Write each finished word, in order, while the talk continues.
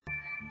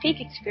peak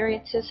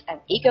experiences,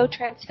 and ego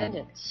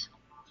transcendence.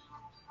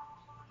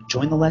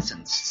 Join the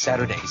lessons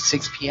Saturday,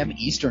 6 p.m.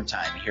 Eastern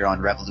Time here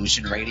on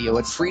Revolution Radio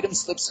at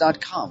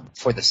freedomslips.com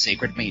for The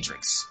Sacred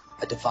Matrix,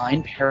 a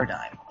divine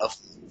paradigm of...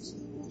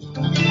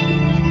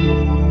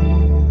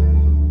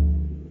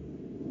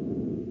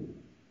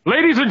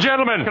 Ladies and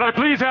gentlemen, can I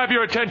please have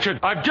your attention?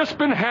 I've just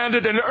been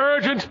handed an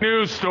urgent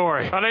news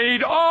story, and I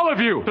need all of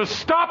you to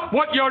stop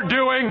what you're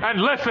doing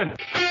and listen.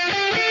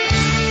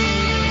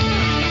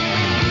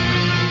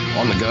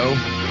 On the go?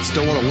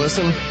 Still want to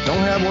listen? Don't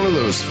have one of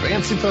those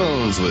fancy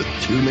phones with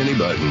too many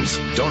buttons.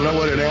 Don't know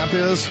what an app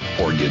is?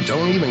 Or you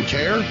don't even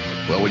care?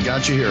 Well, we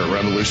got you here at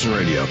Revolution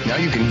Radio. Now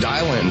you can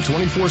dial in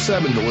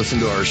 24/7 to listen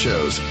to our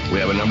shows. We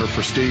have a number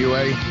for Studio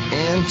A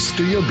and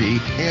Studio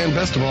B, and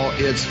best of all,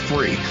 it's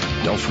free.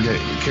 Don't forget,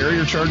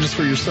 carrier charges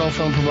for your cell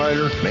phone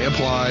provider may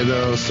apply,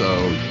 though,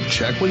 so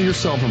check with your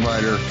cell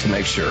provider to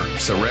make sure.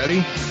 So ready?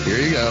 Here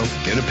you go.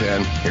 Get a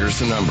pen. Here's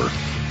the number.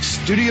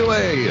 Studio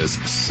A is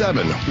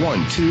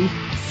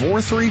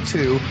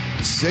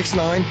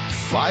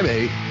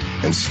 712-432-6958,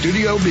 and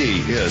Studio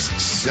B is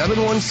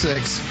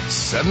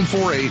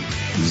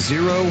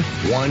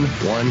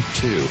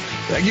 716-748-0112.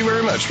 Thank you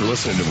very much for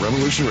listening to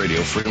Revolution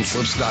Radio,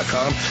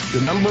 freedomslips.com,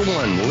 the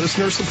 #1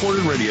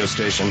 listener-supported radio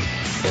station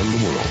in the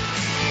world.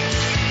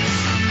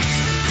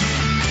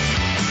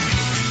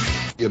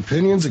 The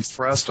opinions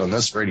expressed on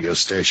this radio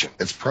station,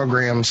 its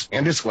programs,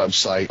 and its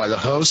website by the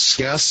hosts,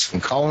 guests,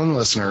 and call-in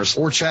listeners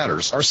or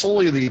chatters are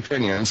solely the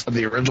opinions of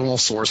the original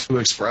source who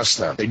expressed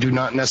them. They do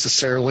not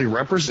necessarily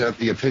represent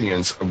the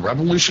opinions of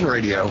Revolution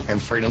Radio and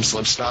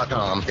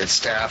freedomslips.com, its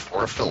staff,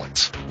 or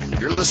affiliates.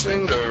 You're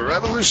listening to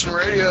Revolution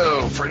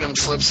Radio,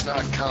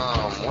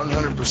 freedomslips.com,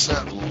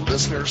 100%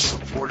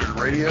 listener-supported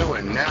radio,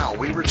 and now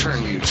we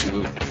return you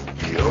to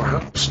your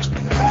host.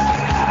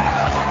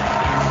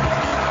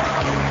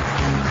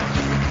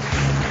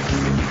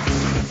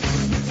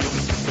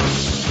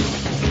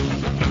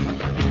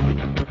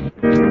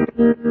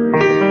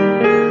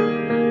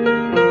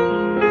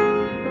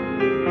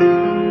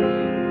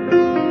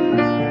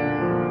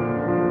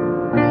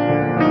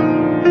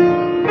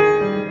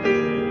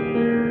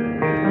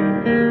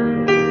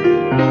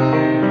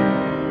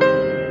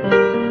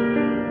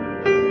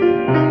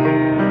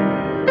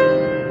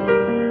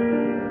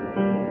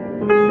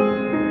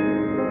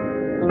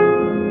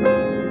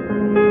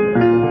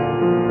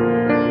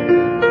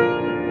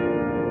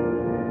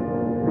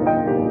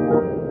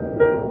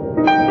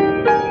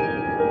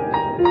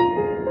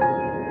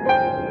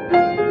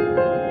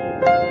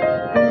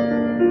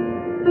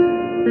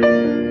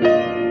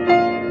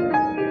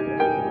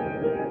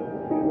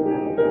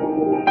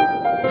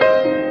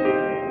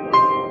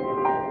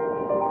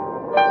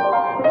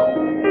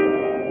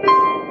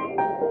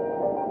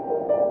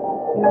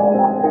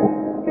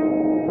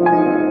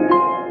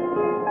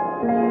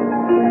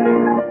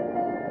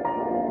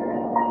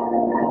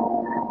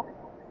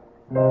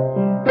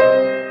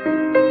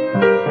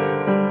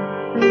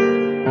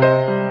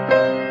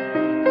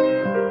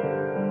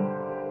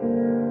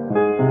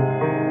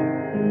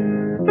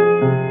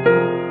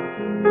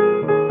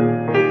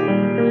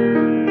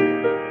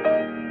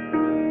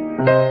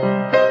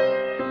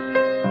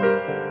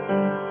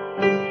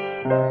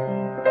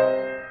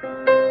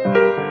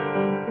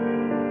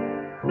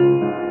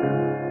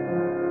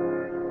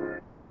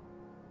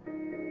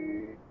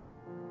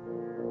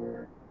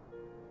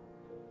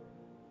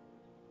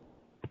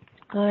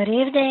 Good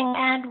evening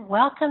and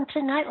welcome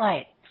to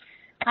Nightlight.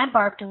 I'm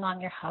Barb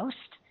DeLong, your host.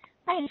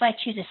 I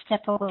invite you to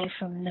step away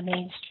from the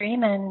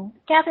mainstream and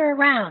gather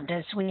around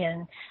as we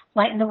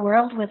enlighten the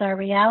world with our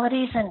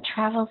realities and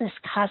travel this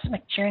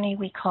cosmic journey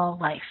we call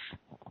life.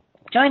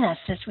 Join us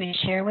as we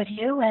share with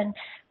you and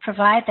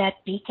provide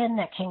that beacon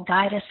that can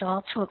guide us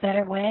all to a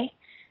better way.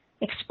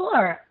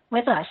 Explore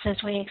with us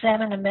as we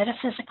examine a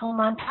metaphysical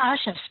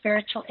montage of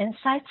spiritual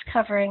insights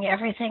covering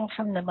everything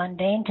from the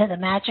mundane to the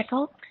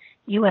magical,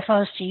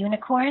 UFOs to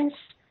unicorns,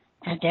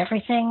 and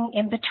everything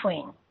in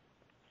between.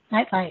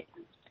 Nightlight,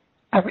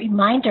 a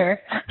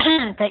reminder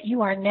that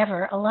you are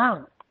never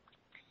alone.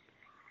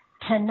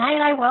 Tonight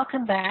I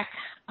welcome back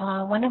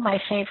one of my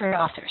favorite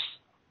authors.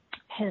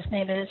 His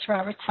name is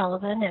Robert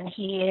Sullivan, and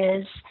he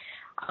is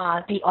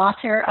the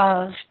author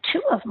of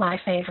two of my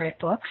favorite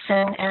books,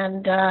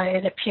 and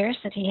it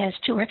appears that he has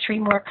two or three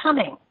more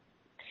coming.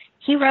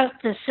 He wrote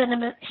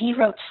Cinema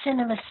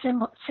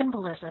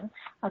Symbolism,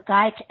 a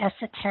guide to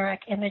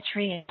esoteric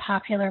imagery in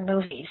popular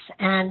movies.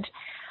 And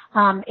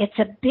it's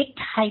a big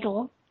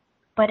title,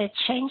 but it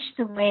changed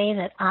the way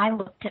that I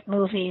looked at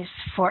movies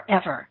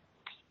forever.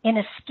 In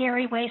a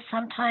scary way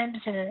sometimes,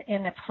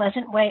 in a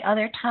pleasant way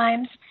other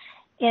times,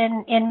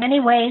 in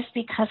many ways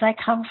because I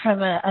come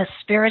from a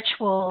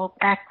spiritual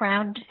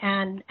background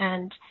and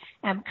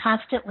am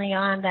constantly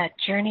on that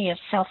journey of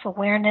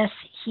self-awareness.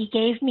 He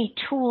gave me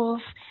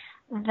tools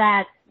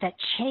that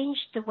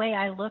changed the way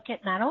I look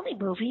at not only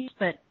movies,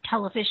 but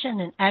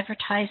television and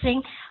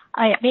advertising.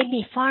 It made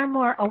me far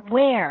more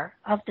aware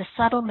of the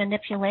subtle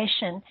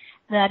manipulation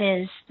that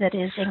is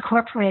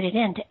incorporated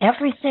into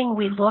everything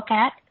we look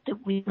at,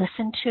 that we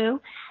listen to,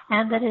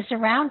 and that is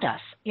around us.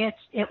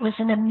 It was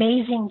an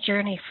amazing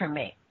journey for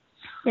me.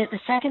 The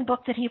second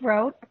book that he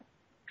wrote,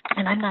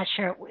 and I'm not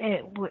sure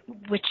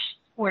which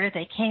order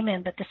they came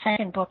in, but the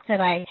second book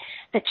that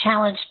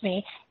challenged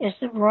me is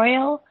The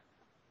Royal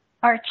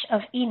Arch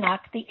of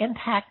Enoch, The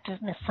Impact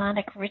of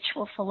Masonic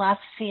Ritual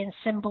Philosophy and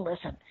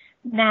Symbolism.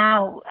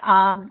 Now,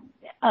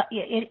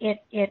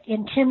 it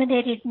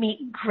intimidated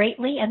me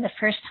greatly, and the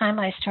first time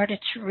I started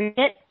to read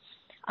it,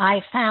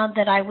 I found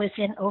that I was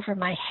in over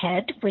my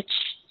head, which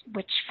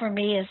for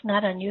me is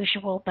not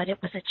unusual, but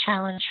it was a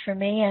challenge for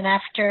me. And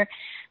after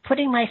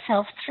putting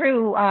myself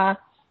through a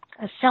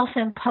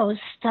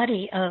self-imposed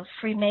study of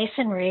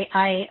Freemasonry,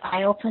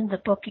 I opened the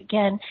book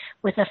again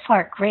with a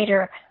far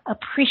greater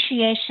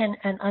appreciation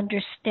and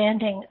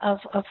understanding of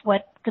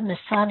what the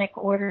Masonic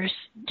orders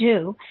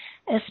do,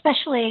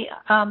 especially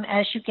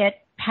as you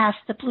get past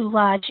the Blue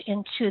Lodge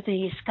into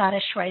the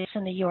Scottish Rites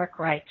and the York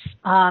Rites.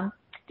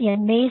 The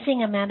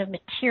amazing amount of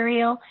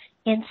material,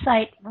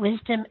 insight,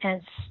 wisdom,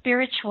 and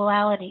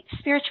spirituality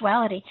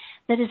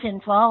that is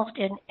involved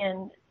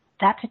in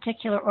that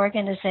particular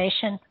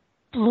organization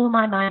blew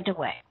my mind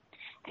away.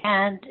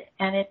 And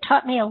it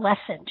taught me a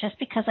lesson. Just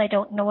because I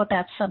don't know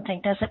about something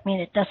doesn't mean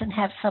it doesn't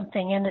have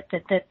something in it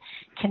that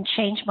can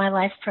change my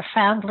life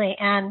profoundly.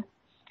 And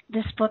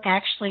this book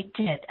actually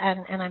did.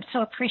 And I'm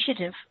so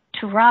appreciative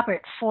to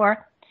Robert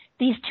for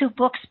these two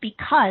books,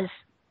 because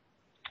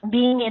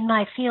being in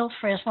my field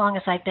for as long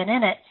as I've been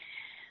in it,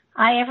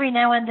 I every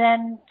now and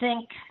then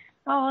think,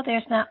 oh,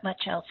 there's not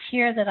much else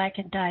here that I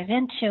can dive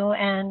into.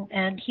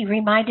 And he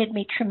reminded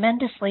me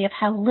tremendously of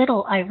how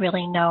little I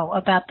really know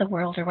about the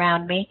world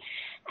around me,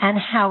 and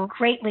how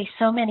greatly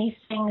so many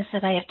things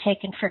that I have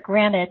taken for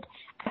granted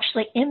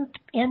actually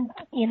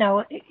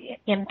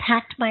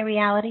impact my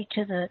reality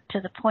to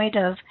the point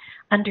of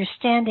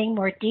understanding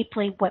more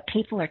deeply what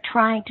people are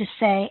trying to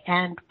say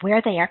and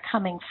where they are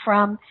coming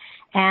from.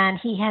 And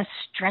he has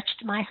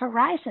stretched my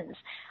horizons.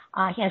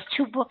 He has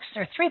two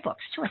or three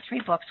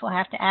books. We'll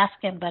have to ask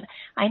him, but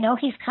I know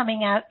he's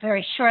coming out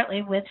very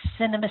shortly with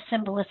Cinema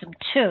Symbolism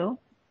 2,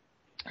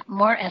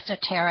 more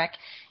esoteric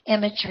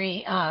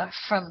imagery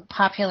from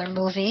popular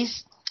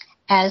movies,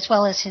 as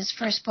well as his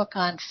first book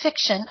on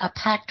fiction, A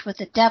Pact with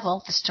the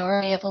Devil, the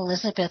story of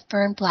Elizabeth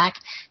Burnblack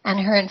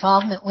and her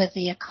involvement with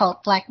the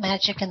occult, black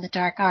magic, and the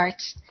dark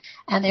arts.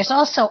 And there's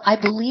also, I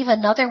believe,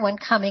 another one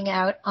coming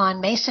out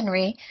on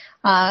Masonry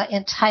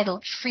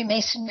entitled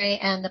Freemasonry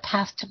and the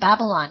Path to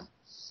Babylon.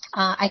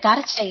 I got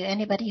to tell you,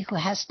 anybody who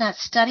has not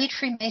studied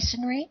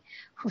Freemasonry,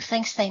 who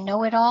thinks they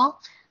know it all,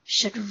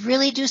 should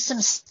really do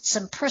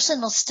some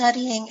personal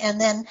studying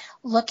and then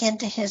look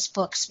into his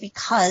books,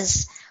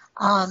 because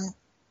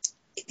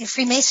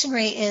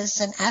Freemasonry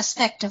is an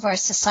aspect of our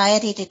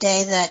society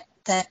today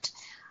that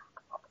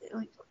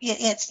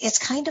it's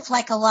kind of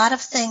like a lot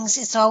of things.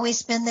 It's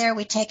always been there.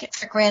 We take it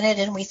for granted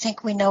and we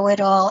think we know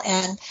it all.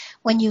 And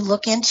when you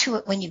look into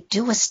it, when you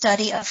do a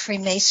study of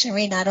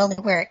Freemasonry, not only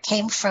where it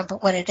came from,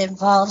 but what it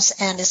involves,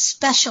 and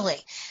especially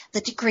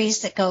the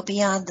degrees that go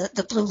beyond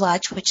the Blue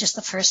Lodge, which is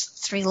the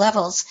first 3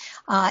 levels,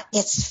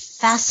 it's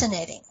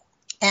fascinating.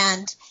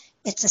 And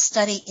it's a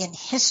study in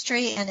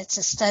history, and it's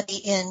a study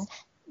in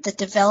the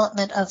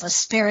development of a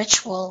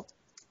spiritual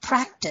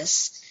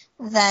practice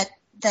that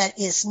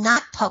is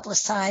not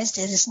publicized,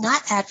 it is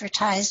not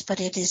advertised, but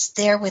it is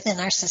there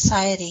within our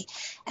society.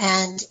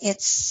 And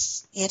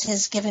it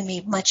has given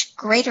me much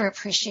greater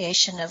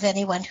appreciation of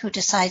anyone who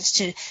decides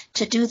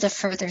to do the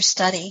further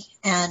study.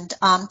 And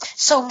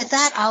so with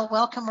that, I'll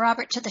welcome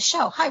Robert to the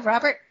show. Hi,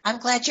 Robert. I'm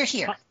glad you're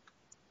here.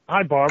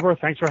 Hi, Barbara.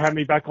 Thanks for having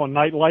me back on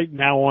Nightlight,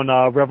 now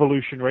on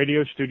Revolution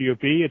Radio, Studio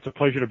B. It's a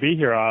pleasure to be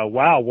here.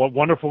 Wow, what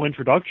wonderful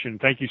introduction.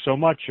 Thank you so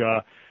much.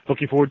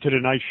 Looking forward to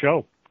tonight's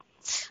show.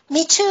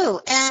 Me too.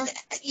 And,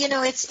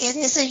 it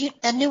is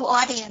a new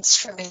audience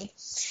for me.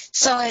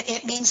 So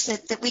it means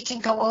that we can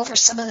go over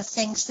some of the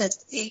things that,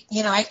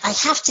 I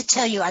have to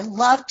tell you, I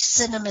loved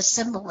Cinema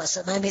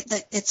Symbolism. I mean,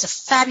 it's a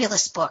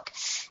fabulous book.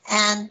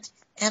 And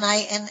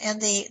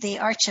the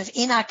Arch of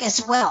Enoch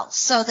as well.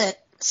 So that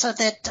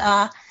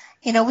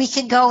we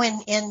can go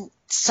in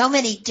so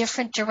many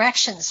different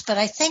directions. But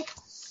I think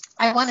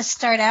I want to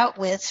start out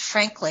with,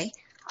 frankly,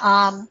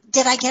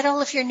 did I get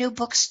all of your new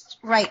books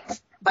right,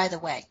 by the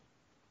way?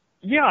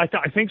 Yeah,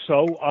 I think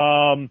so.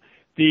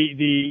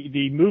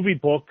 The movie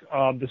book,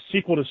 the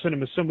sequel to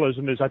Cinema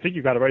Symbolism is, I think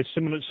you got it right,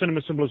 Cinema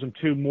Symbolism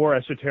 2, more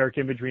esoteric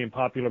imagery in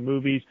popular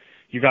movies.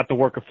 You got the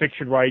work of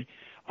fiction right.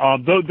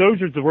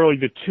 Those are really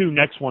the 2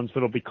 next ones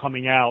that will be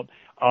coming out.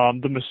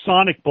 The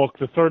Masonic book,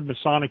 the third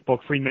Masonic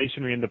book,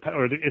 Freemasonry,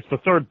 it's the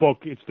third book,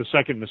 it's the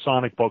second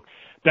Masonic book.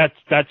 That's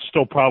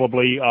still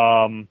probably,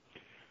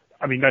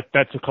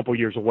 that's a couple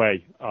years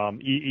away,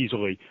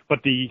 easily.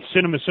 But the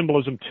Cinema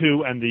Symbolism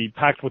 2 and the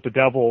Pact with the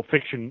Devil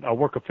fiction,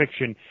 work of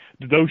fiction,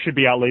 those should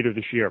be out later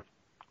this year.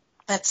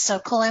 That's so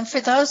cool. And for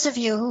those of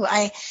you who,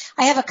 I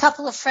have a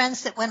couple of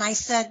friends that when I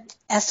said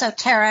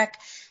esoteric,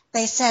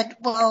 they said,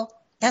 well,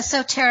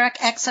 esoteric,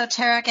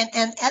 exoteric,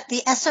 and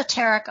the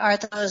esoteric are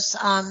those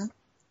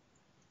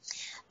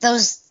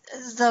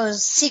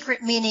those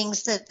secret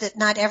meanings that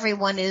not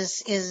everyone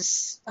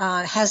has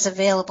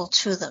available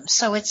to them.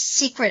 So it's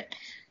secret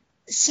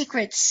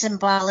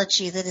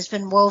symbology that has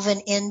been woven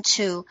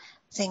into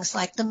things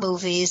like the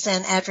movies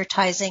and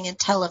advertising and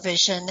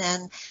television,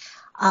 and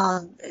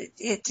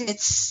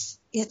it's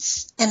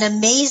an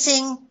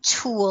amazing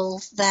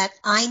tool that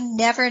I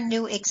never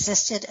knew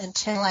existed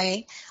until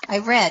I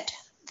read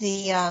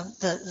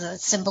the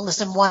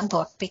Symbolism 1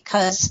 book,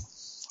 because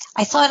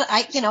I thought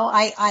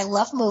I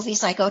love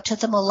movies. I go to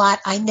them a lot.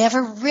 I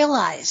never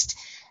realized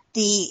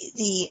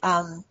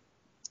the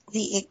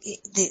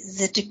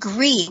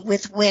degree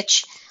with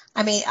which,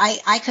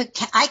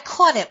 I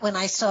caught it when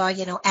I saw,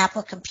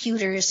 Apple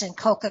computers and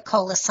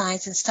Coca-Cola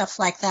signs and stuff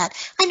like that.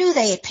 I knew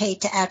they had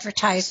paid to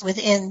advertise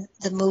within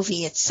the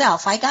movie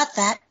itself. I got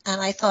that, and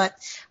I thought,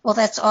 well,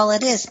 that's all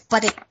it is.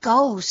 But it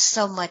goes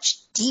so much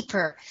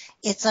deeper.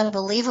 It's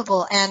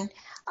unbelievable. And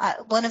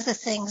one of the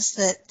things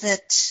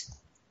that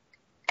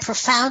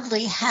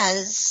profoundly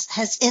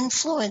has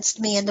influenced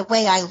me in the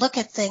way I look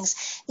at things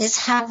is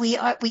how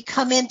we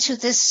come into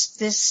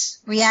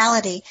this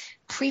reality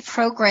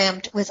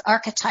pre-programmed with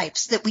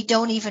archetypes that we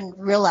don't even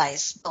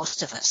realize,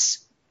 most of us.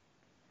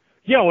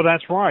 Yeah, well,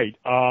 that's right.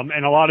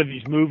 And a lot of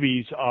these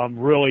movies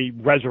really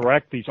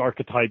resurrect these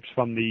archetypes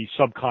from the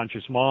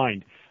subconscious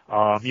mind.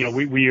 This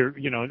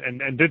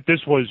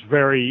was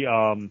very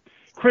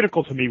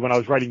critical to me when I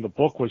was writing the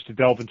book, was to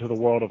delve into the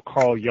world of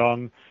Carl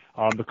Jung,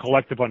 the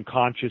collective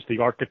unconscious, the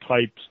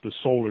archetypes, the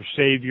solar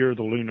savior,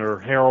 the lunar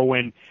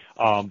heroine,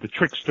 the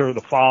trickster,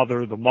 the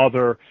father, the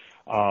mother,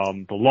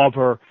 the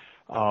lover.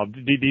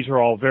 These are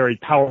all very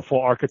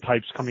powerful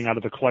archetypes coming out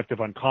of the collective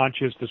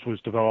unconscious. This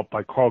was developed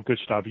by Carl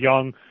Gustav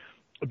Jung.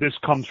 This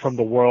comes from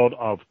the world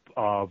of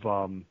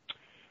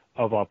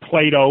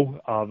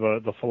Plato,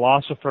 the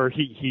philosopher.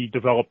 He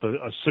developed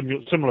a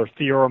similar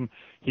theorem.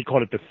 He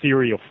called it the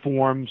theory of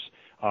forms.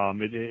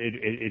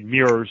 It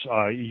mirrors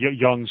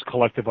Jung's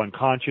collective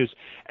unconscious,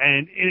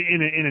 and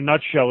in a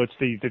nutshell, it's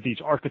that these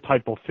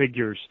archetypal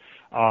figures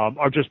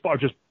are just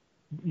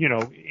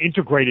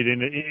integrated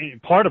in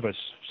part of us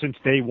since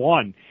day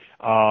one.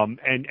 You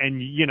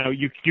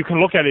can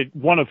look at it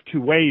one of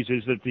two ways: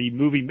 is that the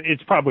movie,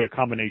 it's probably a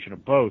combination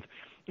of both.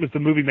 If the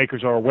movie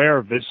makers are aware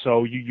of this,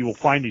 so you will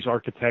find these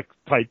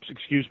archetypes,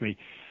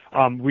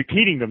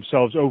 repeating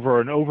themselves over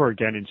and over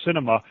again in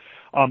cinema.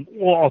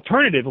 Or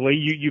alternatively,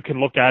 you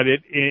can look at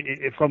it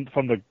from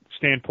the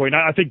standpoint.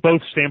 I think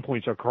both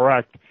standpoints are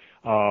correct.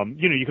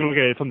 You can look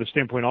at it from the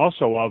standpoint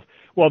also of,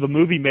 well, the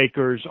movie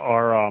makers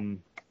are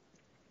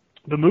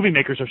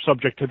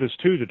subject to this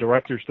too, the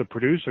directors, the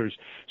producers.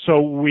 So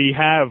we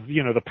have,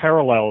 the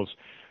parallels,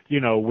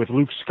 with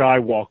Luke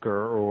Skywalker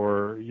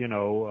or,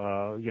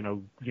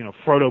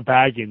 Frodo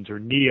Baggins or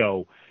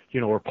Neo,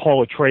 or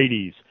Paul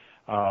Atreides.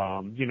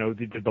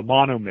 The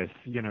monomyth,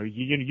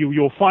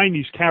 you'll find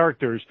these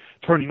characters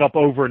turning up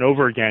over and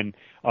over again,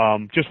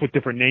 just with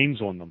different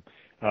names on them.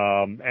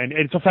 And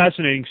it's a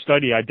fascinating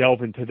study. I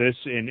delve into this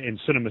in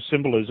cinema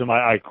symbolism.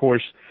 Of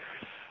course,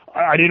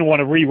 I didn't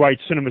want to rewrite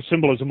cinema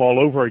symbolism all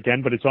over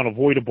again, but it's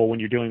unavoidable when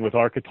you're dealing with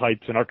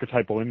archetypes and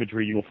archetypal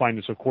imagery. You'll find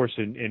this, of course,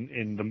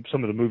 in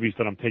some of the movies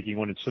that I'm taking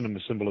on in cinema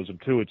symbolism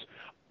too. It's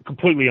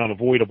completely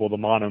unavoidable, the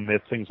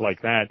monomyth, things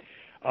like that.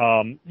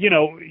 I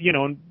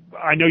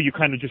know you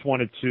kind of just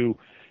wanted to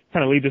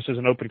kind of leave this as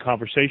an open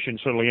conversation.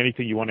 Certainly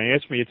anything you want to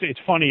ask me. It's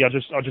funny.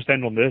 I'll just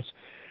end on this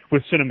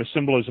with cinema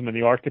symbolism and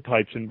the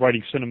archetypes and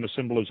writing cinema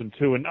symbolism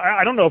too. And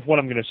I don't know if what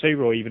I'm going to say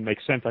really even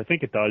makes sense. I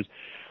think it does.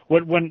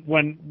 When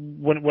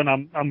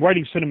I'm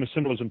writing cinema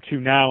symbolism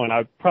too now, and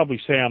I'd probably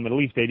say I'm at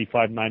least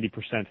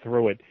 85-90%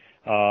 through it.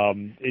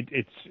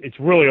 It's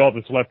really all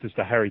that's left is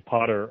the Harry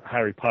Potter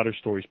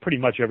stories. Pretty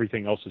much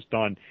everything else is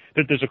done.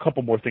 There's a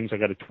couple more things I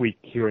got to tweak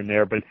here and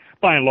there, but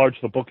by and large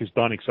the book is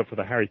done except for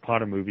the Harry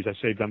Potter movies. I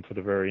saved them for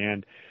the very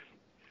end.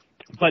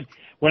 But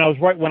when I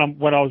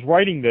was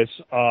writing this,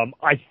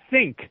 I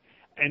think,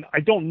 and I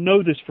don't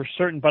know this for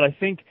certain, but I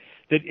think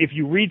that if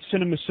you read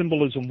Cinema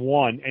Symbolism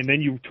 1 and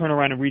then you turn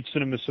around and read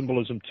Cinema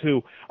Symbolism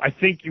 2, I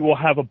think you will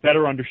have a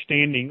better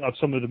understanding of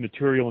some of the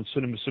material in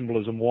Cinema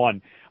Symbolism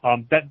 1.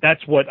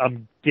 That's what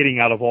I'm getting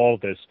out of all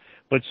of this.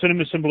 But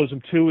Cinema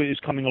Symbolism 2 is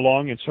coming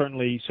along, and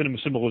certainly Cinema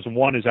Symbolism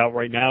 1 is out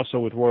right now, so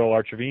with Royal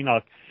Arch of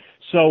Enoch.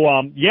 So,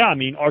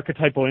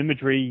 archetypal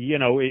imagery,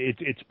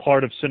 it's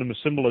part of cinema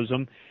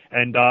symbolism.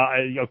 And,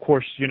 of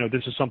course,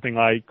 this is something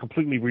I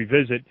completely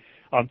revisit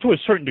to a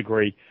certain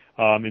degree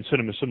in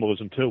cinema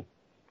symbolism too.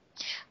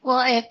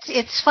 Well,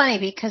 it's funny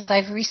because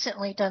I've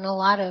recently done a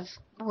lot of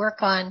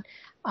work on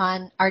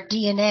our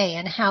DNA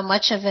and how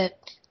much of it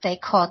they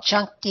call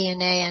junk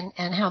DNA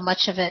and how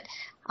much of it,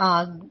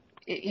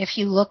 if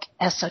you look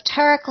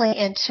esoterically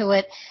into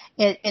it,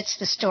 it's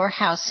the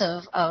storehouse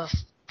of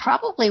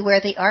probably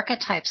where the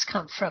archetypes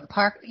come from.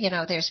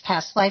 There's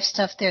past life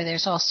stuff there.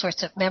 There's all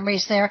sorts of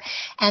memories there.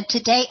 And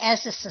today,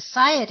 as a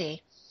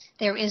society,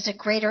 there is a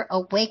greater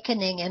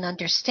awakening and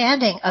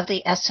understanding of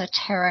the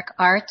esoteric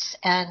arts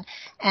and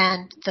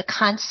the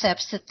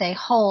concepts that they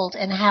hold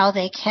and how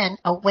they can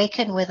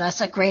awaken with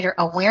us a greater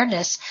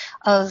awareness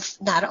of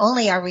not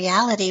only our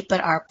reality,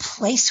 but our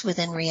place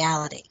within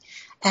reality.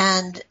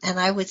 And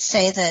I would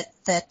say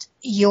that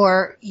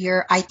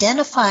you're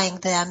identifying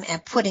them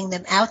and putting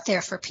them out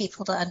there for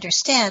people to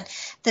understand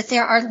that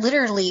there are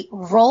literally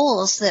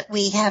roles that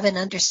we have an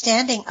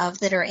understanding of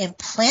that are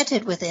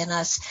implanted within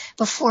us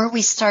before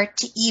we start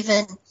to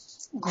even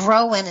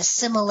grow and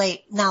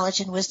assimilate knowledge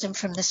and wisdom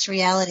from this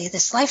reality,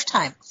 this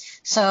lifetime.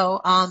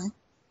 So,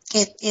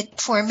 it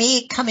for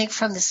me, coming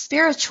from the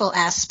spiritual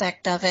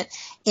aspect of it,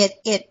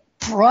 it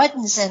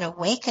broadens and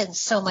awakens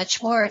so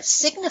much more,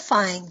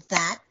 signifying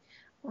that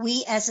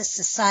we as a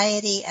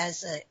society,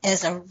 as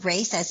a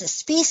race, as a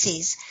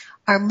species,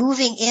 are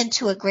moving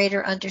into a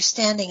greater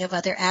understanding of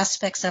other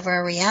aspects of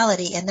our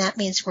reality, and that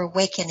means we're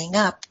awakening,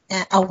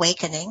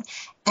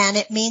 and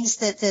it means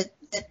that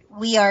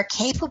we are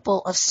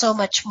capable of so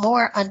much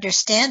more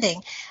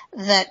understanding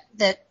that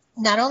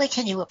not only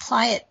can you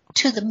apply it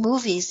to the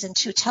movies and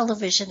to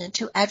television and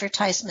to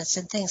advertisements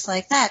and things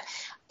like that,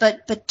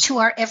 but to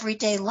our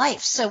everyday life.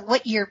 So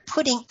what you're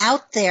putting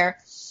out there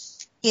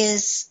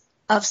is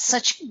of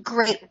such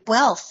great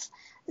wealth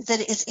that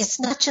it's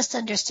not just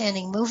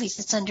understanding movies,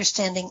 it's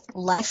understanding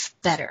life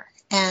better.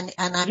 And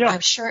I'm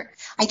sure,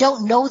 I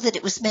don't know that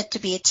it was meant to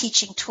be a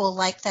teaching tool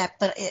like that,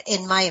 but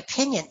in my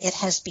opinion, it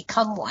has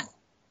become one.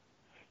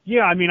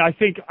 Yeah, I mean, I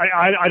think,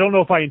 I don't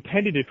know if I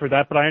intended it for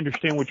that, but I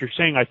understand what you're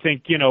saying. I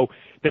think, that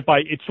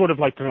it's sort of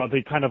like,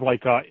 they kind of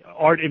like,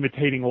 art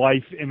imitating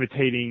life,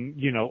 imitating,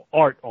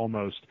 art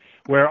almost,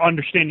 where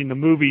understanding the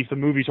movies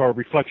are a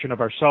reflection of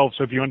ourselves.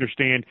 So if you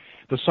understand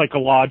the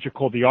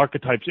psychological, the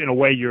archetypes, in a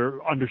way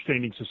you're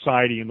understanding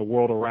society and the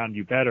world around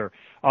you better.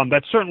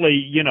 That's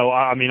certainly,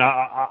 I mean,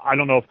 I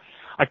don't know if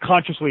I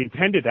consciously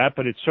intended that,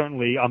 but it's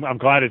certainly, I'm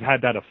glad it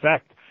had that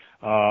effect.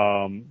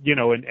 Any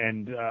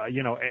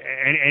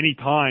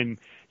time,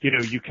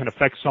 you can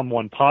affect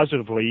someone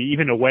positively,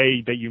 even in a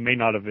way that you may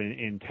not have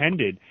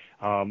intended.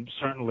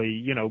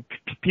 Certainly,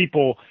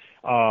 people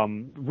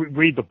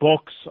read the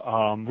books,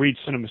 read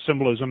Cinema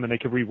Symbolism, and they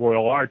can read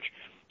Royal Arch.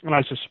 And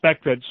I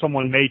suspect that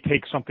someone may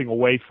take something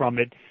away from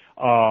it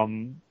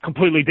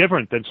completely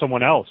different than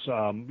someone else,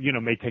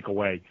 may take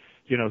away.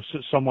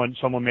 Someone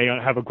may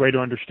have a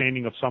greater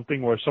understanding of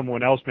something, or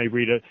someone else may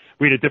read a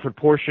different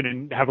portion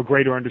and have a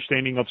greater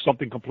understanding of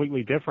something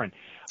completely different.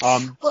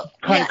 Just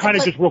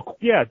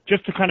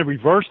to kind of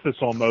reverse this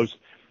almost.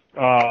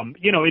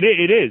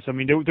 It is. I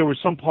mean, there were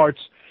some parts,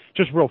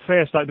 just real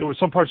fast. There were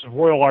some parts of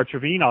Royal Arch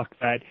of Enoch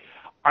that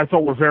I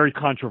thought were very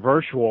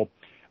controversial,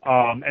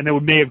 and they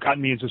may have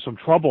gotten me into some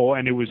trouble.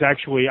 And it was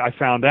actually, I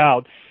found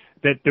out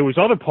that there was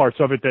other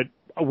parts of it that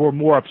were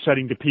more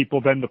upsetting to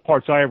people than the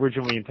parts I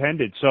originally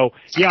intended. So,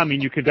 yeah, I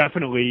mean, you could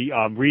definitely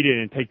read it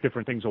and take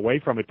different things away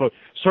from it. But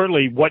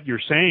certainly what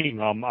you're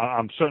saying,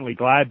 I'm certainly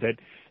glad that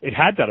it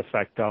had that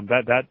effect.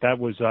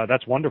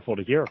 That's wonderful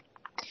to hear.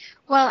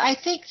 Well, I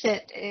think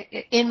that,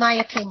 in my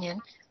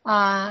opinion,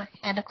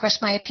 and of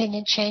course my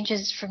opinion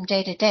changes from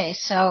day to day,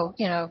 so,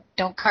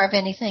 don't carve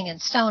anything in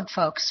stone,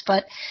 folks.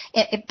 But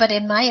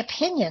in my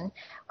opinion,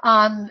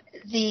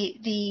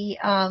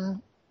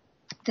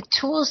 the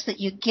tools that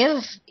you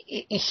give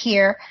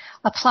here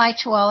apply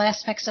to all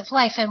aspects of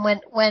life. And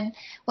when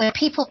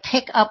people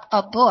pick up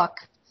a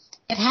book,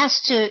 it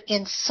has to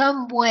in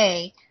some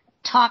way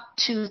talk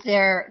to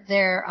their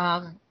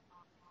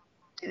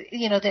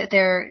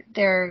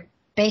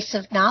base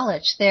of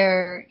knowledge,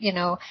 their,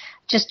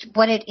 just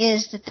what it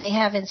is that they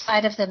have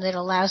inside of them that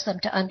allows them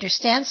to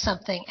understand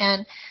something.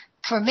 And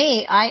for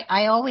me,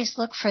 I always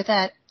look for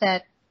that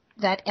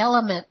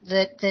element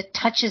that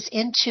touches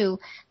into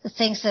the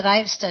things that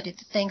I've studied,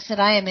 the things that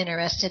I am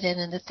interested in,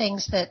 and the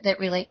things that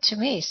relate to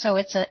me. So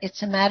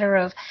it's a matter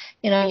of,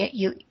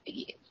 you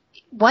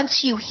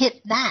once you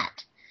hit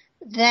that,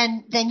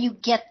 then you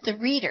get the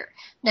reader.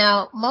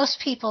 Now, most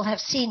people have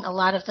seen a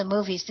lot of the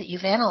movies that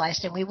you've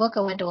analyzed, and we will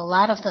go into a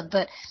lot of them,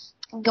 but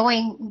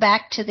going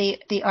back to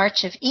the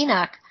Arch of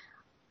Enoch,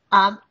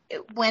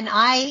 when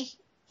I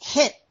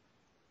hit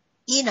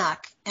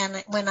Enoch,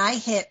 and when I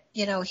hit,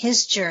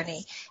 his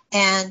journey,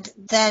 and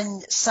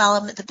then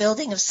Solomon, the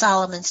building of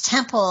Solomon's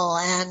temple,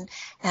 and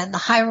the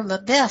Hiram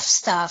Abiff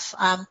stuff,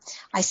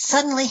 I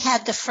suddenly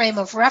had the frame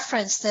of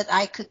reference that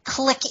I could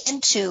click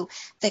into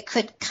that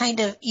could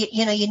kind of,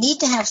 you need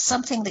to have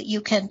something that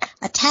you can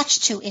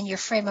attach to in your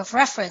frame of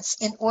reference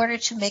in order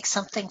to make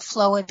something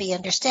flow and be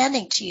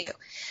understanding to you.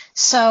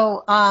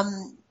 So,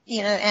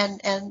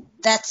 and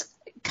that's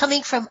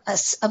coming from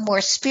a more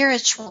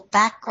spiritual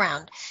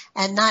background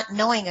and not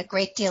knowing a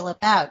great deal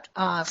about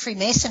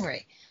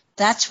Freemasonry.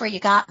 That's where you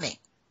got me.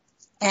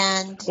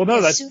 And well, no,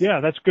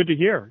 that's good to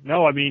hear.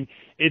 No, I mean,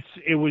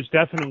 it was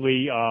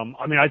definitely,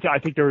 I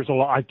think there was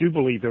I do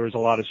believe there was a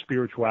lot of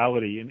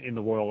spirituality in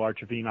the Royal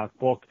Arch of Enoch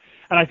book.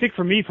 And I think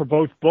for me, for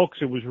both books,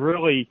 it was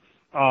really,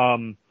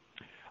 I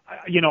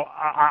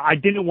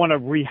didn't want to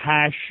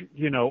rehash,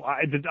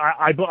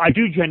 I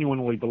do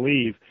genuinely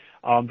believe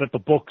that the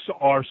books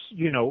are,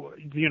 do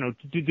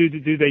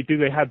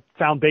they have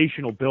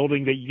foundational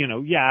building that,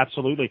 yeah,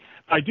 absolutely.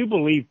 I do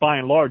believe by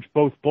and large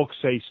both books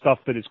say stuff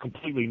that is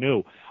completely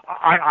new.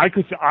 I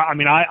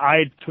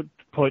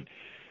put,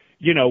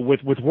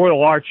 with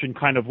Royal Arch and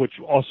kind of, which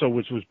also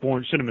was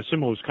born, Cinema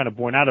Symbol was kind of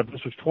born out of,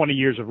 this was 20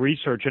 years of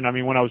research. And I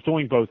mean, when I was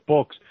doing both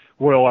books,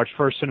 Royal Arch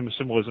first, Cinema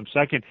Symbolism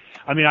second,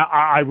 I mean,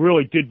 I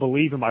really did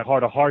believe in my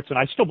heart of hearts, and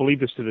I still believe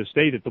this to this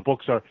day, that the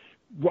books are,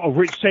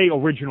 say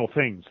original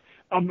things,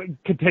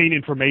 contain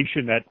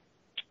information that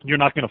you're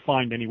not going to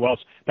find anywhere else.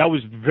 That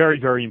was very,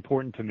 very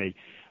important to me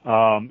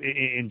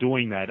in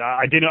doing that.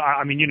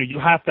 You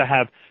have to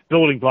have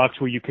building blocks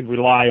where you can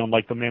rely on,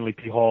 like the Manly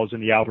P. Halls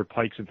and the Albert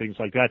Pikes and things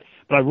like that.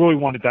 But I really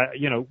wanted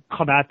to,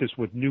 come at this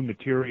with new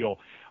material.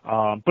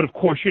 But of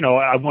course,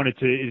 I wanted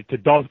to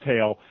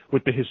dovetail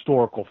with the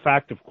historical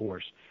fact, of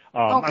course.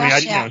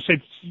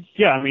 Same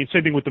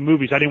thing with the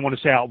movies. I didn't want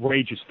to say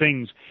outrageous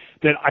things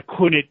that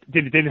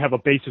didn't have a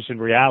basis in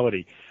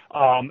reality.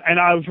 And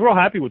I was real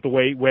happy with the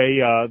way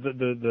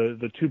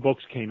the two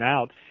books came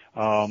out.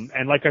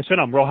 And like I said,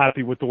 I'm real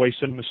happy with the way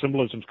Cinema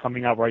Symbolism's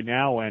coming out right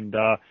now. And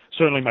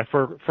certainly my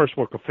first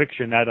work of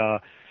fiction,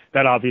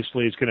 that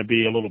obviously is going to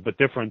be a little bit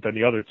different than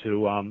the other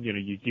two.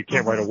 You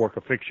can't write a work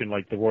of fiction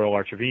like the Royal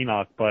Arch of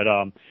Enoch, but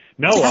I'm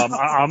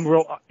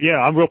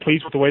real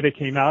pleased with the way they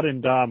came out,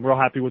 and I'm real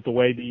happy with the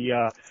way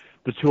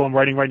the two I'm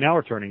writing right now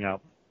are turning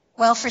out.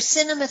 Well, for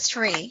Cinema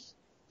 3,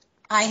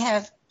 I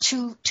have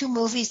two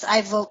movies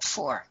I vote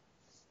for.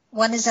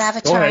 One is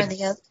Avatar, and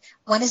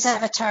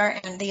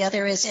the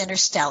other is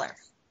Interstellar.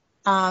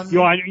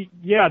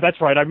 Yeah, that's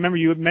right. I remember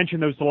you had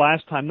mentioned those the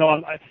last time.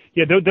 No,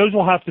 those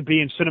will have to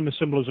be in Cinema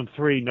Symbolism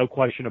 3, no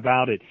question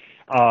about it.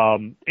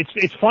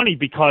 It's funny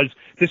because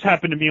this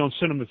happened to me on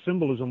Cinema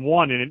Symbolism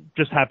 1, and it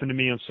just happened to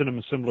me on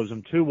Cinema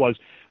Symbolism 2. Was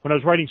when I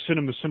was writing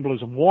Cinema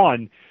Symbolism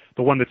 1,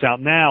 the one that's out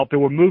now, there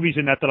were movies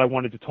in that I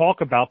wanted to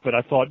talk about, but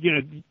I thought,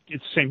 it's the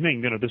same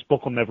thing. This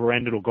book will never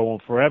end; it'll go on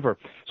forever.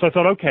 So I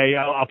thought, okay,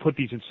 I'll put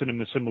these in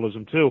Cinema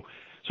Symbolism 2.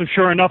 So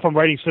sure enough, I'm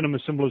writing Cinema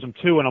Symbolism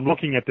 2, and I'm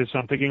looking at this,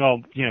 and I'm thinking,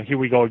 here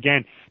we go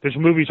again. There's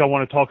movies I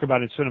want to talk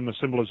about in Cinema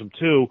Symbolism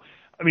 2.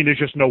 I mean, there's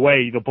just no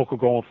way the book will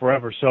go on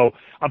forever. So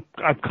I'm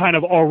kind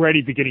of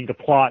already beginning to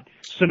plot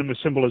Cinema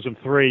Symbolism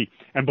 3.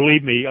 And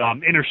believe me,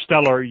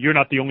 Interstellar, you're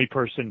not the only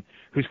person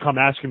who's come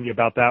asking me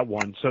about that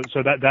one. So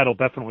that'll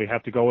definitely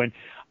have to go in.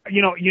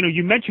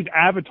 You mentioned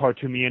Avatar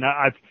to me, and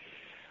I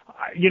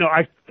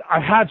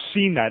have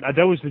seen that.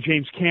 That was the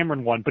James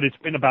Cameron one, but it's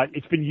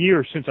been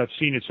years since I've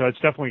seen it, so it's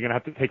definitely going to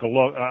have to take a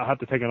look. Have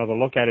to take another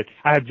look at it.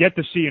 I have yet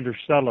to see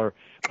Interstellar,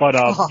 but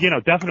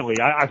definitely,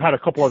 I've had a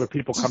couple other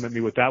people come at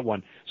me with that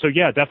one. So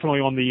yeah, definitely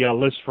on the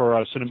list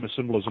for Cinema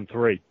Symbolism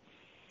 3.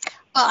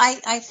 Well,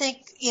 I think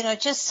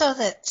just so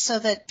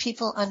that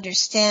people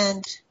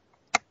understand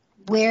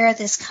where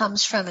this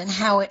comes from and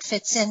how it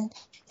fits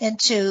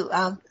into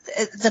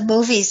the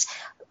movies.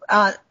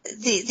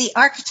 The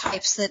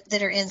archetypes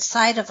that are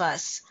inside of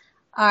us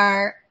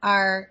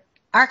are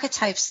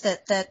archetypes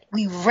that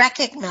we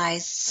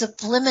recognize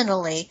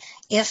subliminally,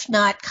 if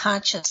not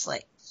consciously,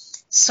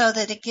 so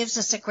that it gives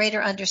us a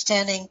greater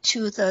understanding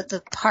to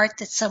the part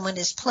that someone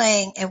is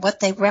playing and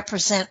what they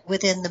represent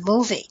within the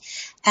movie.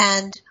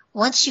 And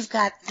once you've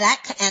got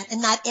that,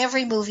 and not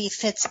every movie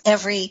fits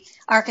every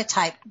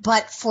archetype,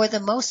 but for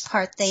the most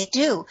part they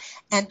do.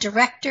 And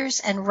directors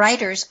and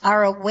writers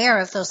are aware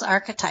of those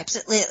archetypes,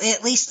 at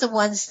least the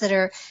ones that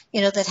are,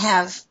 that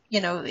have,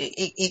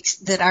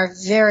 that are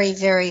very,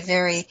 very,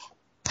 very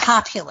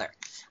popular.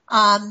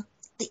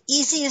 The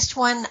easiest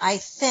one, I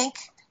think,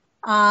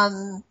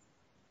 I'm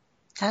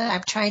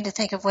trying to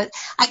think of what,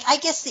 I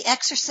guess The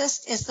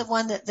Exorcist is the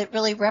one that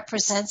really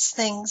represents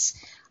things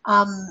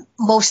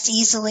most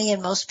easily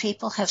and most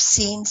people have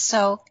seen.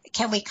 So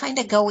can we kind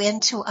of go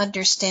into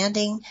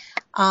understanding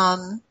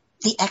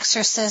The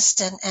Exorcist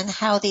and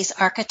how these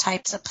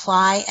archetypes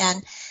apply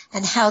and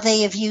how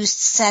they have used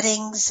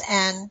settings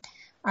and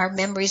our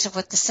memories of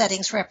what the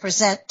settings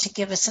represent to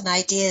give us an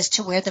idea as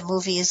to where the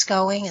movie is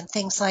going and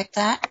things like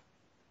that?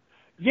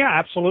 Yeah,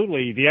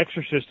 absolutely. The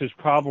Exorcist is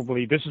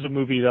this is a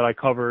movie that I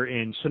cover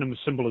in Cinema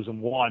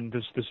Symbolism 1.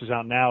 This is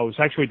out now.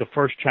 It's actually the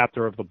first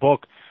chapter of the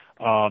book.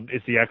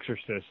 Is The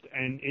Exorcist,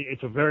 and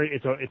it's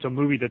a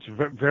movie that's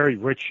very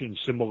rich in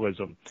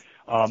symbolism,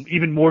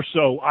 even more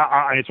so.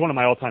 It's one of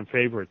my all-time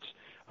favorites,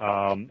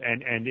 and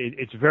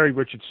it's very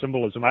rich in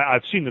symbolism.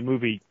 I've seen the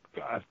movie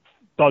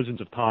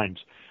dozens of times.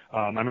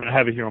 I'm going to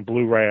have it here on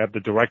Blu-ray. I have the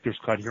director's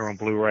cut here on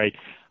Blu-ray,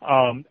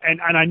 and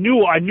I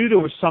knew there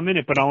was some in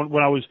it, but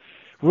when I was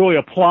really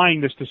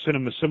applying this to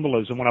Cinema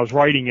Symbolism, when I was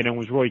writing it and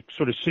was really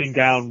sort of sitting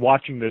down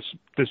watching this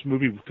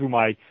movie through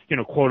my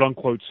quote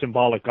unquote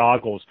symbolic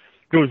goggles,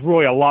 there was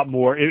really a lot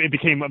more. It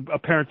became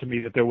apparent to me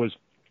that there was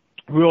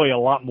really a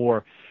lot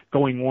more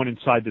going on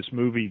inside this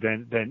movie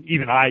than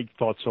even I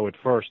thought so at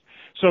first.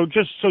 So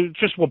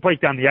just we'll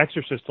break down The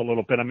Exorcist a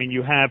little bit. I mean,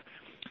 you have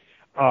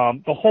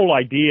the whole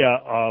idea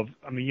of,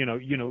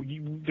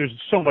 there's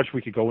so much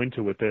we could go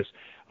into with this.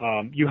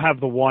 You have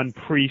the one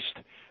priest,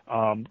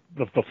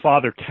 the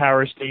Father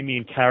Karras,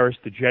 Damien Karras,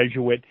 the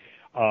Jesuit,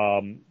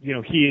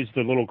 He is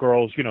the little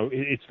girl's,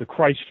 it's the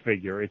Christ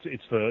figure.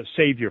 It's the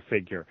Savior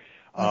figure.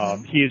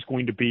 He is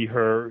going to be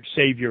her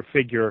Savior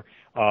figure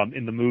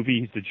in the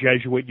movie. He's the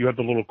Jesuit. You have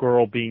the little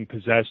girl being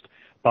possessed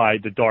by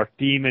the dark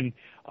demon.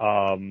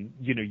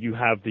 You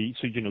have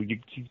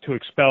to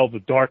expel the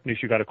darkness,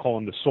 you got to call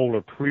him the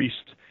solar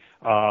priest.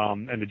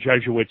 And the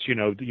Jesuits,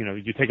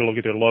 you take a look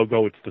at their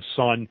logo, it's the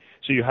sun.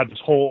 So you have this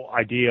whole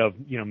idea of,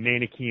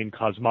 Manichaean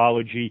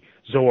cosmology,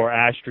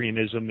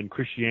 Zoroastrianism, and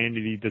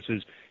Christianity. This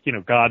is,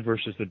 God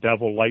versus the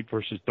devil, light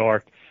versus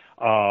dark.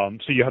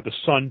 So you have the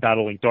sun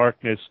battling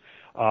darkness.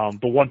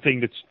 The one thing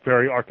that's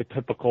very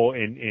archetypical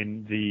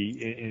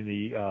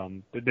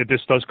that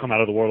this does come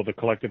out of the world of the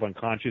collective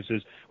unconscious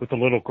is with the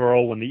little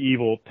girl, when the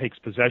evil takes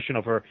possession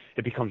of her,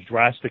 it becomes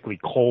drastically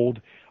cold.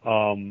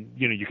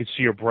 You could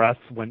see her breath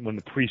when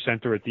the priests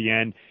enter at the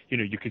end.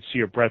 You could see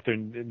her breath,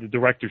 and the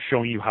director's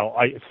showing you how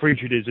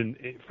frigid it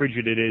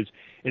is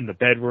in the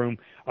bedroom.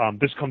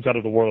 This comes out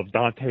of the world of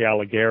Dante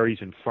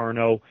Alighieri's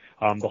Inferno.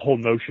 The whole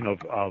notion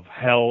of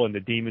hell and the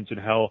demons in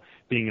hell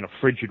being in a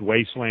frigid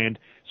wasteland.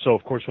 So,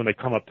 of course, when they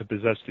come up to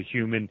possess the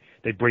human,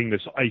 they bring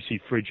this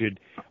icy, frigid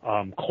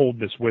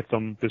coldness with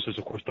them. This is,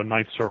 of course, the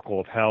ninth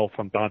circle of hell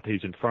from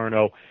Dante's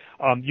Inferno.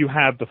 You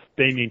have the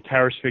Damien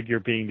Karras figure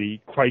being the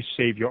Christ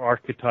Savior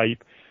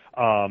archetype.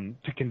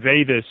 To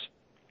convey this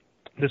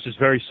is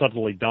very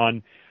subtly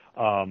done.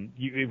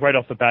 Right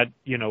off the bat,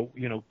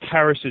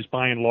 Karras is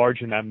by and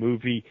large in that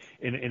movie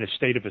in a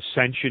state of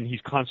ascension.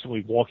 He's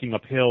constantly walking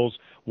up hills,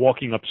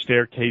 walking up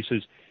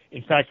staircases.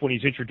 In fact, when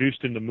he's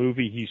introduced in the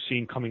movie, he's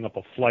seen coming up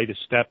a flight of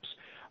steps,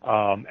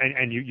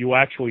 and you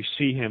actually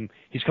see him.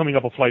 He's coming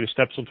up a flight of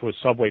steps onto a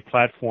subway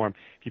platform.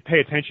 If you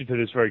pay attention to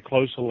this very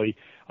closely,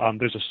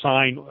 there's a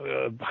sign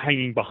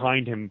hanging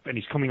behind him, and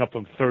he's coming up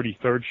on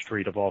 33rd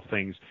Street, of all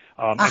things,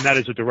 and that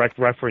is a direct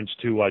reference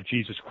to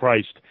Jesus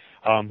Christ,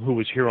 who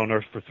was here on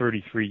Earth for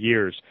 33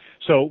 years.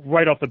 So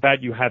right off the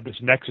bat, you have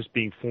this nexus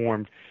being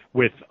formed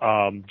with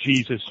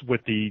Jesus,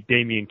 with the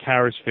Damien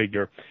Karras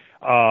figure.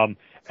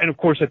 And of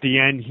course, at the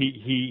end,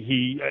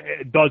 he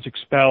does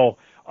expel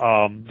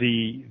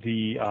the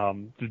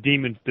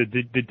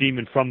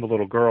demon from the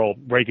little girl,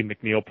 Regan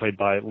MacNeil, played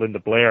by Linda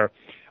Blair.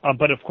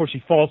 But of course, he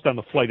falls down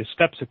the flight of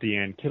steps at the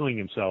end, killing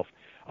himself,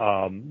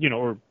 dying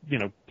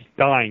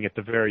at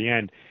the very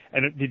end.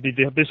 And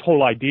this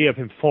whole idea of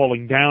him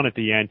falling down at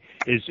the end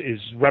is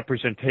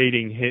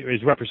representative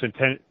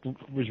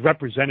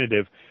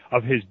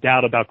of his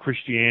doubt about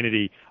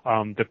Christianity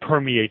that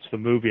permeates the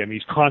movie. I mean,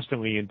 he's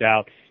constantly in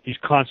doubt. He's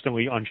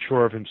constantly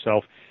unsure of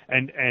himself,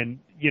 and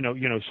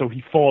so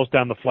he falls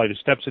down the flight of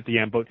steps at the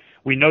end. But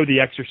we know the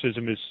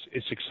exorcism is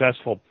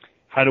successful.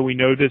 How do we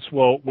know this?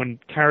 Well, when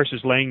Karras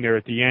is laying there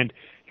at the end,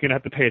 you're gonna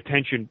have to pay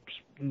attention.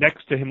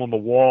 Next to him on the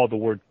wall, the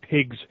word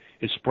 "pigs"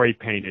 is spray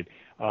painted.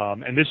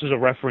 And this is a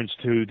reference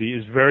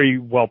is very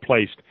well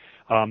placed.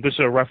 This is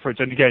a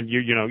reference, and again,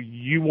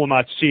 you will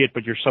not see it,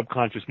 but your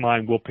subconscious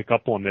mind will pick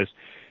up on this.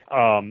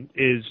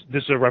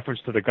 This is a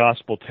reference to the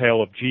gospel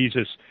tale of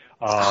Jesus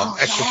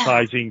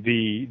exorcising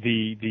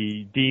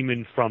the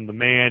demon from the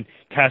man,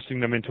 casting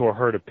them into a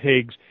herd of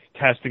pigs,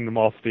 casting them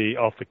off the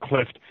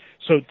cliff.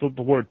 So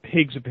the word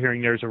 "pigs"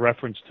 appearing there is a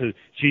reference to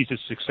Jesus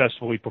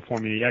successfully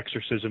performing the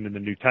exorcism in the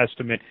New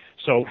Testament.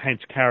 So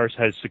hence Karras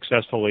has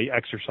successfully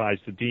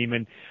exorcised the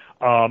demon.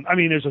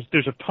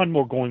 There's a ton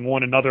more going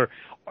on. Another,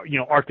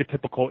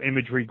 archetypical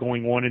imagery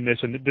going on in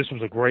this, and this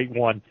was a great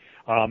one.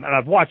 And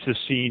I've watched this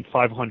scene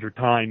 500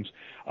 times.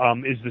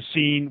 Is the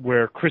scene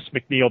where Chris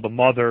MacNeil, the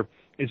mother,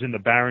 is in the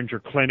Barringer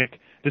Clinic.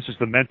 This is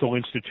the mental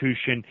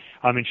institution,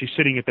 and she's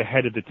sitting at the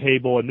head of the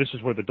table, and this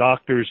is where the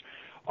doctors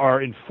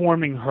are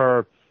informing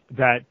her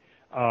that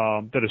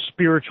a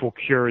spiritual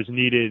cure is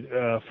needed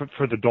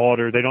for the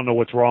daughter. They don't know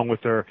what's wrong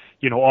with her.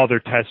 All their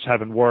tests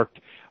haven't worked.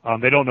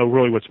 They don't know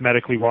really what's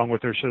medically wrong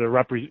with her, so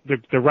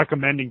they're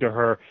recommending to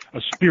her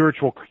a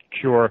spiritual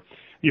cure.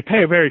 You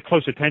pay a very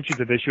close attention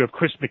to this. You have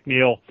Chris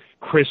MacNeil,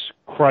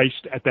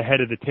 Christ at the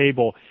head of the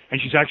table, and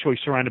she's actually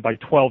surrounded by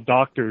 12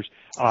 doctors,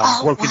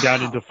 broken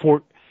down into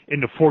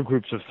four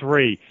groups of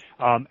three.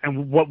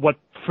 And what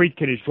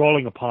Friedkin is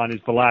drawing upon is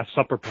the Last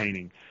Supper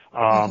painting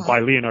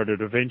by Leonardo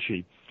da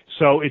Vinci.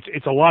 So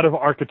it's a lot of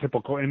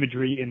archetypical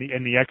imagery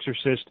in The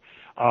Exorcist.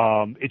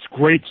 It's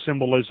great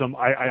symbolism.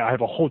 I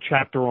have a whole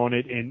chapter on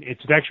it, and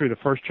it's actually the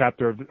first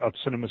chapter of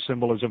cinema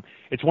symbolism.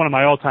 It's one of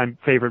my all-time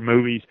favorite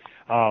movies,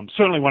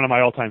 certainly one of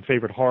my all-time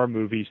favorite horror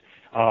movies.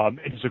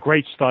 It's a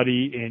great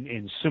study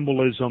in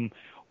symbolism,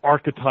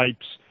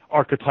 archetypes,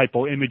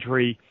 archetypal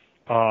imagery.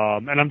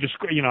 And I'm just,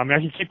 I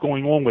can keep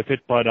going on with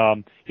it, but,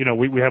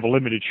 we have a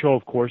limited show,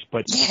 of course,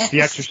 but yes.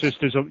 The Exorcist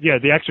is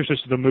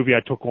a movie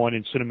I took on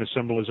in cinema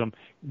symbolism,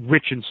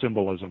 rich in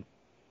symbolism.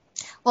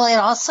 Well, it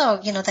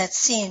also, that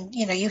scene,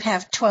 you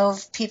have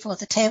 12 people at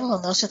the table,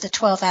 and those are the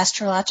 12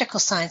 astrological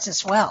signs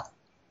as well.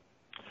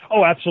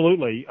 Oh,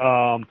 absolutely.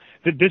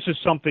 This is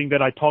something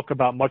that I talk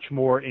about much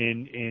more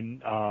in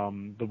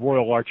the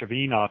Royal Arch of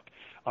Enoch.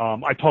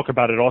 I talk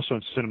about it also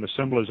in Cinema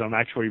Symbolism. I'm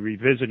actually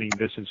revisiting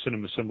this in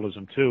Cinema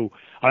Symbolism 2.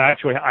 I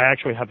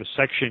actually have a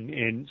section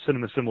in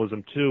Cinema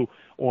Symbolism 2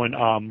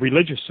 on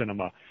religious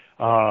cinema.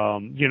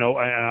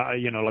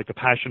 Like the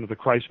Passion of the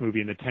Christ movie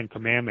and the Ten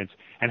Commandments,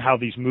 and how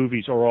these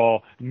movies are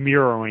all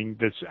mirroring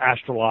this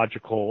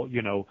astrological,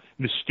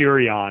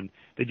 mysterion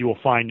that you will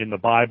find in the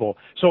Bible.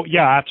 So,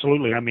 yeah,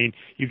 absolutely. I mean,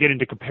 you get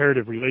into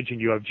comparative religion,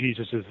 you have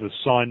Jesus as the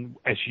sun,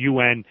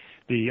 S-U-N,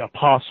 the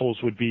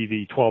apostles would be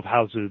the 12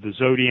 houses of the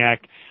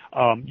zodiac.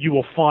 You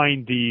will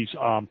find these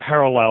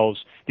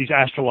parallels, these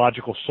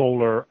astrological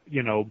solar,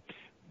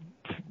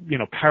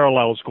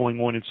 parallels going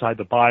on inside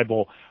the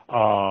Bible,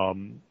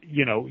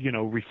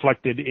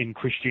 reflected in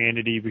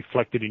Christianity,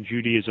 reflected in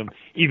Judaism,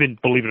 even,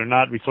 believe it or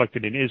not,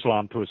 reflected in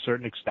Islam to a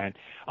certain extent.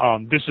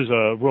 This is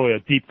really a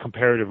deep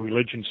comparative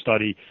religion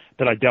study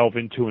that I delve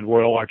into in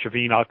Royal Arch of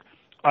Enoch.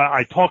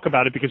 I talk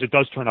about it because it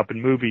does turn up in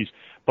movies,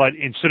 but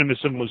in Cinema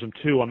Symbolism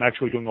 2, I'm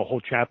actually doing a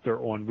whole chapter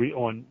on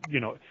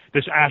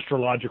this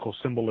astrological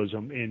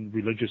symbolism in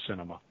religious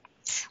cinema.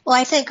 Well,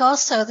 I think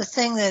also the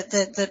thing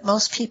that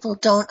most people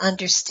don't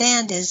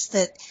understand is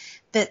that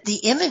the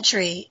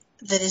imagery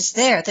that is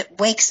there that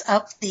wakes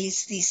up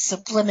these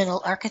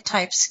subliminal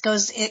archetypes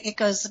goes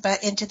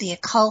about into the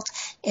occult,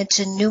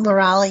 into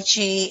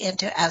numerology,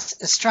 into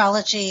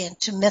astrology,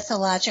 into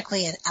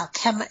mythologically and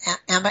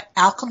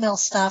alchemical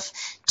stuff,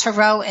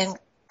 tarot and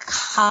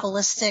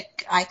Kabbalistic,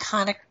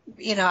 iconic,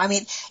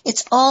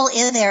 it's all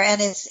in there, and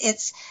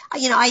it's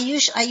I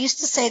used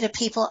to say to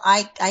people,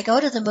 I go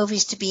to the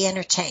movies to be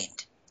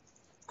entertained.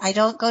 I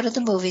don't go to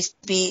the movies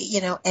to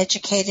be,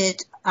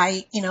 educated.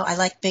 I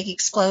like big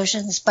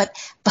explosions, but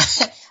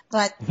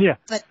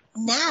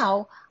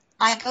now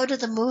I go to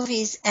the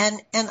movies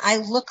and I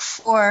look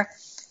for,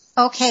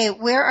 okay,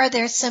 where are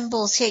there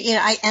symbols here?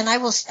 I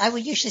will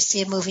usually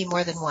see a movie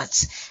more than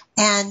once,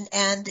 and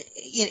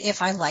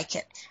if I like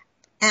it.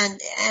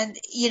 And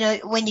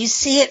when you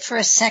see it for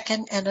a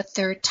second and a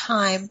third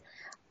time,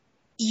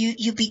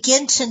 you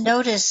begin to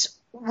notice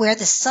where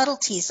the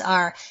subtleties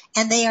are,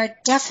 and they are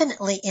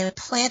definitely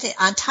implanted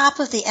on top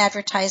of the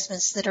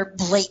advertisements that are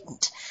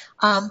blatant.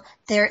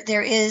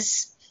 There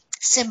is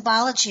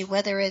symbology,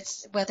 whether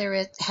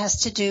it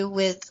has to do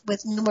with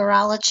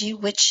numerology,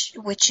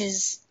 which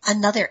is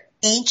another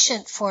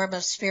ancient form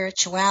of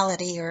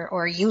spirituality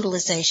or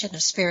utilization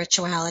of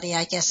spirituality,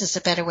 I guess is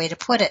a better way to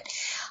put it.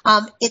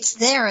 It's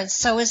there, and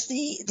so is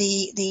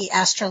the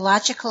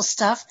astrological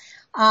stuff.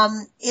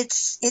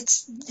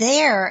 It's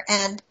there,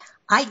 and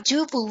I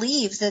do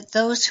believe that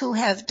those who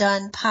have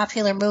done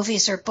popular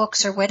movies or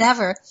books or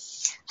whatever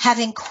have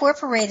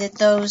incorporated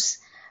those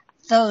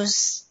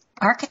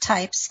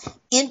archetypes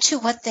into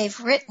what they've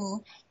written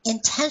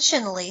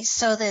intentionally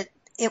so that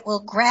it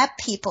will grab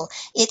people.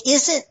 It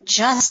isn't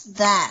just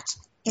that.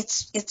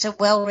 It's a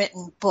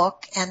well-written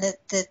book, and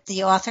that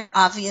the author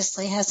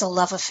obviously has a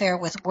love affair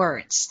with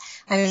words.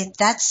 I mean,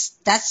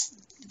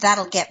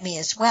 that'll get me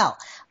as well.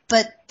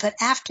 But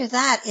after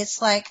that, it's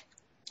like,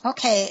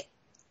 okay,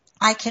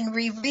 I can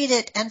reread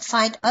it and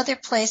find other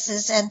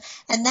places, and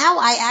now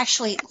I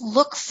actually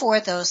look for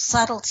those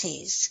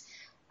subtleties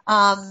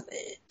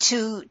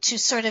to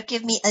sort of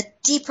give me a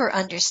deeper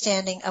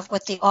understanding of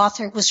what the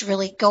author was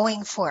really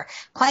going for.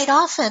 Quite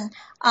often,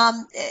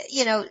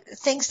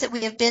 things that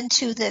we have been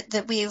to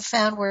that we have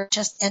found were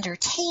just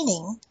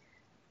entertaining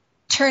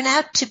turn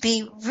out to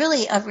be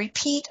really a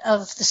repeat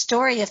of the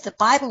story of the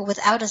Bible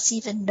without us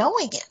even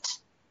knowing it.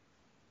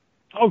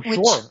 Oh,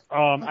 sure.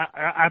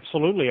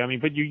 Absolutely. I mean,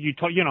 but you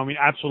talk,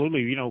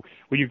 absolutely,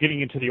 when you're getting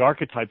into the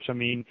archetypes, I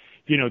mean,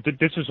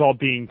 this is all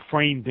being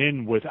framed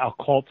in with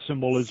occult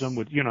symbolism,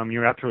 with,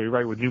 you're absolutely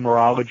right, with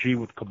numerology,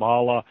 with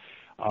Kabbalah.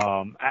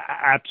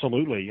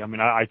 Absolutely. I mean,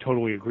 I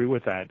totally agree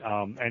with that.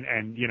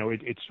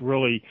 It's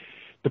really,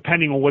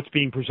 depending on what's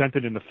being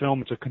presented in the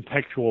film, it's a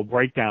contextual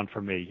breakdown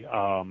for me,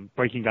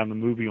 breaking down the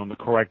movie on the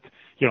correct,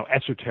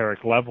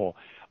 esoteric level.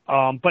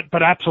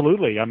 But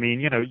absolutely. I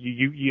mean,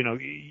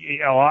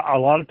 a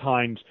lot of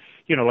times,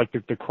 like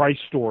the Christ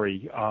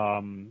story,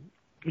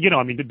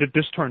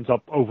 this turns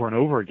up over and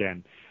over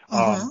again.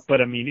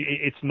 But I mean,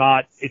 it's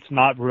not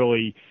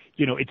really,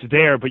 it's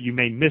there, but you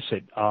may miss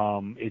it.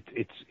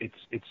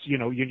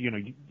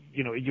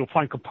 You'll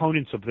find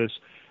components of this,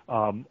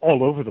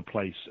 all over the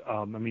place.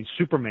 I mean,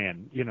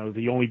 Superman,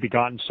 the only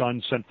begotten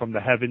son sent from the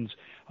heavens,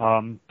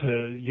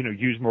 to,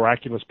 use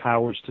miraculous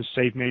powers to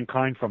save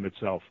mankind from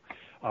itself.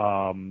 Who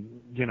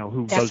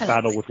Definitely. does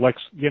battle with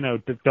Lex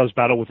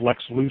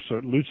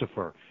Luthor,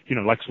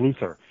 Lex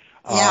Luthor.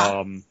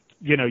 Yeah.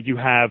 You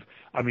have,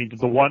 I mean,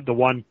 the one,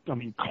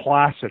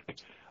 classic,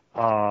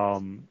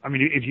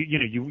 if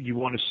you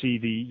want to see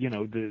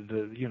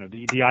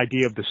the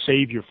idea of the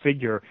savior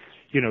figure,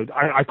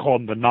 I call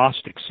him the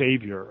Gnostic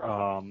savior,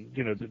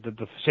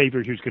 the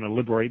savior who's going to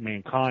liberate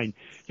mankind.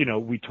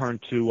 We turn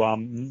to,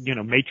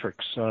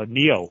 Matrix,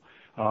 Neo.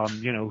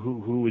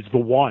 Who is the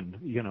one,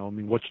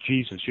 what's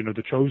Jesus,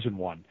 the chosen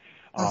one,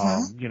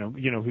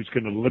 who's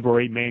going to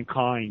liberate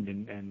mankind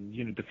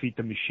and defeat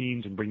the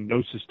machines and bring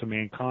gnosis to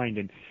mankind.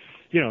 And,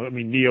 I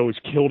mean, Neo is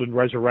killed and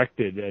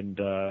resurrected, and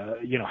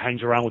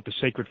hangs around with the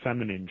sacred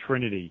feminine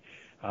Trinity.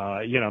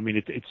 I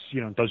mean,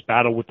 it's does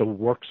battle with the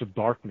works of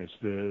darkness,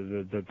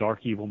 the dark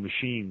evil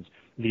machines,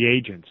 the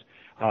agents.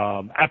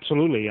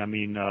 Absolutely. I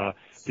mean,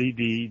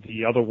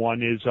 the other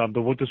one is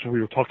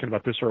we were talking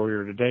about this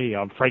earlier today.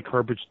 Frank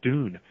Herbert's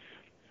Dune.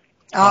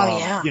 Oh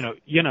yeah.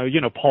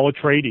 Paul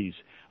Atreides,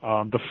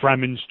 the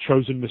Fremen's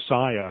chosen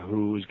Messiah,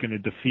 who is going to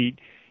defeat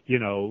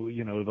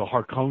the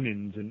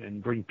Harkonnens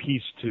and bring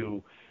peace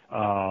to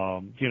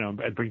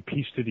and bring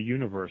peace to the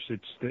universe.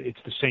 It's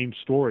the same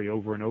story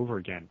over and over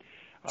again.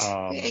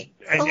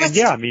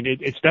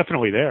 It's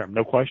definitely there,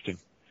 no question.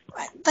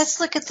 Let's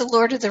look at the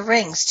Lord of the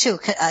Rings too.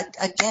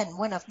 Again,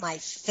 one of my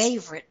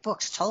favorite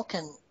books.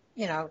 Tolkien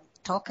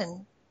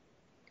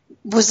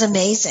was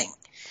amazing,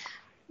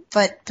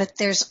 but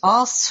there's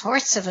all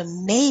sorts of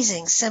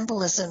amazing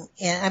symbolism.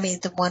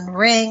 The One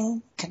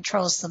Ring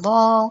controls them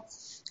all.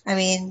 I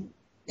mean,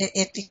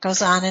 it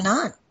goes on and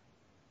on.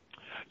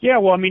 Yeah,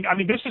 well, I mean,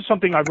 this is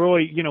something I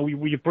really,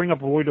 you bring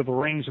up Lord of the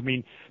Rings. I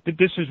mean,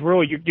 this is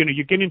really, you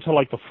get into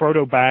like the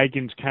Frodo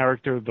Baggins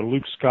character, the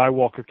Luke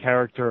Skywalker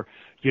character,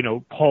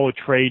 Paul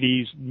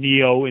Atreides,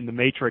 Neo in the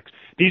Matrix.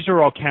 These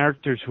are all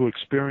characters who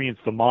experience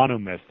the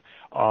monomyth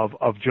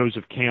of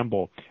Joseph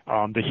Campbell,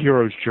 the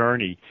hero's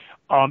journey.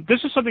 This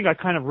is something I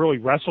kind of really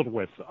wrestled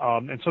with,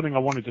 and something I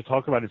wanted to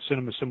talk about in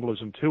cinema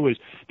symbolism too, is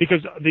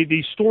because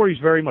these stories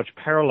very much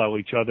parallel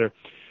each other.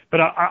 But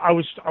I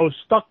was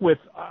stuck with,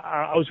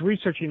 I was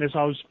researching this,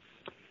 I was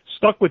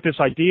stuck with this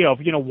idea of,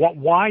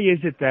 why is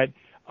it that,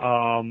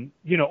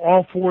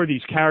 all four of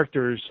these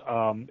characters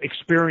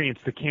experience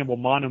the Campbell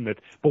monomyth,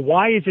 but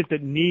why is it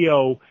that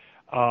Neo,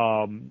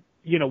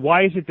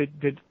 why is it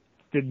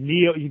that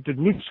Neo, that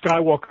Luke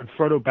Skywalker and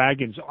Frodo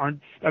Baggins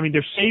aren't,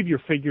 they're savior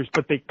figures,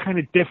 but they're kind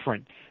of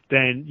different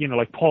than,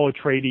 like Paul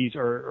Atreides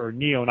or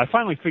Neo, and I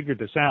finally figured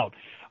this out.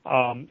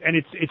 And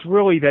it's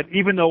really that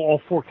even though all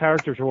four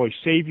characters are really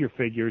savior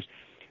figures,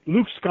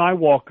 Luke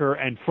Skywalker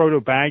and Frodo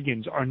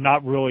Baggins are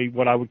not really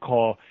what I would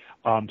call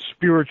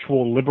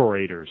spiritual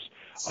liberators.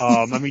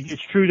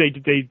 It's true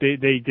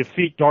they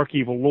defeat dark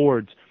evil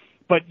lords,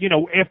 but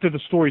after the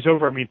story's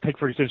over, take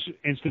for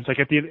instance, like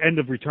at the end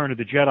of Return of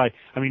the Jedi,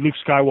 Luke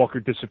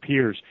Skywalker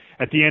disappears.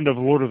 At the end of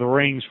Lord of the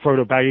Rings,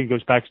 Frodo Baggins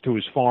goes back to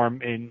his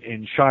farm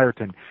in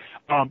Shireton.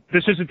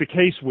 This isn't the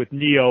case with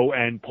Neo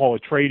and Paul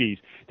Atreides.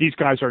 These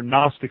guys are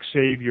Gnostic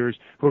saviors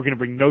who are going to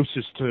bring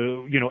gnosis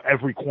to,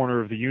 every corner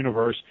of the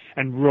universe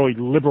and really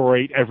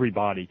liberate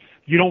everybody.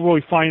 You don't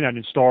really find that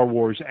in Star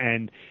Wars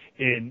and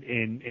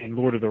in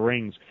Lord of the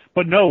Rings.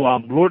 But no,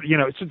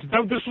 this is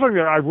something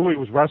that I really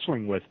was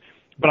wrestling with.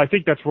 But I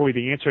think that's really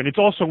the answer. And it's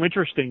also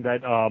interesting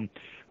that,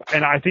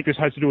 and I think this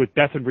has to do with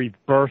death and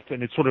rebirth,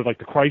 and it's sort of like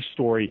the Christ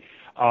story.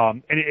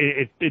 And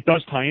it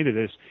does tie into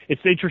this.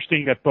 It's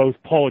interesting that both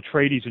Paul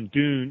Atreides and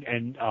Dune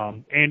and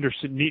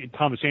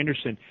Thomas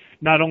Anderson,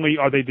 not only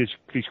are they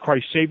these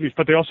Christ saviors,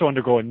 but they also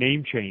undergo a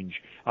name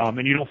change.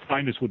 And you don't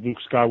find this with Luke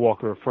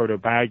Skywalker or Frodo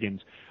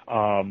Baggins.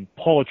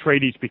 Paul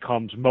Atreides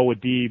becomes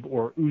Muad'Dib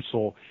or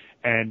Usul,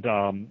 and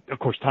of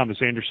course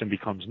Thomas Anderson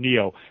becomes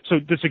Neo. So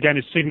this again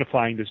is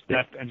signifying this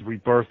death and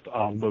rebirth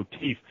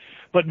motif.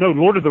 But no,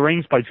 Lord of the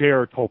Rings by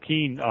J.R.R.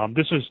 Tolkien.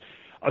 This is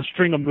a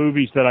string of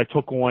movies that I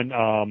took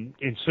on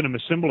in cinema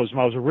symbolism.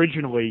 I was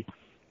originally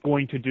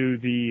going to do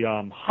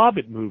the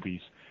Hobbit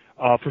movies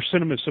for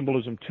cinema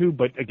symbolism 2,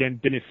 but again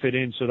didn't fit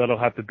in, so that'll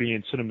have to be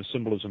in cinema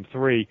symbolism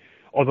 3.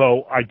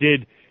 Although I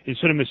did in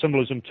cinema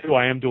symbolism 2,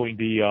 I am doing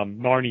the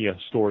Narnia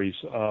stories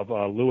of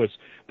Lewis.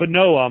 But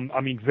no,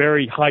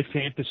 very high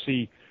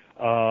fantasy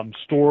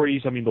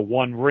stories. The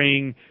One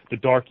Ring, the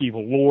Dark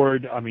Evil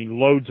Lord.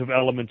 Loads of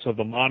elements of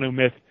the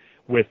monomyth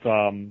with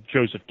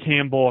Joseph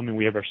Campbell.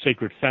 We have our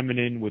Sacred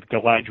Feminine with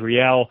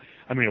Galadriel.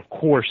 Of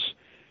course,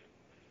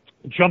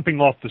 jumping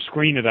off the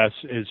screen of us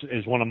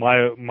is one of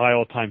my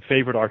all-time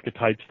favorite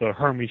archetypes, the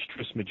Hermes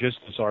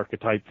Trismegistus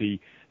archetype, the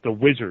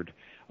wizard.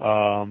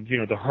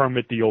 The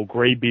hermit, the old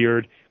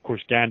graybeard, of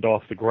course,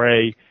 Gandalf the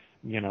Grey.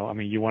 You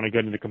want to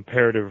get into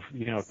comparative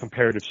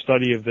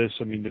study of this.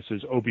 This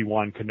is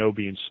Obi-Wan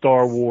Kenobi in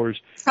Star Wars.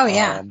 Oh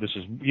yeah. This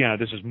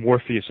is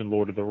Morpheus in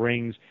Lord of the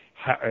Rings,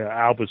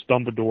 Albus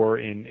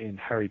Dumbledore in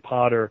Harry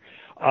Potter.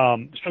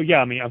 I've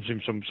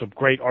seen some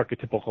great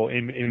archetypical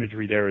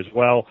imagery there as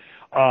well.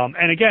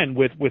 And again,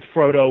 with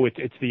Frodo,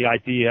 it's the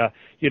idea,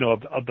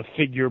 of the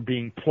figure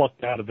being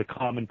plucked out of the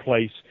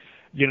commonplace,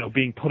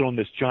 being put on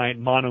this giant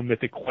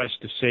monomythic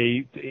quest to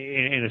save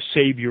in a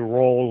savior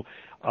role.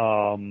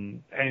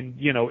 And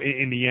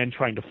in the end,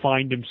 trying to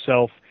find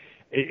himself.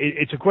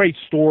 It's a great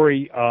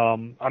story. I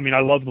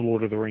love the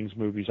Lord of the Rings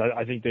movies.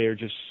 I think they are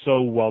just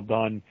so well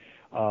done.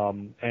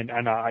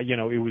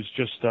 It was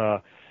just,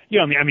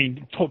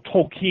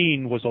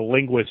 Tolkien was a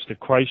linguist at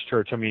Christ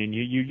Church.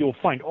 You'll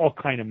find all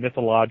kind of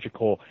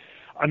mythological,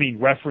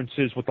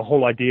 references with the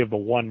whole idea of the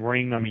One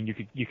Ring.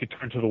 You could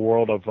turn to the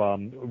world of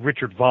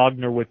Richard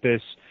Wagner with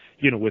this,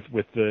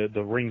 with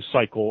the Ring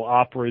Cycle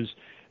operas.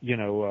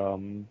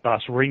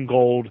 Das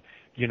Ringgold,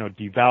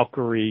 Die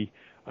Valkyrie,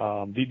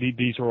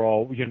 These are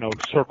all,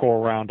 circle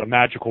around a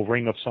magical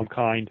ring of some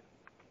kind.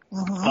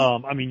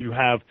 I mean, you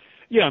have,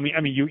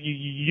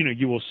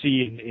 you will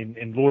see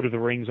in Lord of the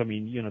Rings,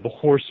 the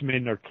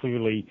horsemen are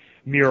clearly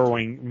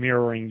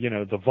mirroring,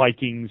 the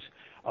Vikings,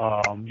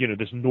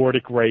 this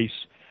Nordic race.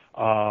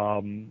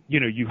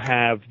 You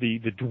have the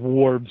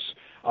dwarves,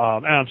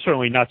 and I'm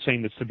certainly not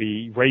saying this to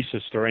be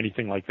racist or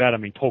anything like that. I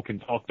mean,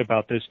 Tolkien talked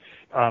about this.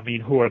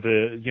 Who are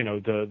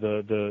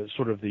the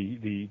sort of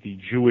the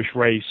Jewish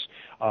race,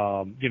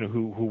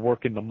 who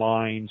work in the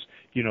mines,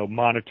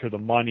 monitor the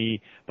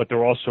money, but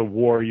they're also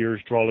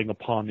warriors, drawing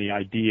upon the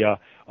idea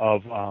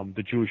of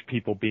the Jewish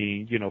people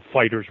being,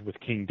 fighters with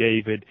King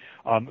David.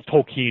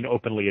 Tolkien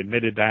openly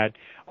admitted that.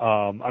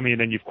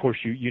 Then of course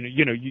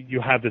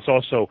you have this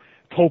also.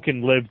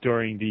 Tolkien lived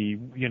during the,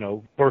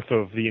 birth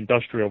of the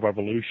Industrial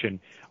Revolution.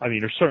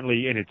 Or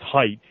certainly in its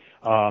height,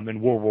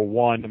 in World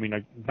War I.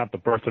 Not the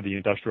birth of the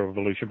Industrial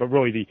Revolution, but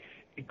really the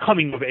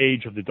coming of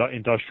age of the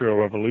Industrial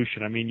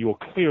Revolution. You will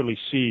clearly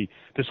see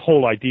this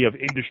whole idea of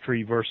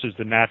industry versus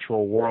the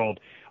natural world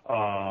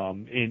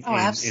in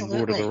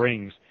Lord of the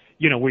Rings.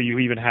 Where you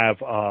even have,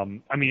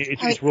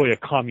 it's really a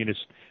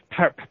communist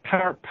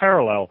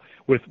parallel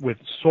with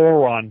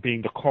Sauron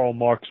being the Karl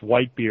Marx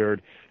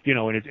Whitebeard,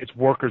 and it's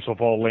workers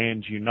of all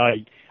lands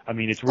unite.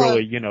 It's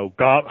really,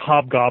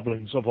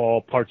 hobgoblins of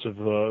all parts of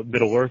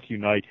Middle Earth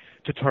unite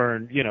to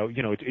turn,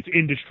 it's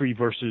industry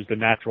versus the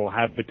natural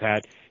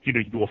habitat. You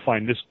will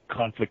find this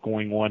conflict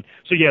going on.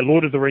 So yeah,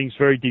 Lord of the Rings,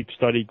 very deep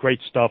study,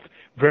 great stuff,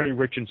 very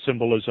rich in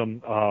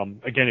symbolism.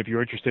 Again, if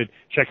you're interested,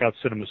 check out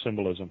Cinema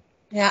Symbolism.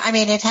 Yeah,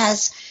 it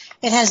has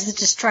the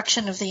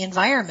destruction of the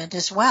environment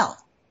as well.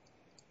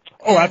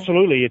 Oh,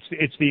 absolutely.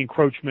 It's the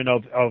encroachment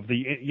of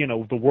the,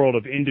 the world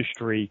of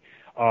industry,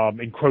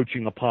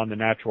 encroaching upon the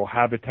natural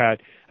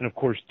habitat. And of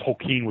course,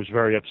 Tolkien was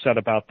very upset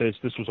about this.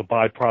 This was a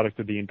byproduct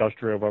of the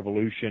Industrial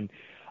Revolution.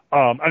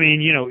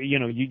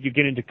 You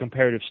get into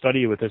comparative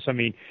study with this.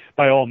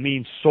 By all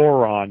means,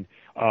 Sauron,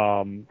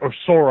 or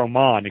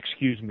Saruman,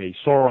 excuse me.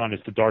 Sauron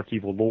is the Dark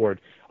Evil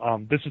Lord.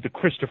 This is the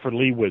Christopher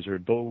Lee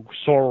wizard, the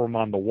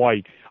Saruman the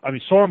White.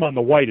 Saruman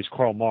the White is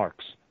Karl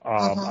Marx.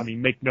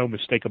 Make no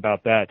mistake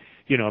about that.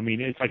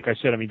 It's like I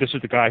said, this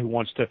is the guy who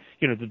wants to,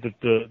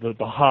 the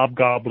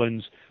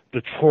hobgoblins,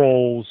 the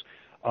trolls,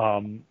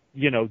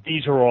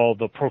 these are all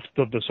the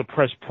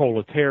suppressed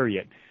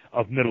proletariat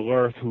of Middle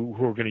Earth who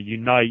are going to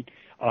unite,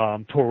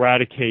 to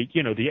eradicate,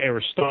 the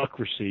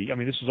aristocracy.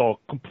 This is all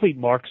complete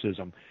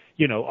Marxism.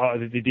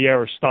 The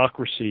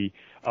aristocracy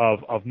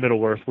of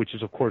Middle Earth, which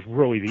is of course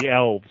really the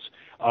elves,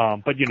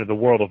 but the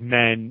world of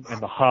men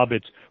and the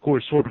hobbits, who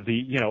are sort of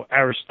the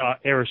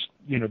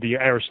the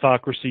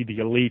aristocracy, the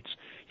elites,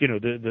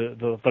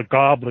 the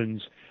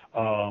goblins.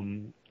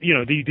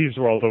 These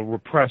are all the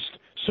repressed,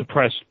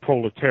 suppressed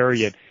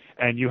proletariat,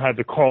 and you have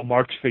the Karl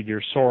Marx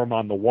figure,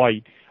 Saruman the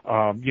White,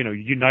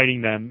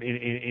 uniting them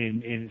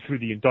in through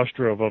the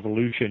Industrial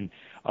Revolution.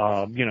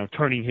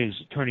 Turning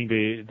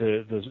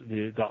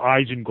the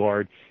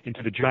Isengard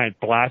into the giant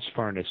blast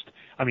furnace.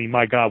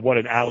 My God, what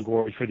an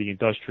allegory for the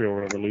Industrial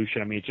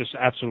Revolution. It's just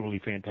absolutely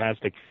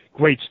fantastic.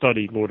 Great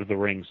study, Lord of the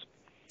Rings.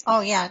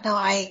 Oh yeah, no,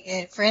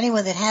 for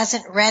anyone that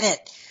hasn't read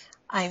it,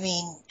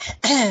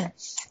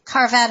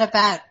 carve out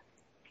about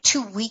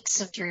 2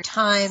 weeks of your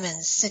time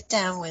and sit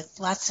down with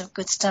lots of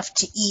good stuff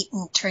to eat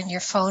and turn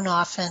your phone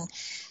off and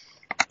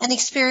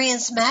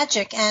experience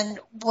magic. And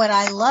what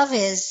I love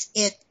is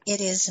it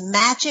is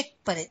magic,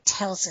 but it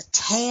tells a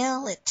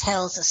tale, it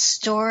tells a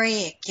story,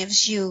 it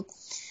gives you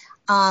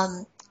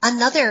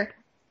another,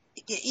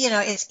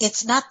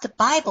 it's not the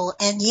Bible,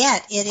 and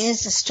yet it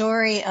is a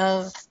story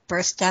of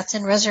birth, death,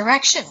 and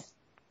resurrection.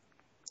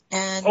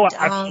 And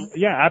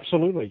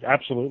absolutely.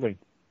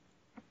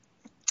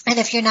 And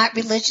if you're not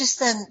religious,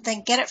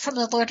 then get it from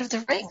the Lord of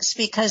the Rings,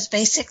 because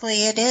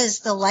basically it is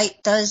the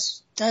light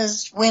does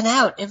win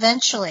out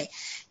eventually.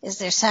 Is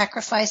there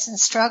sacrifice and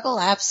struggle?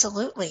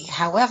 Absolutely.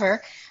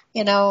 However,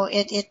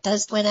 it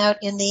does win out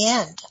in the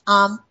end.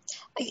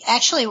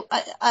 Actually,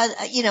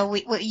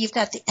 you've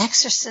got The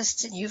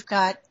Exorcist, and you've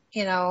got,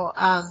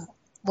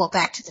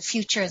 Back to the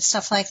Future and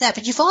stuff like that.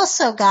 But you've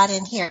also got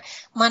in here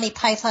Monty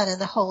Python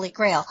and the Holy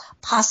Grail,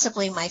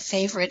 possibly my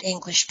favorite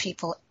English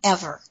people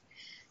ever.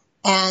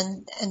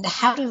 And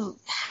how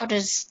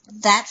does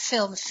that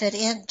film fit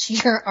into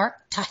your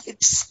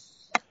archetypes?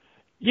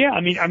 Yeah,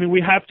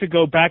 we have to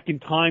go back in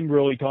time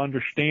really to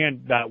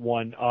understand that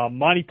one.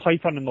 Monty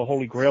Python and the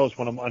Holy Grail is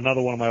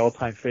another one of my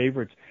all-time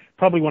favorites.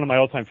 Probably one of my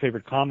all-time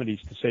favorite comedies,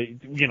 to say,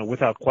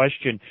 without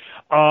question.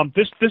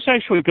 This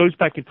actually goes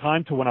back in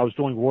time to when I was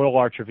doing Royal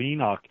Arch of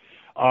Enoch.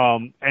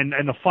 And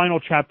the final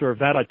chapter of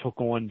that I took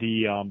on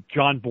the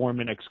John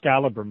Borman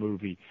Excalibur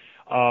movie.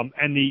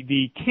 And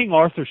the King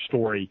Arthur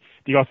story,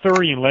 the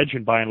Arthurian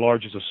legend by and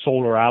large, is a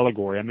solar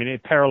allegory.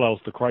 It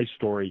parallels the Christ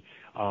story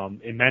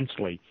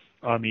immensely.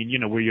 Where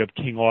you have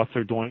King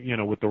Arthur doing,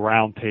 with the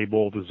Round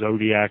Table, the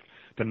Zodiac,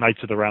 the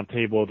Knights of the Round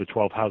Table, the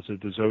 12 Houses of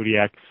the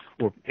Zodiac,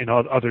 or in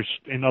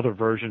other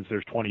versions,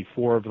 there's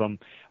 24 of them,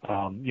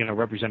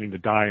 representing the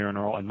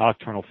diurnal and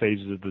nocturnal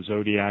phases of the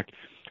Zodiac.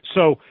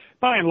 So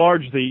by and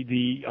large,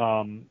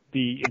 the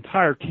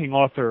entire King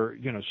Arthur,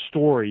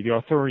 story, the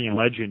Arthurian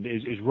legend,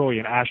 is really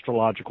an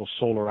astrological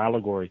solar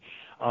allegory.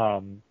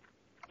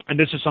 And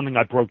this is something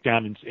I broke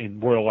down in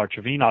Royal Arch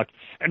of Enoch.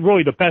 And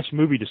really the best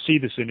movie to see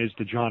this in is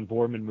the John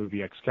Boorman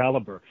movie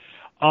Excalibur.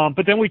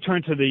 But then we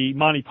turn to the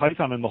Monty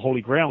Python and the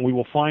Holy Grail, and we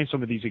will find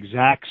some of these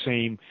exact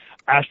same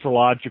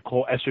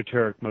astrological,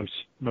 esoteric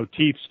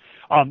motifs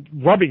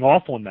rubbing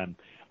off on them.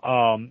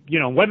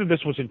 Whether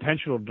this was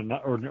intentional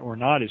or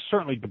not is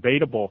certainly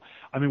debatable.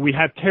 I mean, we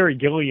have Terry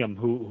Gilliam,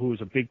 who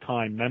is a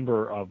big-time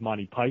member of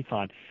Monty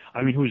Python.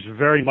 I mean, who's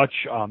very much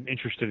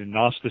interested in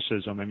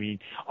Gnosticism. I mean,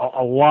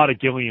 a lot of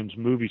Gilliam's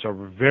movies are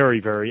very,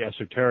 very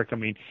esoteric. I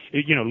mean,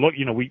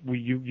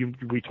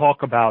 we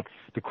talk about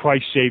the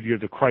Christ Savior,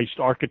 the Christ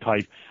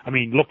archetype. I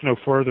mean, look no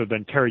further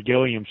than Terry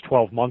Gilliam's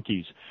 12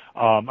 Monkeys.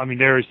 I mean,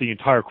 there is the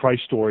entire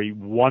Christ story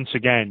once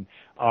again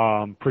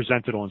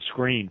presented on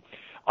screen.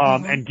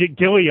 And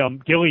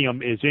Gilliam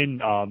is in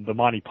the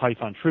Monty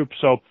Python troupe.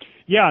 So,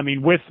 yeah, I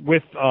mean, with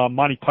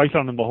Monty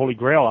Python and the Holy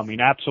Grail, I mean,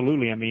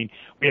 absolutely. I mean,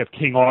 we have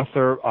King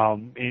Arthur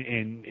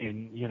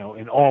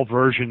in all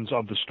versions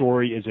of the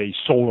story is a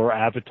solar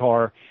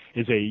avatar,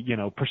 is a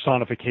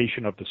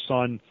personification of the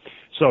sun.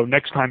 So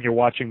next time you're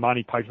watching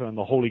Monty Python and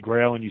the Holy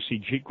Grail and you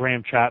see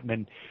Graham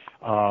Chapman,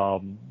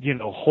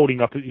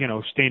 holding up,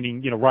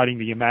 standing, riding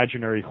the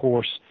imaginary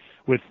horse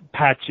with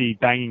Patsy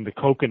banging the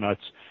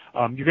coconuts.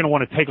 You're going to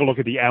want to take a look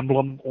at the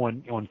emblem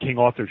on King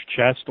Arthur's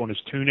chest, on his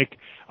tunic,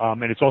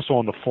 and it's also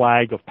on the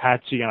flag of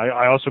Patsy, and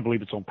I also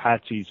believe it's on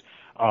Patsy's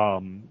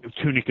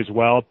tunic as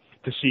well,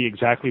 to see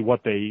exactly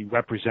what they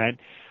represent.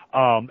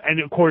 And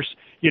of course,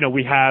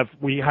 we have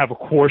of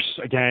course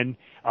again,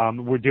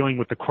 we're dealing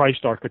with the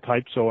Christ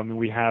archetype, so I mean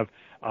we have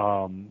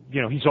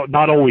he's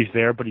not always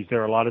there, but he's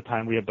there a lot of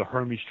time. We have the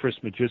Hermes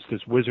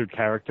Trismegistus wizard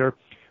character,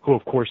 who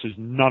of course is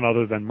none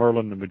other than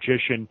Merlin the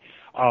magician.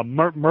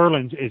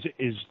 Merlin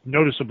is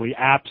noticeably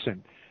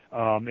absent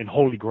in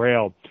Holy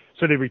Grail,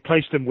 so they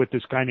replaced him with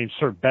this guy named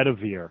Sir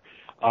Bedivere,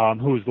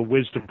 who is the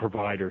wisdom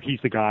provider. He's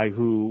the guy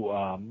who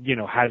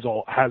has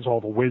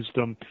all the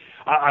wisdom.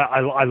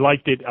 I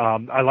liked it.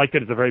 I liked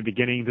it at the very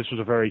beginning. This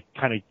was a very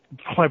kind of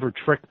clever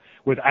trick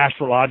with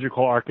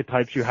astrological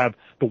archetypes. You have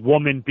the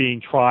woman being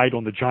tried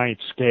on the giant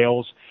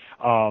scales.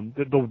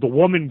 The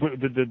woman,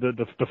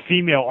 the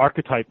female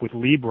archetype with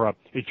Libra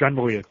is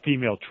generally a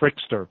female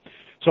trickster.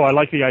 So I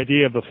like the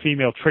idea of the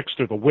female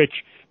trickster, the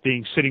witch,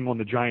 being sitting on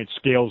the giant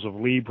scales of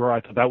Libra.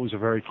 I thought that was a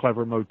very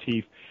clever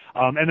motif.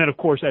 And then, of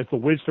course, as the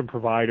wisdom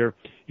provider,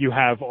 you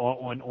have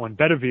on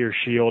Bedivere's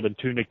shield and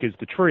tunic is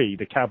the tree,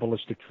 the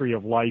Kabbalistic tree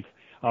of life,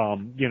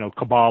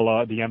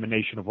 Kabbalah, the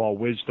emanation of all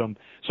wisdom.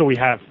 So we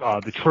have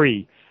the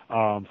tree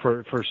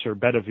for Sir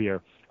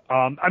Bedivere.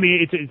 I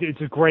mean,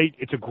 it's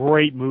a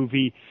great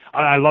movie.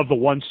 I love the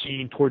one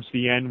scene towards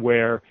the end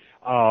where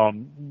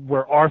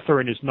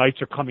Arthur and his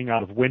knights are coming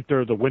out of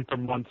winter, the winter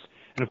months,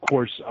 and of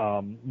course,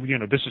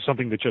 this is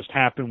something that just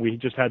happened. We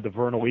just had the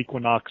vernal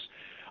equinox,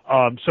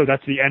 so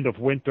that's the end of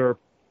winter.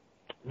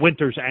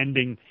 Winter's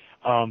ending,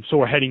 so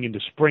we're heading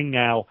into spring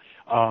now.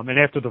 And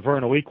after the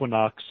vernal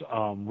equinox,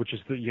 which is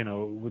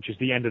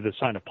the end of the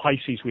sign of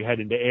Pisces, we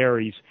head into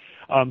Aries.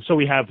 So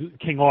we have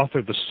King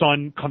Arthur, the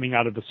sun, coming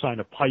out of the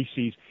sign of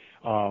Pisces,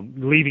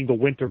 leaving the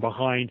winter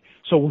behind.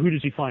 So who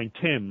does he find?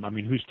 Tim. I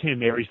mean, who's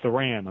Tim? Aries the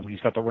ram. I mean,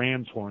 he's got the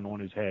ram's horn on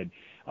his head.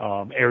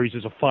 Aries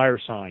is a fire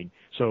sign,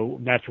 so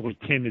naturally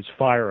Tim is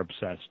fire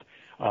obsessed.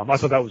 I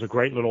thought that was a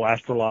great little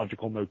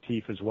astrological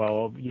motif as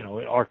well,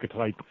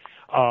 archetype.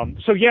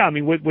 So yeah, I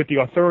mean, with the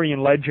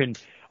Arthurian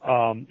legend,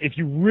 if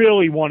you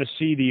really want to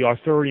see the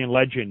Arthurian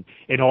legend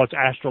in all its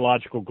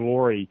astrological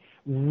glory,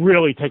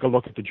 really take a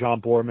look at the John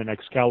Boorman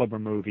Excalibur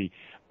movie.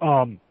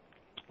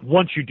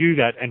 Once you do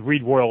that and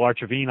read Royal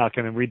Arch of Enoch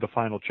and then read the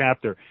final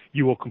chapter,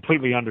 you will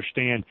completely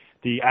understand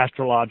the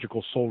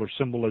astrological solar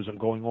symbolism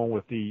going on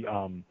with the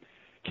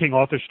King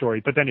Arthur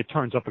story. But then it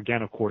turns up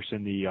again, of course,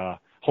 in the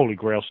Holy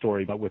Grail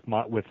story, but with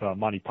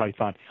Monty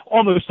Python.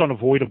 Almost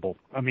unavoidable.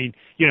 I mean,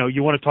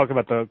 you want to talk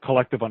about the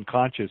collective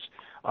unconscious.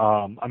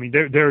 I mean,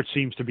 there it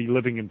seems to be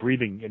living and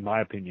breathing, in my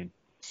opinion.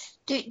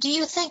 Do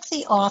you think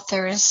the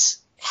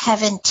authors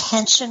have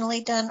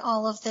intentionally done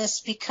all of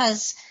this?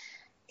 Because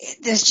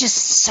there's just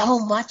so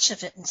much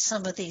of it in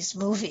some of these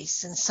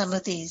movies and some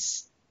of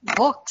these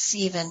books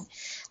even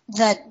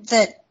that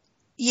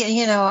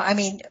I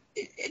mean,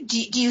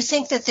 do you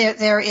think that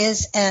there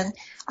is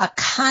a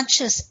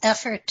conscious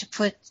effort to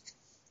put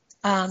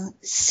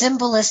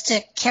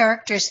symbolistic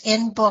characters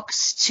in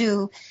books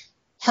to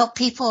help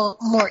people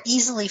more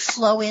easily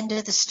flow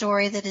into the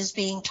story that is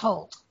being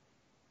told?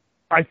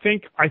 I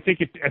think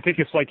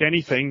it's like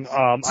anything.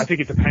 I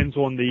think it depends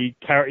on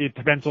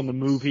the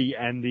movie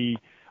and the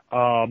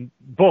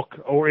book,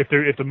 or if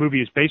the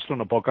movie is based on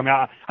a book. I mean,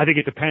 I think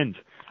it depends.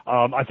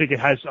 I think it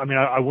has. I mean,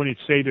 I wouldn't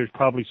say there's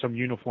probably some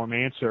uniform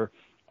answer.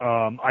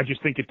 I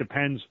just think it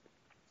depends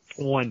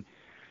on,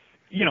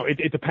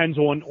 it depends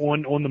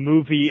on the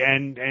movie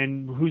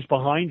and who's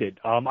behind it.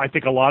 I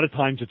think a lot of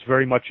times it's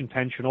very much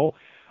intentional.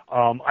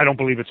 I don't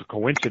believe it's a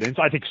coincidence.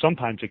 I think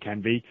sometimes it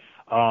can be.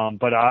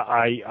 But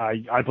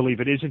I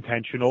believe it is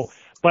intentional.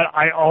 But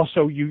I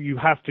also, you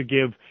have to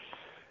give,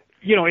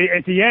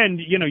 at the end,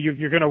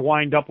 you're going to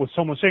wind up with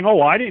someone saying,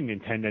 oh, I didn't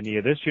intend any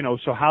of this,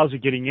 so how's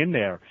it getting in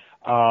there?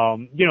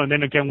 And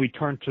then again, we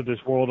turn to this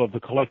world of the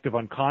collective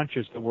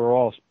unconscious that we're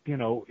all,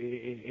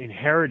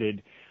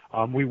 inherited.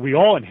 We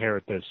all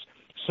inherit this.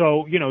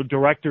 So,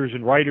 directors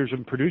and writers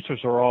and producers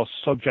are all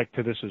subject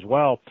to this as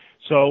well.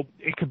 So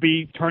it could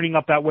be turning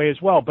up that way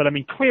as well. But I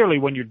mean, clearly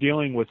when you're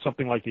dealing with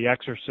something like The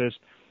Exorcist,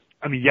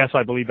 I mean, yes,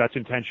 I believe that's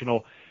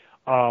intentional.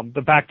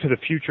 The Back to the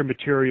Future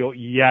material,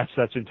 yes,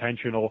 that's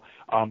intentional.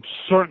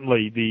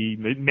 Certainly the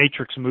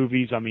Matrix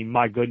movies, I mean,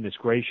 my goodness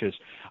gracious.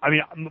 I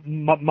mean,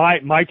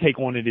 my take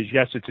on it is,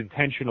 yes, it's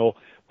intentional,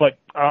 but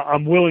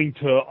I'm willing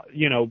to,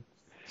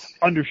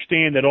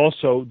 understand that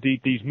also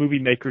these movie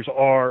makers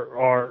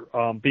are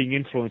being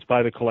influenced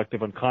by the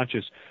collective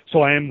unconscious.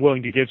 So I am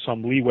willing to give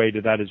some leeway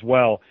to that as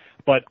well.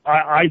 But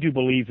I do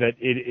believe that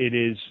it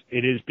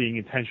is being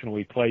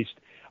intentionally placed.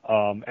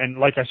 And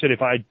like I said,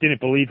 if I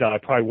didn't believe that, I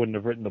probably wouldn't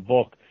have written the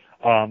book.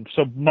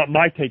 So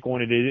my take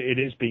on it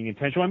is being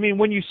intentional. I mean,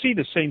 when you see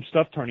the same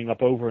stuff turning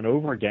up over and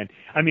over again,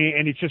 I mean,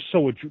 and it's just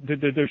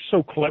they're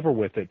so clever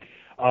with it.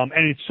 And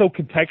it's so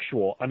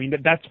contextual. I mean,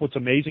 that's what's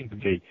amazing to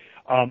me.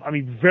 I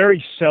mean,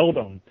 very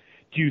seldom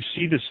do you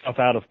see this stuff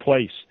out of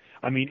place.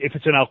 I mean, if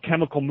it's an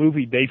alchemical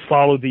movie, they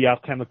follow the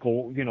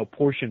alchemical,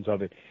 portions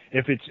of it.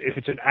 If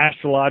it's an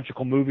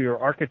astrological movie or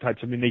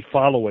archetypes, I mean, they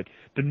follow it.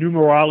 The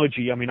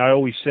numerology, I mean, I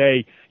always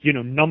say,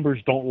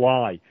 numbers don't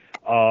lie.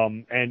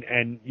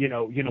 And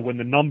when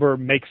the number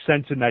makes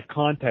sense in that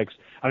context,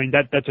 I mean,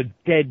 that's a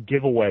dead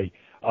giveaway,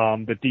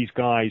 that these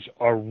guys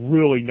are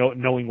really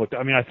knowing what,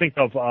 I mean, I think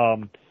of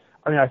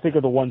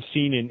the one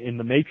scene in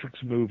the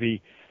Matrix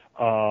movie,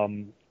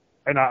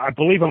 and I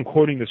believe I'm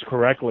quoting this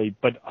correctly,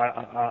 but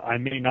I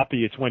may not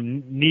be. It's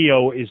when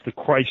Neo is the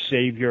Christ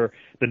Savior,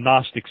 the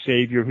Gnostic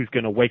Savior who's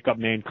going to wake up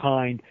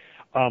mankind.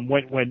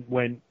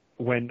 When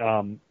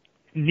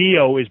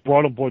Neo is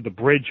brought aboard the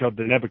bridge of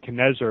the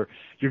Nebuchadnezzar,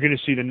 you're going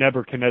to see the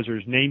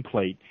Nebuchadnezzar's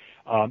nameplate,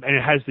 and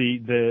it has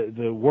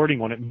the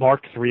wording on it,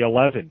 Mark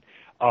 3:11.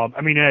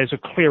 I mean, it has a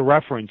clear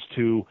reference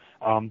to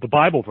the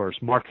Bible verse,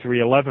 Mark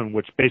 3:11,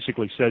 which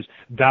basically says,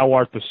 "Thou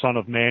art the Son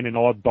of Man, and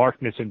all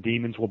darkness and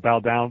demons will bow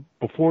down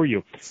before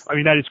you." I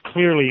mean, that is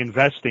clearly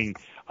investing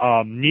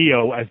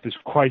Neo as this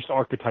Christ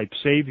archetype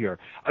savior.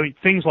 I mean,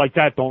 things like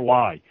that don't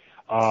lie.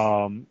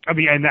 I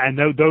mean, and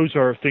those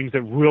are things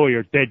that really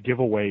are dead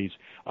giveaways,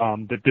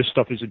 that this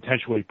stuff is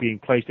intentionally being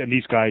placed, and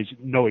these guys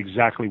know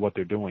exactly what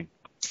they're doing.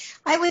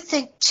 I would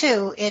think,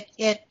 too, it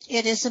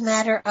is a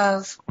matter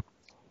of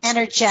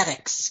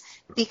energetics,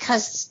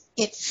 because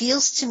it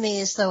feels to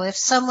me as though if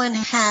someone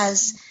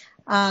has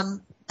a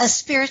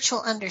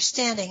spiritual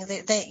understanding,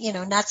 they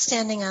not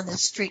standing on the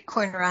street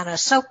corner on a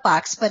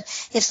soapbox, but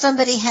if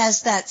somebody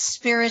has that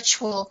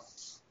spiritual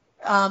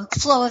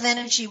flow of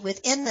energy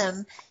within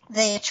them,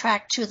 they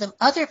attract to them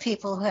other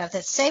people who have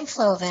that same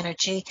flow of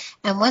energy.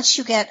 And once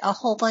you get a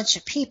whole bunch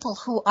of people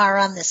who are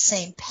on the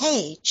same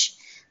page,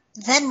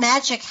 then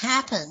magic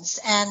happens,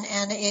 and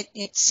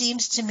it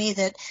seems to me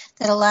that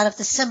a lot of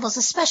the symbols,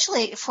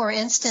 especially for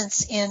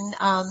instance in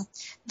not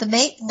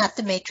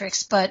the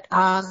Matrix, but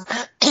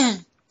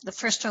the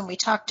first one we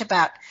talked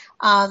about,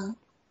 The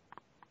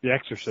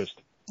Exorcist.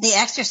 The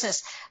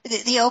Exorcist.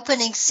 The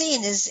opening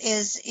scene is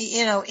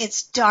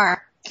it's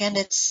dark and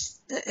it's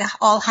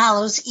All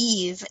Hallows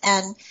Eve,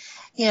 and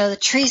the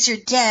trees are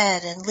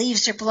dead and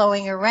leaves are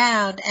blowing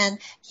around, and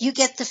you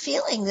get the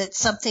feeling that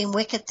something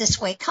wicked this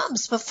way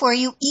comes before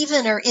you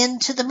even are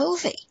into the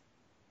movie.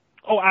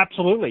 Oh,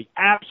 absolutely.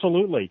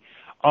 Absolutely.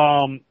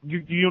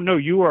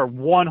 You are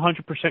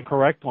 100%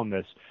 correct on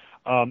this.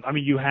 I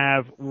mean,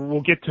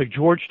 we'll get to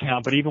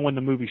Georgetown, but even when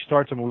the movie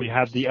starts, I mean, we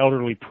have the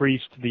elderly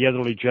priest, the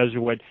elderly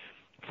Jesuit,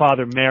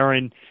 Father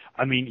Marin.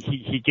 I mean,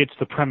 he gets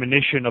the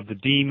premonition of the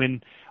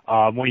demon,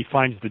 when he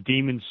finds the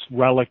demon's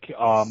relic,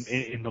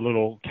 in the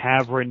little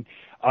cavern.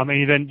 I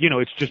mean, then,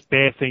 it's just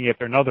bad thing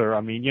after another.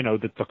 I mean,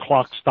 the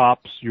clock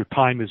stops, your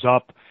time is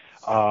up.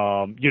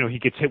 He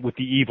gets hit with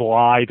the evil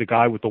eye, the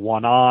guy with the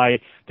one eye,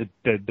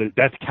 the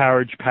death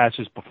carriage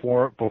passes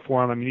before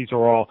him. I mean, these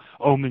are all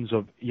omens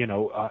of,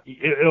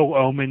 ill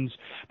omens.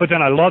 But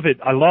then I love it.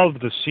 I love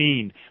the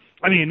scene.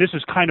 I mean, this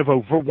is kind of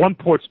overt. One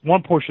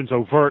portion's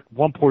overt,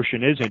 one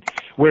portion isn't,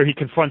 where he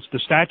confronts the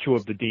statue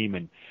of the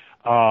demon,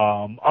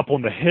 up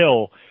on the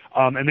hill.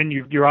 And then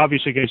you're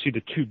obviously going to see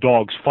the two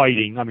dogs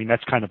fighting. I mean,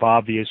 that's kind of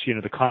obvious,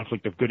 the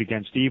conflict of good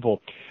against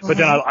evil. But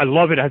then I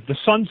love it as the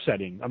sun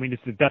setting. I mean,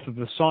 it's the death of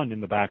the sun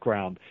in the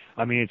background.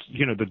 I mean, it's,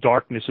 the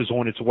darkness is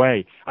on its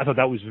way. I thought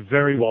that was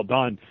very well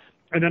done.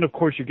 And then, of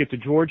course, you get to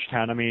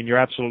Georgetown. I mean, you're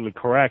absolutely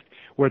correct.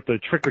 We're at the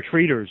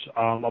trick-or-treaters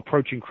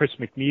approaching Chris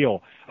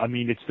McNeil. I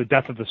mean, it's the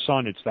death of the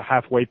sun. It's the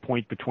halfway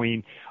point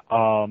between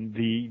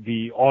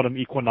the autumn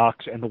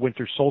equinox and the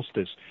winter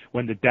solstice,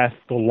 when the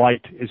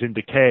light is in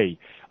decay.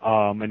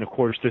 And, of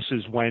course, this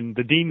is when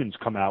the demons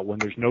come out, when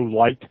there's no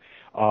light,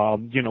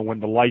 when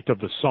the light of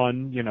the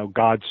sun,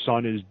 God's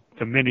sun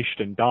diminished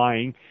and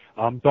dying,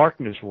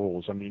 darkness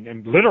rules. I mean,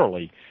 and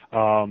literally,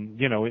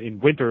 in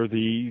winter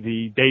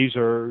the days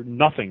are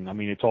nothing. I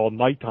mean, it's all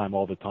nighttime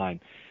all the time.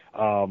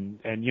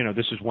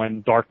 This is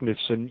when darkness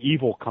and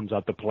evil comes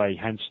out to play.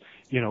 Hence,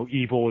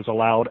 evil is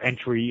allowed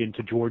entry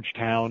into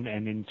Georgetown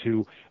and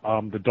into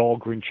the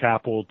Dahlgren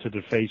Chapel to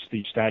deface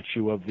the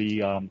statue of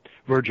the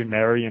Virgin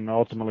Mary and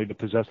ultimately to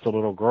possess the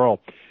little girl.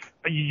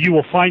 You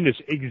will find this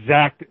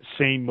exact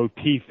same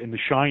motif in The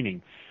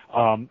Shining.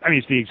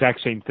 It's the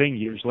exact same thing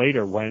years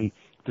later when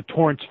the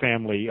Torrance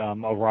family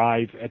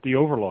arrive at the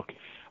Overlook.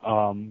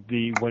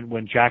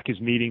 When Jack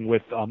is meeting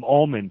with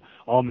Ullman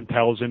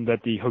tells him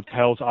that the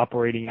hotel's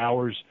operating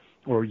hours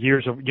or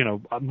years of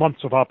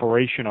months of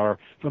operation are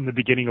from the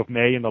beginning of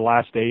May and the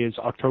last day is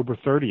October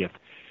 30th.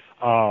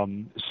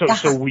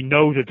 So we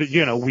know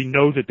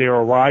that they're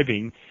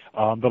arriving.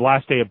 The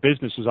last day of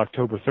business is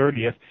October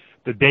 30th.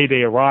 The day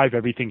they arrive,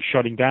 everything's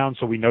shutting down,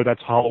 so we know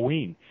that's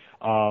Halloween.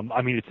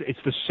 It's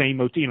the same,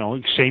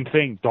 same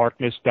thing.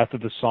 Darkness, death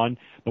of the sun,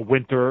 the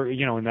winter,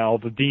 and now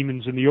the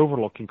demons in the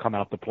Overlook can come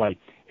out to play.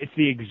 It's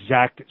the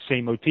exact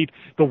same motif.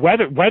 The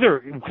weather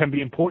can be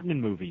important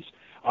in movies.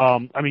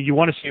 You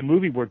want to see a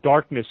movie where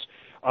darkness,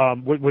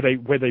 where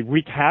they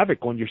wreak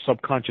havoc on your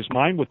subconscious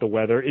mind with the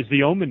weather is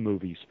the Omen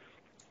movies.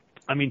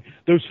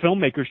 Those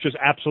filmmakers just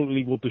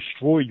absolutely will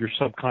destroy your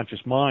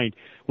subconscious mind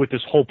with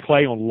this whole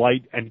play on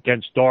light and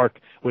against dark,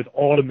 with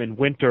autumn and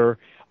winter.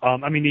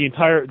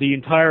 The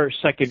entire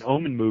second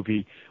Omen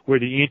movie, where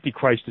the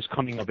Antichrist is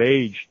coming of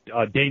age,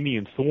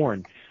 Damien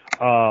Thorne,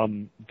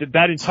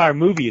 that entire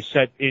movie is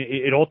set.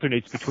 It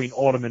alternates between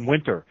autumn and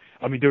winter.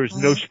 There is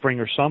no spring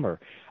or summer.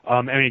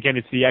 Again,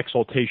 it's the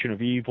exaltation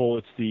of evil.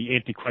 It's the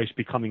Antichrist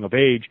becoming of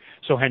age.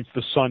 So hence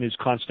the sun is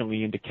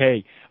constantly in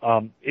decay.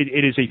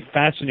 It is a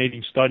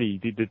fascinating study,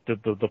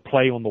 the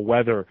play on the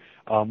weather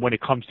when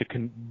it comes to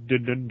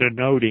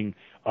denoting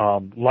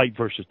light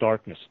versus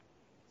darkness.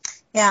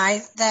 Yeah,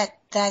 that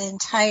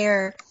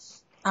entire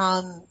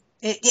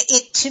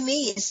it to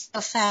me is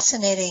so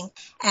fascinating,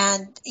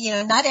 and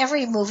not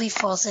every movie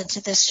falls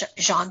into this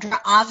genre,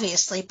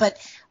 obviously, but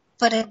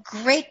a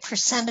great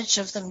percentage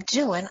of them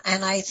do, and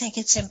I think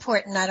it's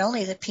important not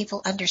only that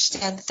people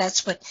understand that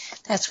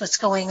that's what's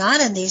going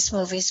on in these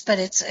movies, but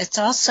it's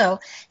also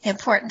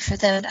important for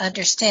them to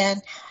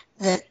understand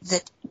that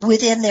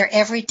within their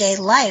everyday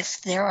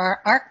life there are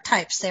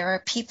archetypes, there are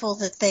people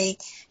that they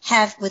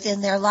have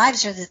within their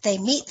lives or that they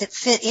meet that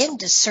fit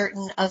into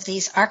certain of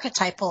these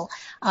archetypal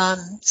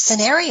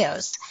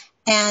scenarios.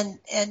 And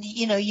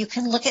you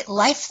can look at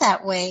life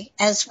that way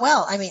as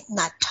well.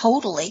 Not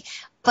totally,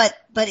 but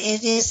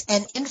it is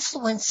an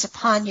influence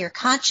upon your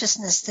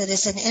consciousness that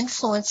is an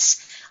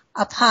influence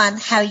upon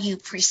how you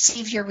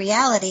perceive your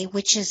reality,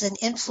 which is an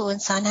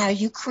influence on how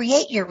you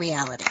create your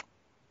reality.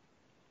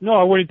 No,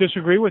 I wouldn't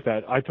disagree with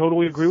that. I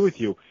totally agree with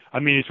you.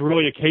 It's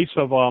really a case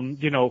of,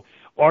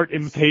 art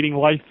imitating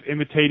life,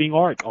 imitating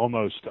art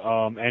almost.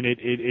 And it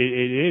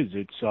is.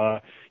 It's,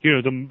 the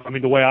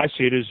way I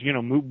see it is,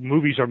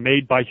 movies are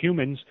made by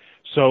humans.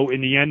 So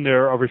in the end,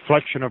 they're a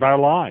reflection of our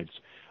lives.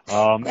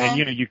 And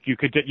you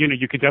could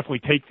definitely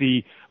take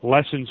the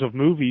lessons of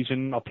movies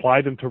and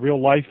apply them to real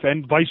life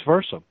and vice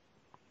versa.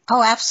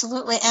 Oh,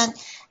 absolutely. And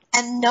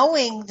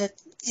knowing that,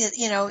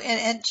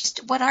 and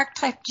just what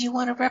archetype do you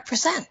want to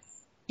represent?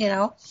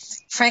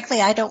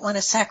 Frankly, I don't want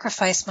to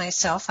sacrifice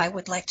myself. I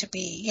would like to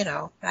be,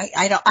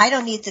 I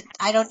don't need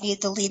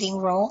the leading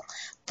role,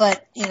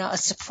 but a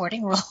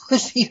supporting role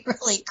would be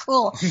really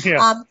cool.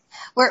 Yeah.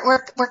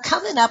 We're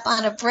coming up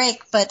on a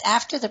break, but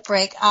after the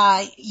break,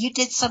 you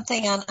did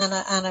something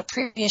on a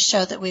previous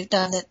show that we've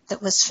done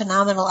that was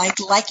phenomenal. I'd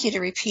like you to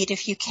repeat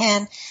if you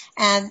can,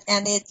 and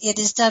it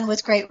is done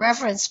with great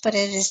reverence, but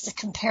it is the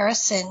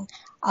comparison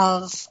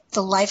of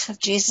the life of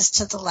Jesus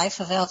to the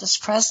life of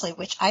Elvis Presley,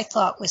 which I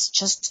thought was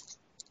just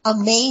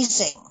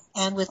amazing,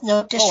 and with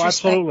no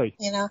disrespect,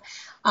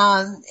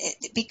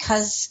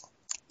 because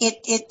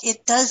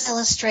it does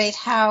illustrate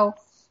how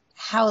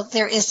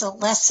there is a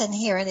lesson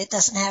here, and it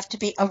doesn't have to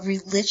be a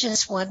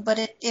religious one, but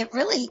it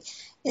really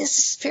is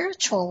a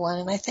spiritual one,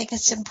 and I think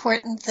it's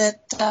important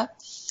that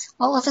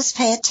all of us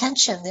pay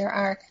attention. There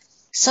are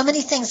so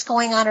many things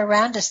going on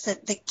around us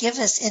that give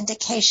us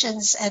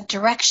indications and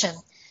direction.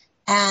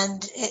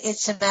 And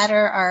it's a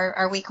matter,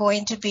 are we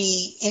going to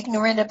be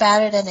ignorant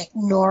about it and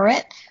ignore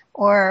it,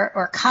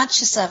 or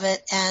conscious of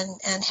it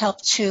and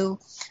help to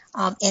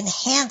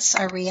enhance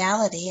our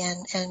reality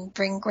and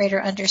bring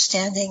greater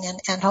understanding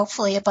and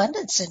hopefully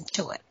abundance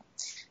into it.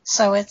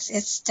 So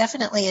it's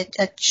definitely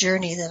a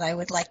journey that I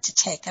would like to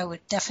take. I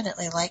would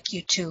definitely like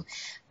you to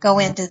go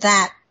into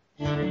that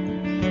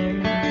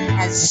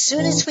as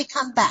soon as we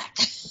come back.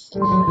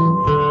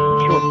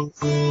 Sure.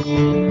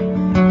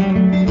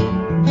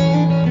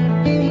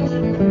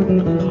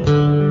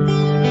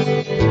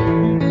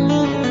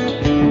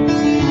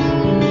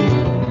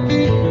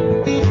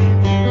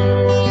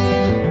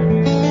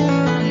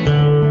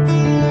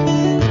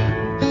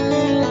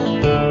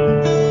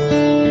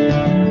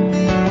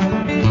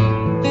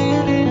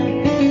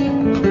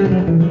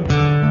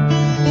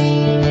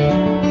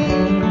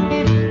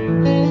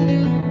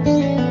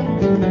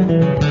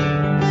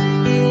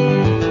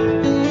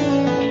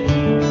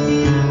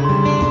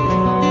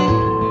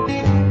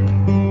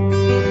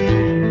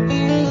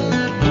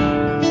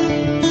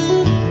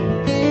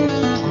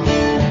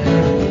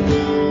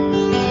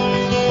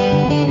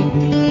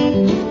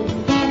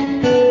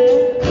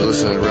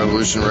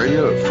 Revolution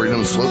Radio at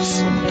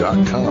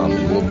freedomslips.com.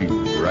 And we'll be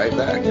right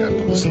back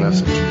after this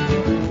message.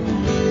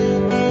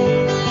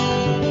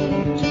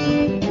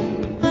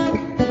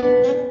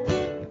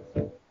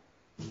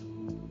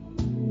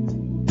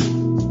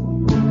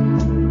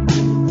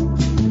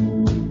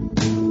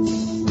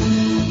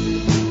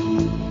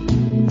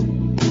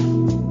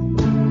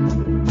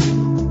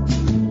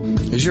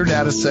 Is your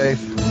data safe?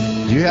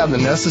 Do you have the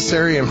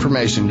necessary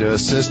information to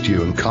assist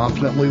you in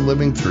confidently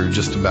living through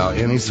just about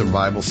any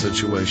survival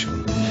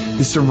situation?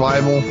 Is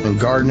survival and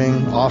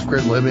gardening,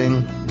 off-grid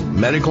living,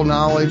 medical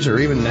knowledge, or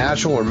even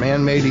natural or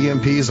man-made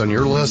EMPs on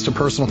your list of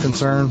personal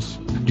concerns?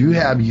 Do you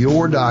have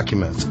your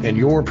documents and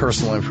your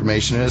personal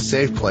information in a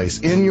safe place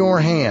in your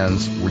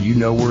hands where you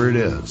know where it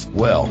is?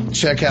 Well,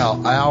 check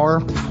out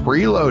our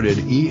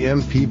preloaded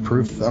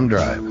EMP-proof thumb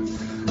drive.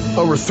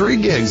 Over 3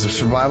 gigs of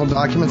survival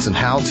documents and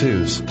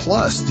how-tos,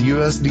 plus the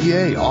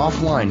USDA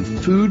offline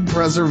food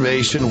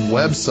preservation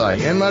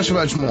website, and much,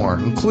 much more,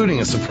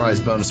 including a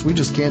surprise bonus we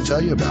just can't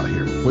tell you about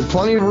here. With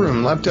plenty of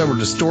room left over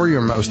to store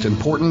your most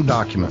important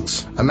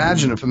documents.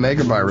 Imagine if a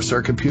megavirus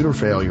or computer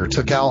failure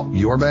took out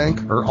your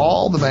bank, or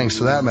all the banks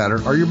for that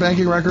matter. Are your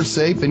banking records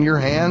safe in your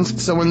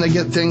hands? So when they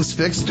get things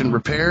fixed and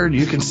repaired,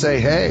 you can say,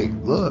 hey,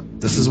 look,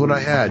 this is what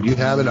I had. You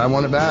have it. I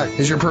want it back.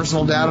 Is your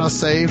personal data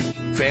safe?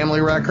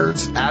 Family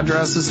records,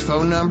 addresses,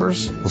 phone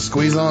numbers? Well,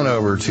 squeeze on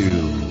over to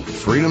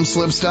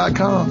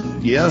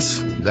freedomslips.com.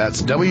 Yes,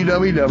 that's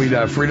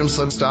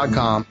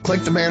www.freedomslips.com.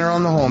 Click the banner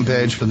on the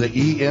homepage for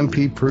the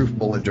EMP-proof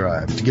bullet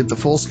drive to get the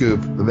full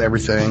scoop of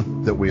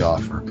everything that we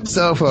offer.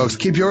 So, folks,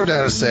 keep your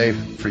data safe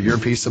for your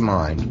peace of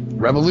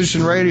mind.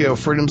 Revolution Radio,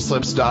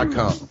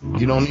 freedomslips.com.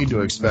 You don't need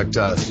to expect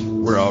us.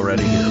 We're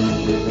already here.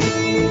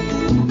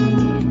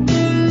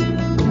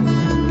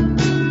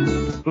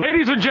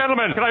 Ladies and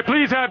gentlemen, can I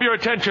please have your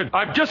attention?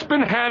 I've just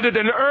been handed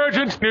an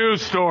urgent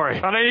news story,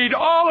 and I need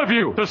all of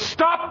you to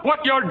stop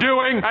what you're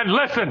doing and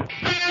listen.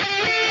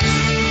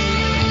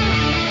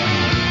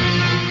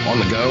 On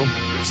the go?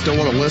 Still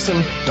want to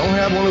listen? Don't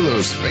have one of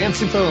those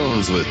fancy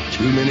phones with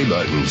too many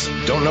buttons.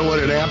 Don't know what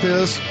an app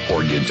is?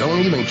 Or you don't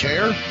even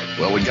care?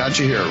 Well, we got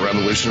you here at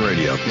Revolution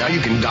Radio. Now you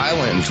can dial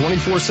in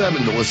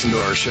 24/7 to listen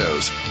to our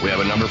shows. We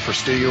have a number for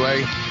Studio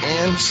A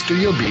and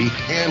Studio B,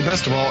 and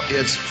best of all,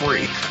 it's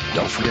free.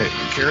 Don't forget,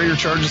 carrier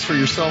charges for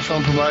your cell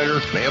phone provider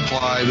may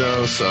apply,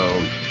 though,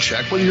 so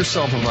check with your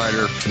cell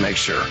provider to make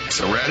sure.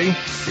 So ready?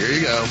 Here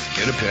you go.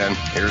 Get a pen.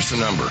 Here's the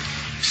number.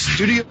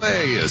 Studio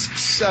A is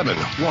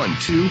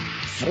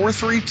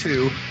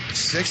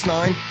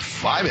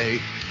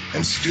 712-432-6958.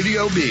 And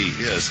Studio B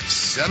is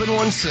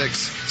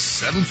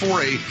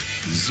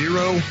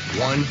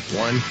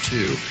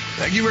 716-748-0112.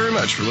 Thank you very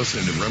much for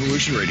listening to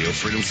Revolution Radio,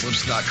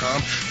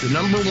 freedomslips.com, the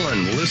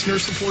 #1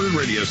 listener-supported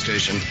radio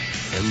station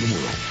in the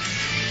world.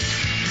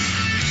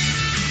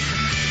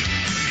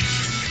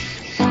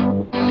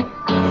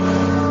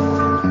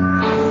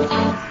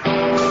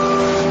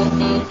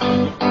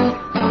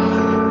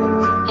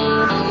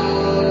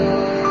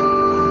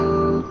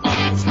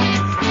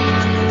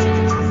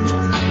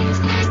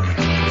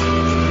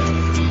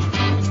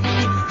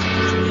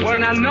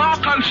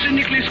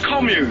 Syndicalist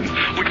commune.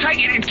 We take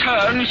it in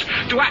turns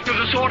to act as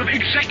a sort of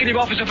executive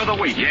officer for the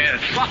week. Yes.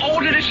 But all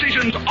the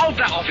decisions of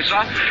that officer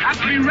have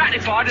to be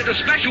ratified at a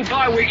special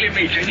bi-weekly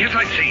meeting. Yes,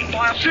 I see.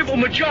 By a simple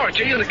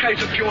majority in the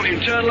case of purely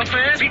internal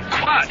affairs. Be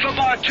quiet. But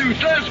by a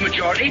 2/3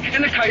 majority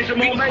in the case of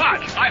more... Be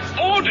quiet. I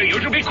order you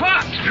to be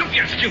quiet. Look,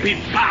 you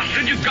stupid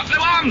bastard, you've got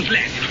no arms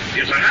left.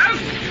 Yes, I have.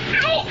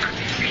 Look.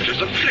 It's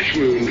just a flesh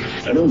wound.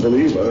 I don't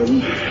believe I've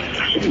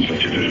seen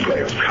such a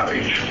display of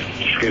courage,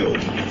 skill,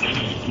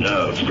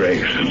 nerve,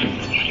 grace, and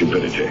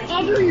stupidity.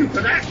 I'll do you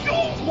for that.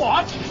 Oh,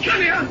 what?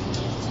 Come here.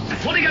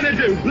 What are you going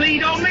to do,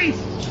 bleed on me?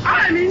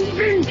 I'm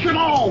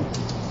invincible.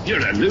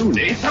 You're a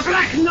loony. The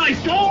Black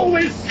Knight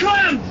always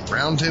triumphs.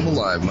 Roundtable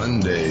Live,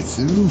 Monday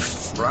through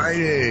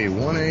Friday,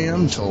 1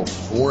 a.m. till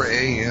 4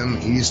 a.m.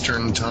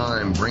 Eastern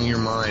Time. Bring your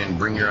mind,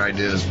 bring your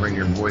ideas, bring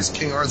your voice.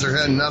 King Arthur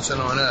had nothing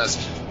on us.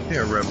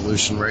 Here at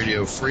Revolution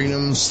Radio,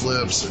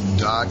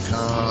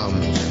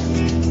 freedomslips.com.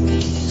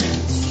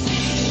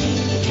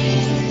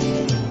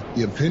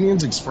 The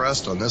opinions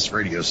expressed on this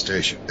radio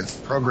station, its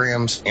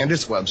programs, and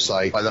its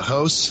website by the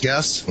hosts,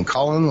 guests, and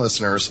call-in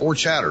listeners or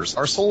chatters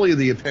are solely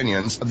the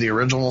opinions of the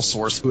original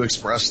source who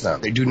expressed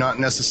them. They do not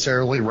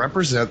necessarily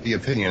represent the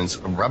opinions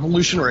of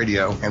Revolution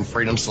Radio and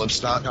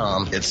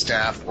freedomslips.com, its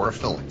staff, or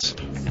affiliates.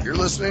 You're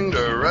listening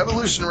to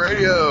Revolution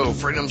Radio,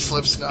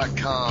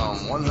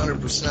 freedomslips.com,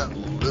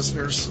 100%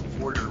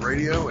 listener-supported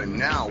radio, and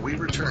now we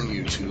return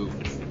you to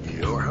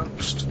your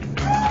host.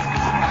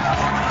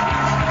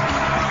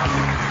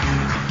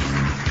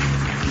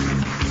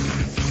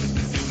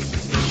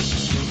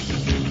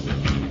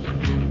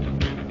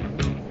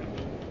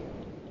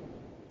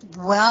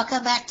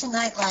 Welcome back to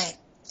Nightlight.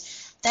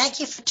 Thank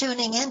you for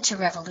tuning in to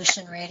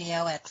Revolution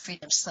Radio at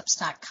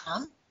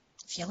freedomslips.com.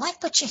 If you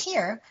like what you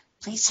hear,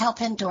 please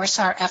help endorse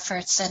our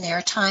efforts and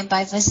airtime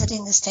by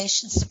visiting the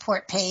station's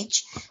support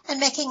page and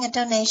making a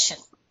donation.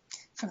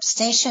 From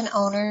station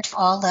owner to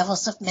all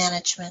levels of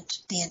management,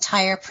 the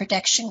entire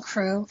production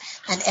crew,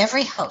 and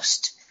every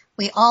host,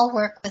 we all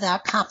work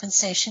without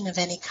compensation of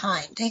any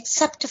kind,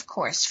 except, of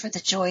course, for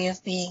the joy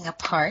of being a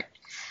part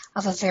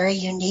of a very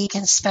unique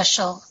and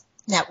special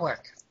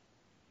network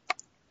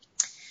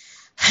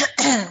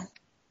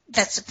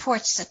that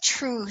supports a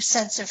true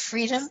sense of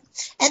freedom.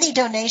 Any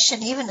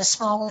donation, even a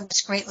small one,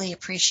 is greatly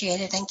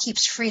appreciated and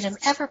keeps freedom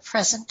ever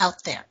present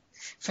out there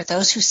for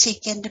those who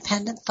seek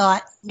independent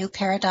thought, new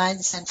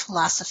paradigms, and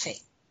philosophy.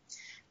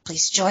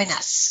 Please join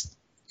us,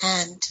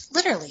 and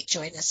literally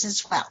join us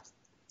as well.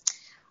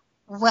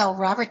 Well,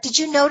 Robert, did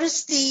you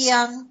notice the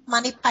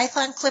Monty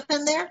Python clip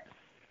in there?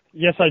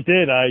 Yes, I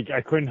did.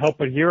 I couldn't help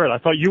but hear it. I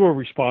thought you were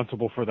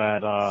responsible for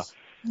that.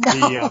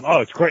 No.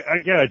 It's great.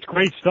 Yeah, it's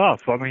great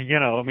stuff.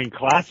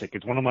 Classic.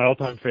 It's one of my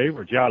all-time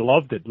favorites. Yeah, I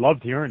loved it.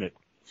 Loved hearing it.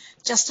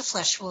 Just a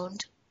flesh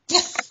wound.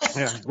 Yeah.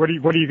 What are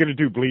you going to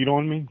do? Bleed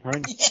on me,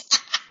 right?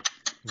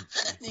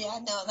 Yeah,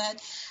 no,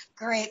 that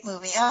great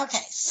movie.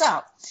 Okay,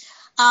 so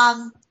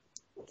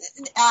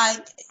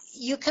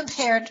you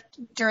compared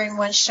during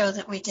one show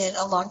that we did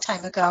a long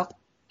time ago,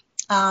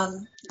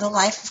 The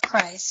Life of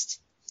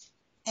Christ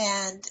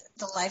and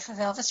The Life of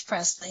Elvis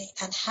Presley,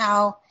 and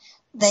how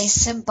they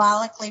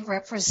symbolically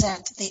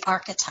represent the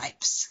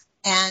archetypes.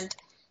 And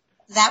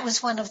that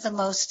was one of the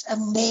most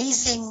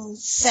amazing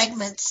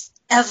segments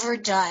ever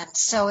done.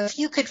 So if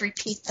you could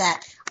repeat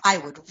that, I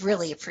would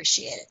really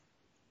appreciate it.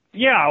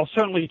 Yeah, I'll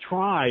certainly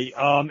try.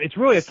 It's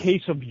really a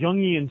case of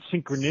Jungian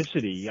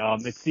synchronicity.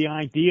 It's the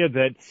idea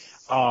that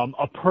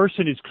a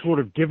person is sort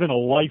of given a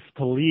life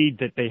to lead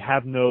that they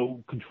have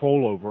no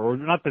control over, or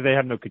not that they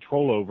have no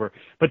control over,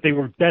 but they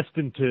were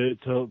destined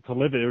to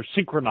live it, or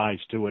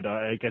synchronized to it,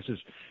 I guess is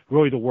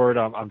really the word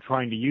I'm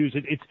trying to use.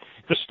 It's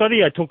the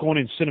study I took on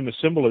in cinema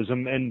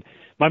symbolism, and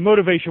my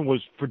motivation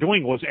for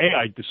doing was,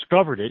 I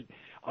discovered it.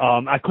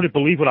 I couldn't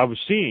believe what I was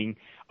seeing.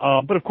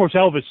 But of course,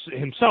 Elvis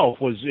himself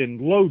was in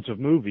loads of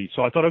movies,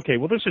 so I thought, okay,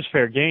 well, this is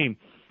fair game.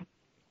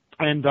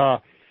 And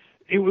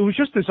it was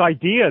just this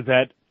idea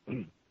that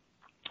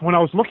when I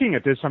was looking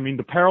at this,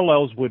 the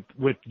parallels with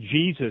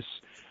Jesus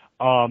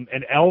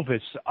and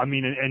Elvis,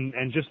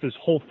 and just this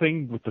whole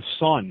thing with the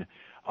sun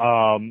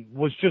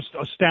was just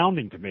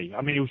astounding to me.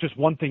 It was just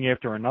one thing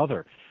after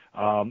another.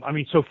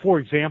 So for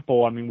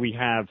example, we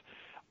have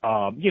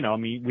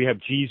we have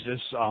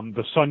Jesus,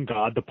 the sun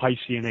god, the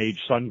Piscean age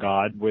sun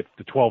god with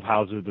the 12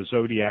 houses of the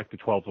zodiac, the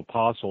 12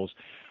 apostles.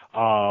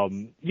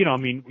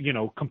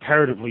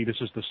 Comparatively, this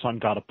is the sun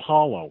god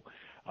Apollo.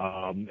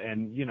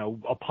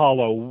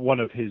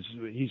 Apollo,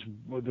 he's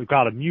the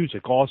god of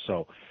music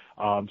also.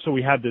 So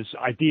we have this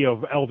idea of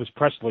Elvis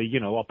Presley,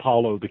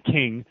 Apollo the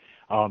king,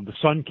 the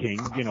sun king,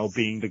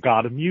 being the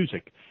god of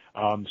music.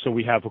 So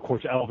we have, of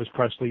course, Elvis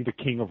Presley, the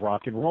king of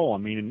rock and roll.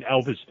 In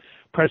Elvis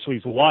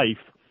Presley's life,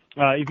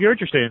 if you're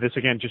interested in this,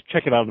 again, just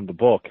check it out in the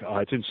book.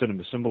 It's in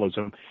Cinema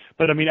Symbolism.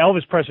 But,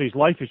 Elvis Presley's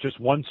life is just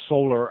one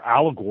solar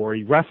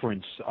allegory,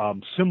 reference,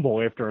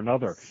 symbol after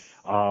another.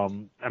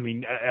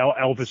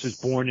 Elvis is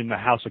born in the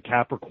house of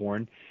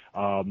Capricorn,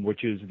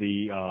 which is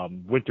the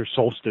winter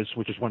solstice,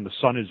 which is when the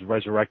sun is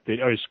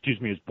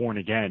is born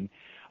again.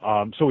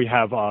 So we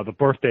have the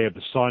birthday of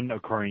the sun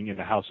occurring in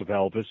the house of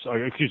Elvis,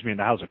 in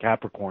the house of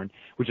Capricorn,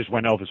 which is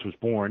when Elvis was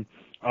born.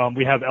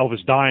 We have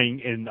Elvis dying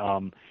in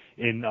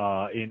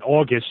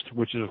August,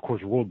 which is of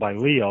course ruled by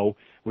Leo,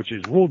 which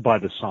is ruled by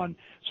the sun.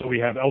 So we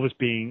have Elvis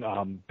being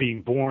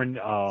born,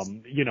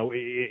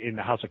 in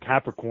the house of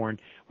Capricorn,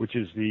 which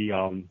is the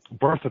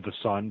birth of the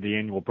sun, the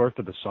annual birth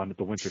of the sun at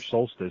the winter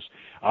solstice.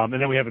 And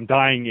then we have him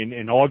dying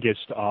in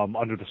August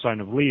under the sign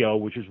of Leo,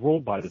 which is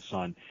ruled by the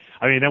sun.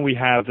 Then we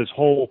have this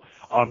whole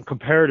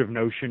comparative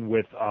notion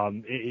with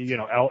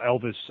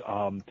Elvis.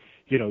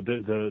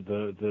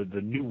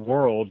 The New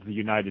World, the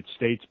United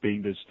States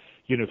being this,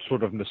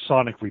 sort of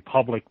Masonic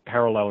republic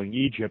paralleling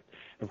Egypt.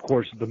 Of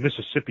course, the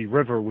Mississippi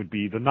River would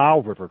be the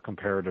Nile River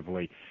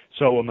comparatively.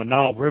 So on the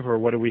Nile River,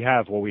 what do we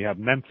have? Well, we have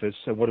Memphis.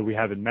 And what do we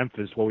have in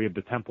Memphis? Well, we have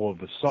the Temple of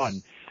the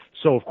Sun.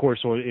 So, of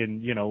course, what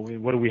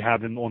do we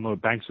have on the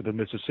banks of the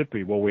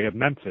Mississippi? Well, we have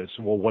Memphis.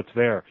 Well, what's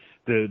there?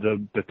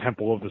 The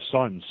Temple of the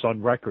Sun,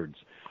 Sun Records,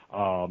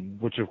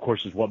 which, of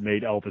course, is what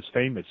made Elvis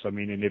famous. And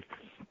if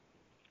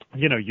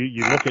you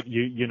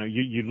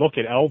look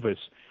at Elvis,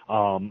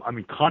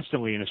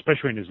 constantly, and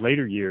especially in his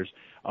later years,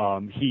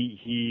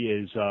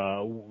 his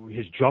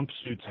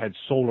jumpsuits had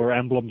solar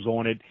emblems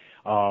on it,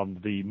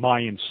 the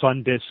Mayan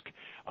sun disk.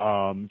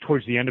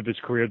 Towards the end of his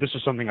career, this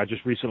is something I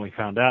just recently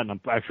found out, and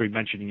I'm actually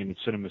mentioning it in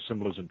Cinema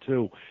Symbolism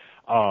too.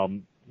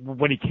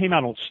 When he came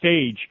out on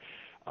stage,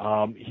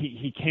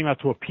 he came out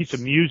to a piece of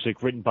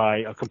music written by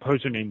a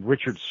composer named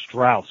Richard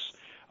Strauss.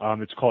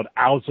 It's called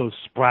Also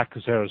sprach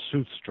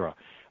Zarathustra.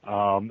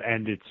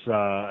 And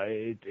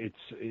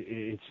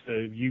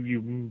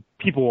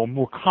people will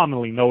more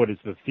commonly know it as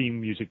the theme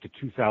music to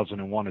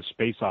 2001: A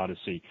Space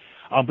Odyssey.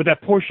 But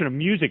that portion of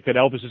music that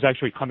Elvis is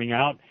actually coming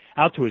out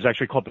to is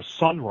actually called the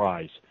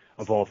Sunrise,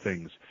 of all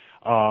things.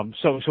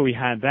 So we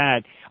had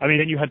that. I mean,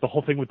 then you had the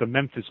whole thing with the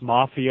Memphis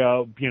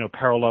Mafia,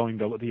 paralleling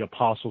the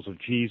apostles of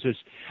Jesus.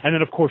 And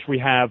then, of course, we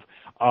have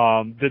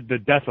the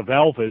death of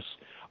Elvis.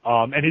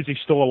 And is he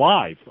still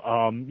alive?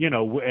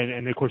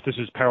 And of course this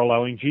is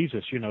paralleling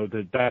Jesus,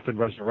 the death and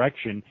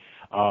resurrection,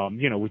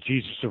 with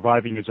Jesus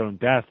surviving his own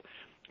death.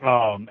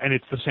 And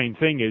it's the same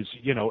thing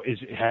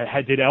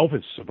did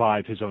Elvis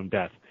survive his own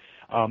death?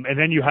 And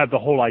then you have the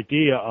whole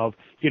idea of,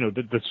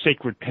 the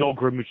sacred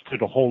pilgrimage to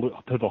the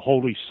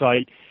holy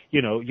site,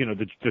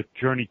 the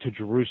journey to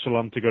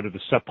Jerusalem to go to the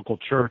sepulchral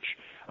church.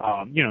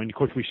 And of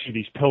course we see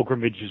these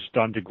pilgrimages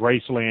done to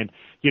Graceland,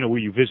 where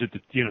you visit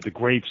the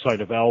grave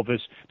site of Elvis,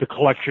 the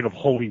collection of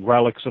holy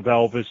relics of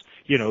Elvis,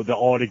 the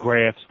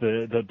autographs,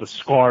 the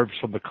scarves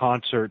from the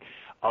concert.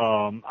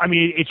 I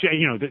mean,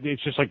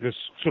 it's just like this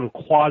sort of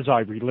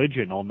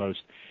quasi-religion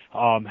almost,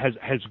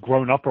 has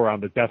grown up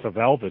around the death of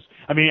Elvis.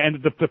 I mean,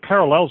 and the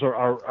parallels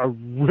are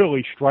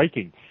really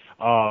striking.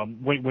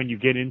 When you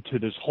get into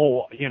this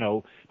whole,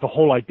 the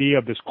whole idea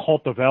of this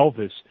cult of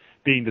Elvis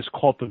being this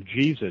cult of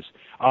Jesus.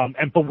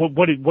 But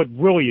what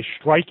really is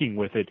striking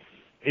with it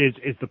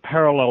is the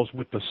parallels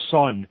with the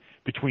Son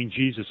between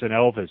Jesus and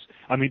Elvis.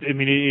 I mean,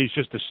 it is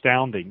just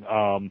astounding.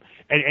 And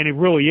it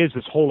really is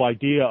this whole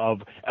idea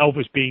of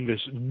Elvis being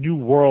this new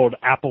world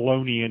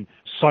Apollonian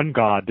sun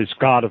god, this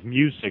god of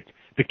music,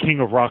 the king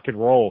of rock and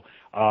roll.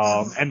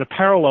 And the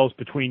parallels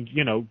between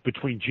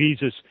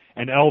Jesus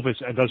and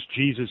Elvis, and thus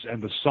Jesus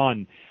and the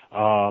Son,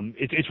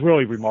 it's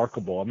really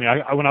remarkable. I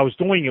mean, when I was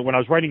doing it, when I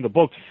was writing the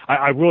book,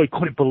 I really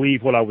couldn't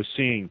believe what I was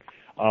seeing.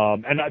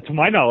 And to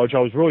my knowledge, I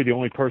was really the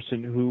only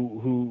person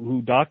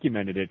who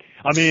documented it.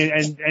 I mean,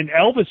 and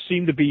Elvis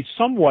seemed to be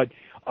somewhat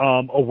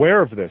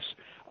aware of this.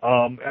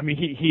 I mean,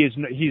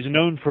 he's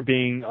known for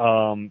being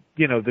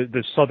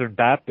the Southern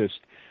Baptist.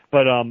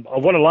 But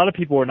what a lot of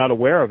people are not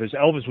aware of is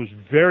Elvis was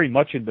very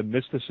much into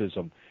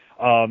mysticism.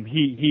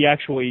 He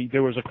actually,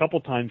 there was a couple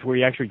times where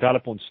he actually got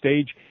up on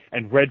stage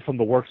and read from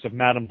the works of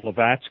Madame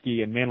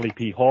Blavatsky and Manly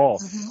P. Hall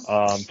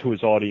to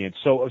his audience.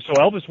 So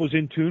Elvis was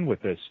in tune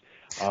with this.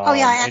 And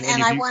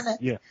I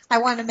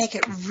want to make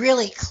it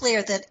really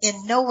clear that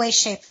in no way,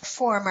 shape, or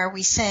form are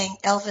we saying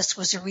Elvis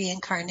was a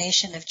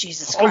reincarnation of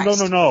Jesus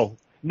Christ. Oh,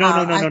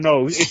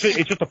 no.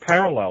 It's just a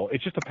parallel.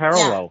 It's just a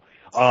parallel.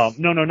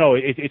 No.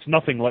 It's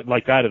nothing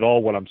like that at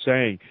all. What I'm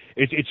saying,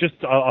 it's just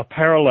a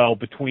parallel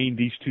between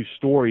these two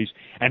stories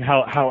and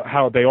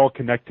how they all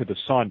connect to the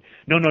Son.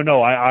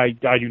 No. I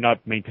do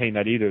not maintain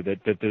that either.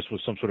 That this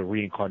was some sort of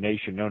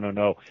reincarnation.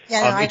 No.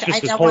 It's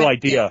just this whole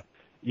idea.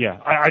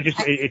 Yeah,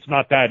 it's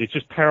not that. It's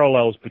just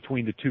parallels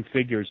between the two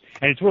figures,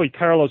 and it's really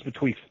parallels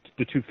between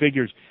the two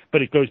figures,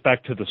 but it goes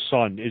back to the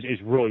Son is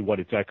really what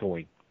it's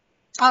echoing.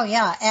 Oh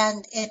yeah,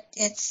 and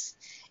it's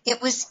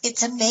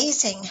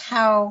amazing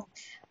how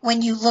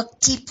when you look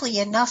deeply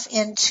enough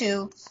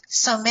into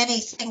so many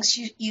things,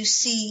 you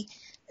see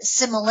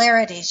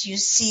similarities, you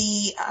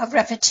see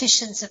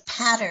repetitions of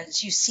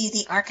patterns, you see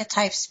the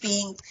archetypes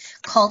being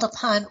called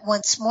upon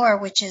once more,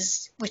 which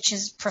is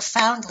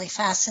profoundly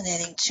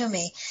fascinating to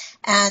me.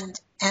 And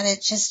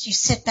it just, you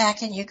sit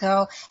back and you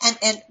go,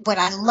 and what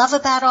I love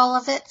about all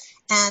of it,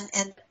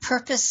 and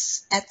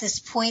purpose at this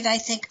point, I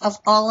think, of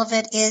all of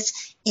it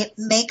is it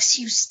makes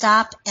you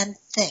stop and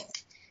think.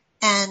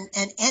 And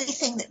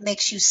anything that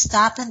makes you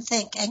stop and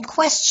think and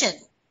question,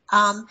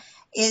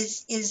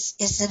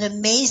 is an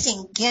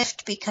amazing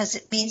gift, because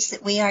it means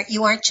that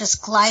you aren't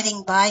just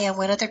gliding by on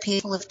what other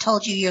people have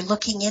told you. You're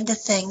looking into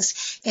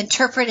things,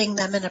 interpreting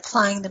them, and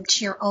applying them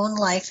to your own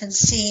life and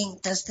seeing,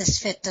 does this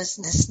fit, does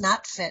this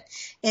not fit?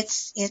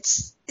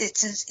 It's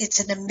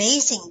an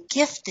amazing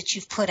gift that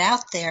you've put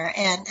out there,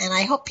 and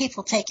I hope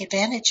people take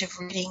advantage of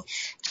reading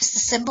just the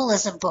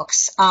symbolism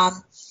books.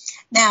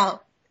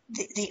 Now,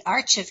 the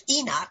Arch of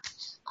Enoch,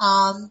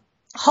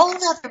 whole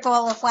nother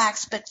ball of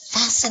wax, but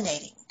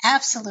fascinating,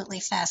 absolutely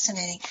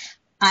fascinating.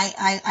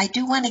 I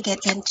do want to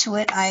get into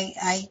it.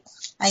 I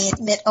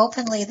admit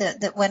openly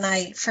that when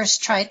I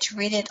first tried to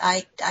read it,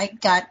 I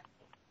got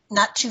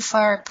not too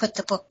far and put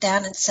the book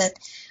down and said,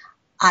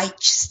 I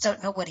just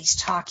don't know what he's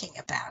talking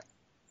about.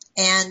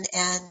 And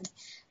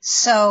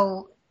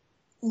so,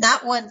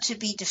 not one to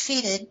be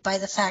defeated by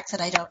the fact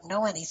that I don't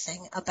know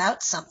anything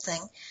about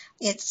something.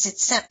 It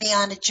sent me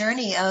on a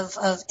journey of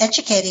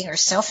educating, or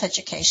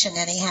self-education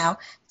anyhow,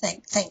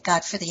 thank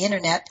God for the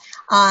internet,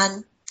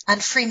 on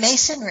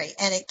Freemasonry.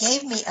 And it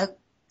gave me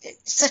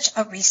such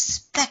a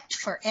respect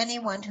for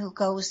anyone who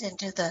goes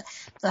into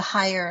the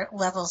higher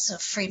levels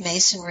of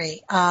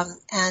Freemasonry.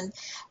 And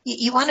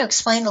you want to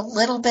explain a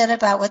little bit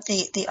about what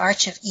the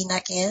Arch of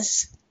Enoch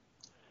is?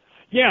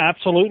 Yeah,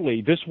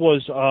 absolutely. This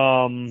was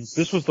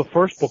the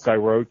first book I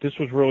wrote. This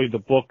was really the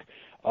book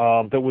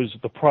that was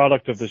the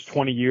product of this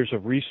 20 years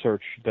of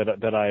research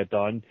that I had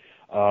done.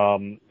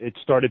 It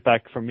started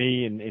back for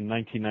me in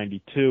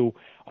 1992.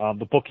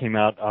 The book came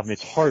out.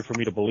 It's hard for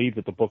me to believe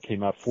that the book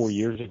came out 4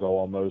 years ago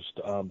almost.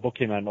 The book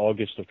came out in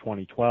August of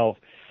 2012.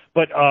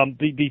 But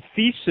the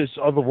thesis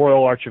of the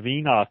Royal Arch of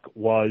Enoch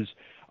was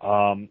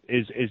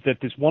is that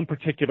this one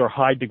particular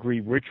high degree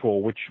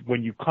ritual, which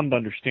when you come to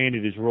understand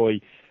it is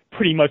really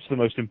pretty much the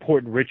most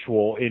important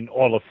ritual in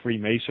all of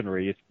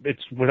Freemasonry.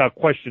 It's without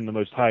question the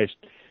most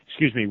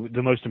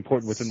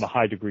important within the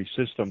high degree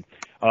system.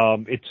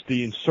 It's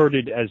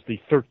inserted as the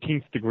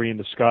 13th degree in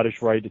the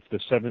Scottish Rite. It's the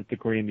 7th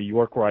degree in the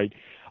York Rite.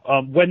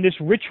 When this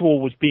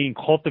ritual was being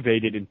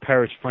cultivated in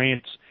Paris,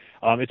 France,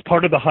 it's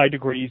part of the high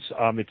degrees.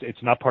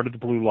 It's not part of the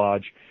Blue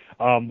Lodge.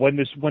 When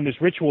this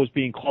ritual was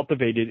being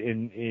cultivated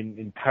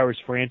in Paris,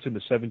 France in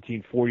the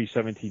 1740s,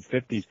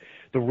 1750s,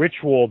 the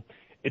ritual,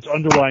 its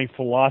underlying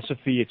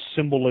philosophy, its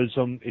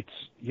symbolism, its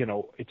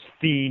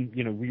theme,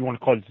 you want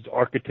to call it its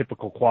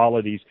archetypical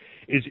qualities,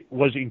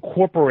 was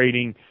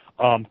incorporating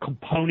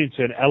components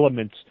and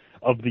elements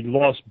of the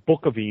lost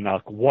Book of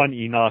Enoch, one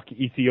Enoch,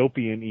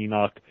 Ethiopian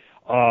Enoch,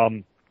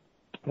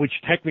 which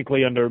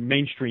technically under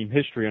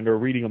a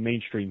reading of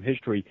mainstream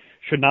history,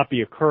 should not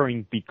be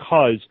occurring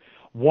because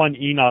one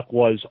Enoch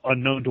was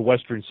unknown to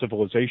Western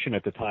civilization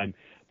at the time.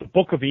 The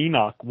Book of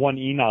Enoch, one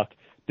Enoch,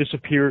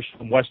 disappears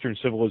from Western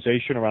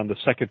civilization around the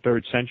 2nd,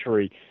 3rd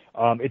century.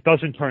 It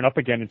doesn't turn up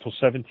again until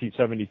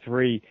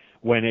 1773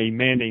 when a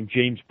man named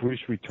James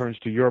Bruce returns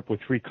to Europe with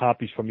 3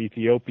 copies from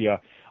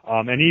Ethiopia.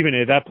 And even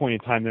at that point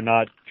in time, they're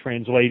not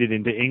translated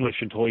into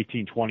English until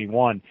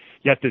 1821.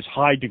 Yet this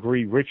high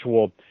degree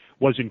ritual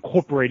was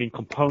incorporating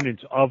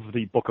components of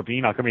the Book of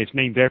Enoch. I mean, it's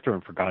named after him,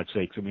 for God's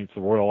sakes. I mean, it's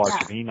the Royal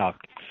Arch of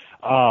Enoch.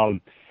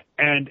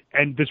 And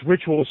this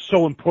ritual is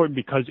so important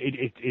because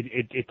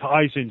it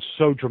ties in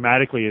so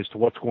dramatically as to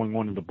what's going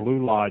on in the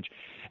Blue Lodge.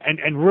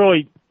 And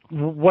really,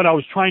 what I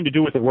was trying to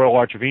do with the Royal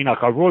Arch of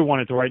Enoch, I really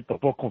wanted to write the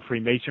book on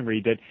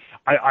Freemasonry that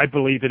I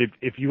believe that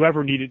if you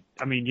ever needed,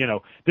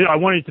 I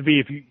wanted it to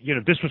be,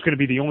 this was going to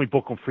be the only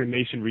book on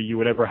Freemasonry you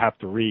would ever have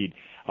to read.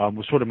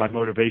 Was sort of my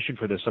motivation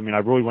for this. I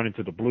really went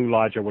into the Blue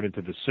Lodge. I went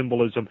into the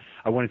symbolism.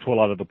 I went into a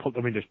lot of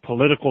there's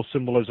political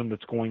symbolism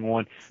that's going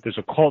on. There's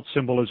occult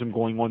symbolism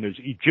going on. There's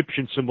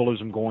Egyptian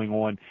symbolism going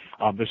on.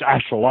 There's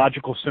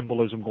astrological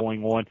symbolism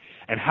going on,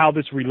 and how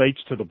this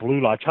relates to the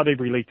Blue Lodge, how they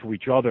relate to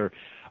each other.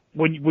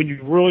 When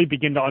you really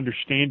begin to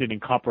understand it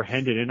and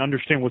comprehend it and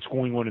understand what's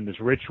going on in this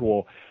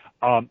ritual,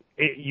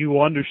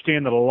 you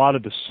understand that a lot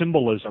of the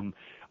symbolism,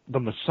 the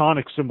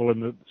Masonic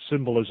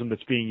symbolism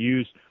that's being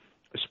used,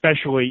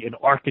 especially in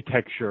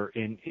architecture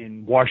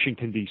in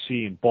Washington,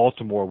 D.C., in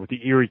Baltimore, with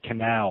the Erie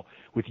Canal,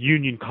 with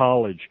Union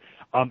College,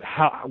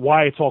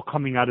 why it's all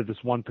coming out of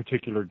this one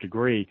particular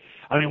degree.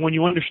 When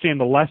you understand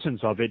the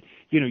lessons of it,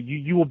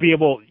 you will be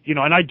able,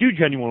 and I do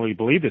genuinely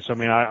believe this.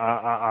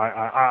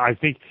 I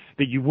think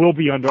that you will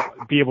be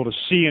able to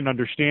see and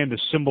understand the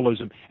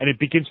symbolism, and it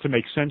begins to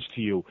make sense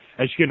to you.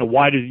 As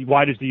why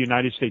does the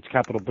United States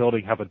Capitol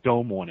building have a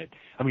dome on it?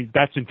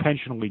 That's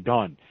intentionally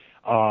done.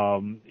 Why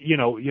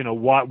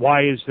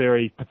is there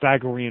a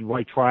Pythagorean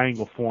right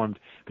triangle formed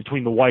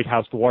between the White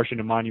House, the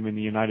Washington Monument, and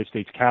the United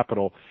States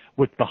Capitol,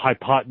 with the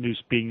hypotenuse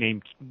being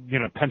named,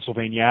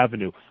 Pennsylvania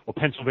Avenue? Well,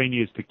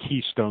 Pennsylvania is the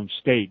Keystone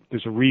State.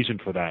 There's a reason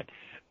for that.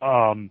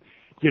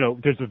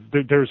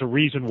 There's a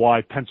reason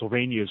why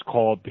Pennsylvania is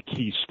called the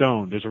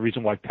Keystone. There's a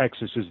reason why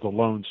Texas is the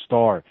Lone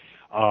Star.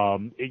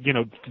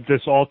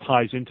 This all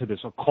ties into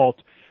this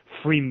occult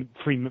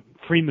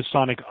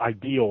Freemasonic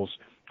ideals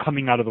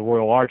coming out of the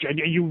Royal Arch.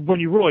 And when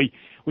you really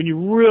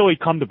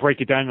come to break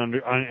it down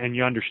and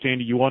you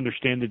understand it, you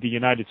understand that the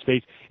United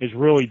States is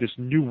really this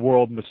New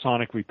World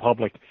Masonic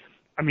Republic.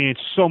 It's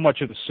so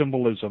much of the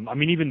symbolism.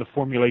 Even the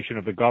formulation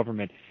of the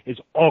government is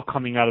all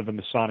coming out of the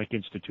Masonic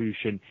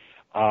institution.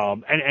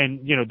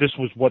 This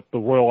was what the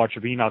Royal Arch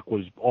of Enoch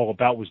was all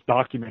about, was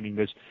documenting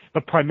this,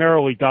 but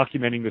primarily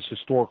documenting this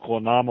historical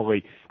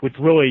anomaly, with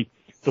really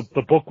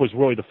the book was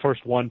really the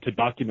first one to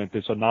document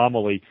this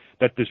anomaly,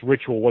 that this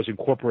ritual was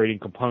incorporating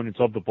components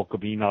of the Book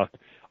of Enoch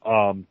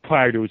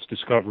prior to its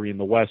discovery in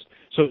the West.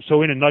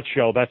 So in a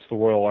nutshell, that's the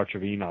Royal Arch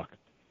of Enoch.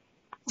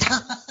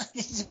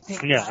 It's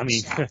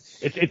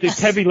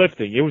heavy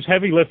lifting. It was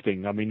heavy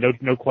lifting.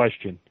 No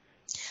question.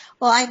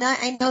 Well, I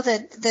know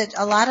that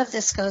a lot of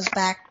this goes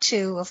back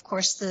to, of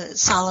course, the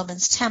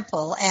Solomon's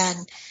Temple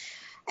and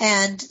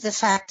the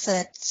fact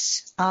that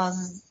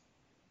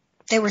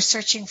they were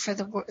searching for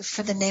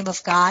the name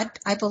of God,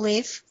 I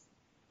believe.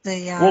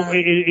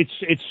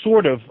 It's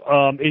sort of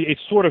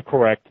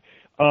correct.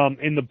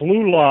 In the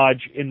Blue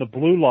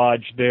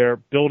Lodge, they're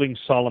building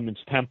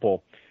Solomon's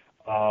Temple.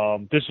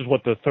 This is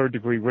what the 3rd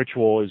degree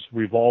ritual is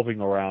revolving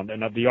around,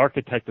 and the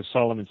architect of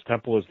Solomon's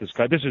Temple is this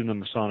guy. This isn't the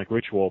Masonic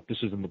ritual.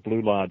 This is in the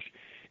Blue Lodge.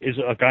 Is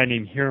a guy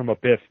named Hiram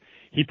Abiff.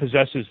 He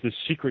possesses this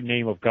secret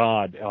name of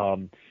God.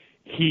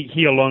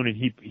 He alone, and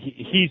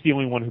he's the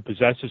only one who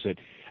possesses it.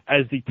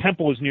 As the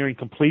temple is nearing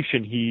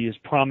completion, he is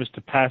promised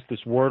to pass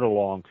this word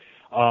along.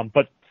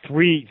 But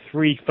three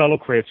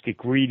fellowcrafts get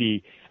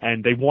greedy,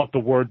 and they want the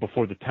word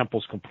before the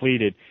temple's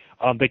completed.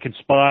 They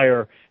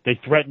conspire. They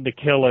threaten to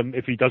kill him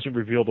if he doesn't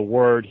reveal the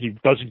word. He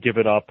doesn't give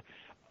it up,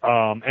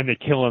 and they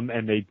kill him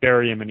and they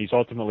bury him, and he's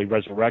ultimately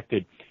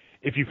resurrected.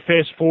 If you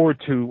fast forward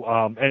to,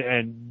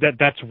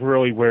 that's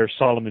really where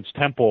Solomon's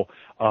Temple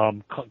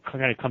kind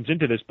of comes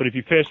into this. But if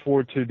you fast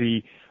forward to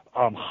the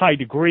high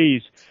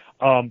degrees,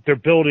 they're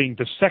building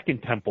the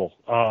second temple,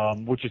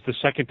 which is the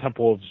second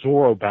temple of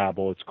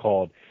Zorobabel, it's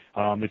called.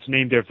 It's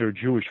named after a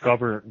Jewish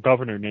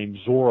governor named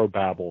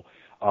Zorobabel.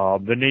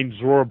 The name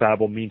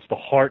Zorobabel means the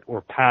heart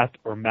or path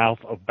or mouth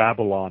of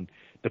Babylon,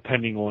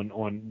 depending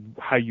on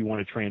how you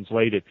want to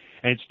translate it.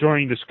 And it's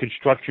during this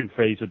construction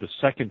phase of the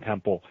second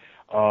temple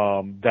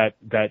that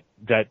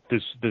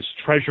this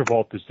treasure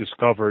vault is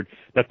discovered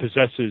that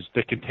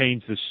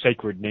contains this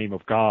sacred name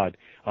of God,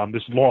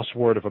 this lost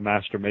word of a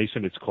master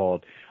mason, it's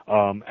called.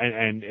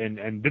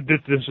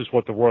 This is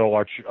what the Royal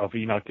Arch of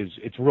Enoch is.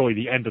 It's really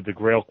the end of the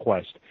Grail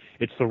quest.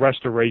 It's the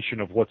restoration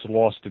of what's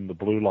lost in the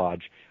Blue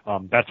Lodge.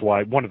 That's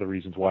one of the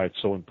reasons why it's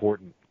so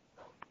important.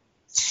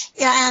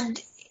 Yeah,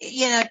 and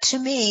to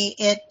me,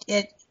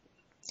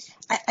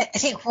 I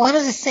think one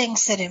of the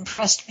things that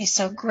impressed me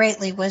so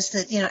greatly was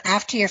that,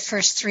 after your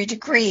first 3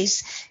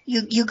 degrees,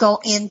 you go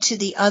into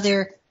the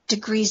other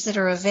degrees that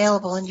are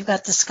available, and you've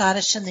got the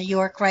Scottish and the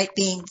York Rite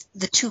being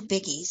the 2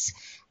 biggies.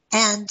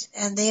 And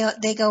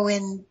they go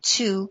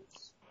into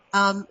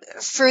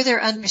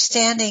further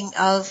understanding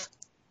of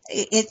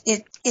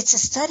it. It's a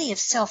study of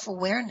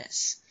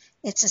self-awareness.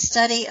 It's a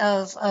study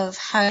of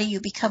how do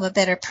you become a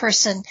better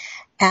person,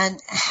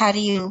 and how do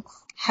you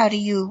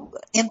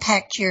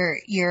impact your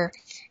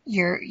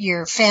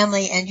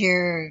family and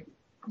your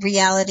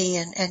reality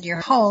and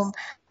your home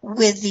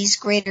with these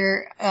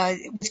greater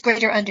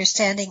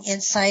understanding,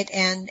 insight,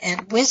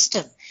 and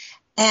wisdom.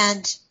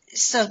 And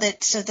so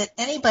that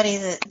anybody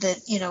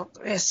that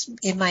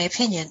in my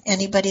opinion,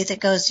 anybody that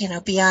goes,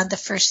 beyond the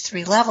first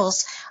 3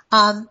 levels,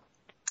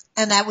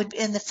 and that would,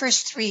 in the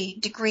first 3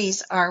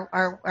 degrees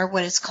are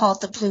what is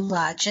called the Blue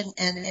Lodge.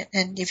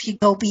 And if you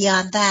go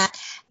beyond that,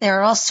 there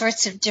are all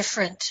sorts of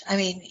different,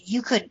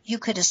 you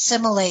could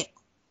assimilate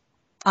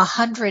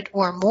 100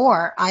 or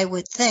more, I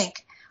would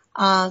think,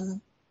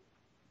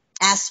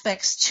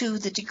 aspects to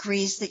the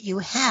degrees that you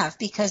have,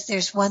 because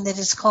there's one that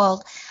is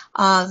called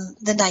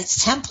the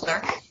Knights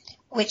Templar,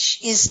 which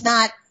is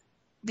not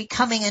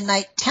becoming a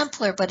Knight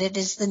Templar, but it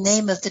is the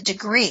name of the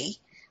degree.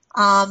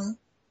 And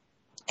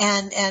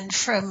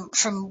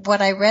from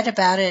what I read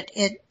about it,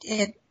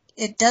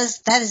 it does,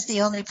 that is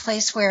the only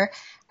place where,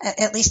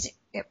 at least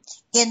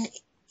in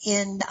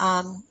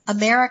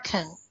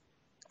American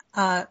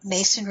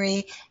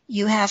Masonry,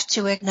 you have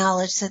to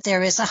acknowledge that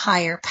there is a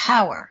higher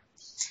power.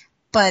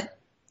 But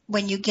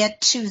when you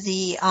get to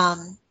the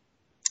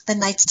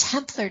Knights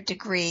Templar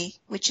degree,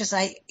 which is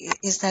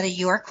that a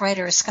York Rite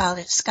or a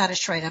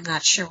Scottish Rite? I'm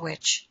not sure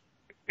which.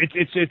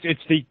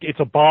 It's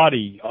a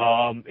body.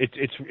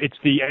 It's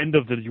the end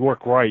of the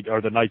York Rite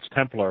or the Knights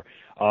Templar.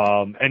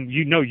 And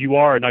you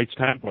are a Knights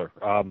Templar.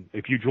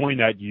 If you join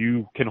that,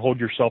 you can hold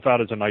yourself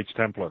out as a Knights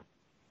Templar.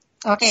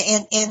 Okay,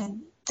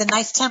 in the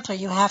Knights Templar,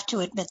 you have to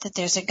admit that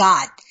there's a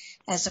God,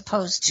 as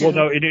opposed to... Well,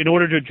 no, in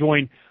order to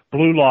join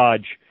Blue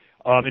Lodge,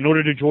 in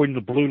order to join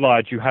the Blue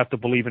Lodge, you have to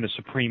believe in a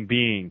supreme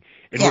being.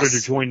 In order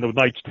to join the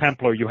Knights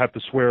Templar, you have to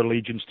swear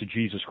allegiance to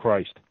Jesus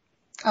Christ.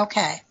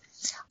 Okay.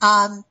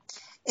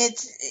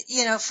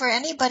 It's, for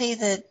anybody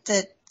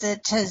that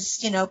has,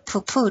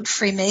 poo-pooed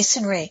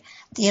Freemasonry,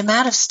 the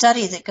amount of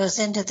study that goes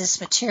into this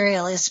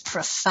material is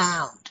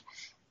profound.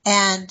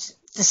 And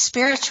the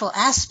spiritual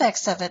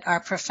aspects of it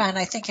are profound.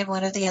 I think in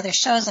one of the other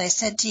shows I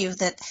said to you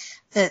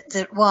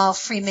that while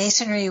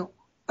Freemasonry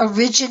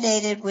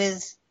originated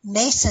with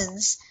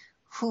Masons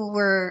who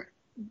were,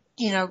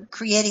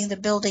 creating the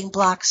building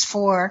blocks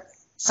for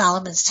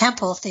Solomon's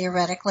Temple,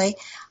 theoretically,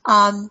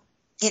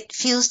 it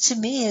feels to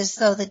me as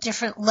though the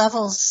different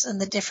levels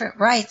and the different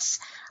rites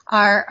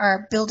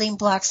are building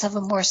blocks of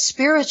a more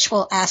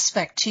spiritual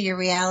aspect to your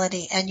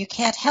reality, and you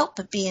can't help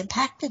but be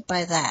impacted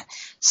by that.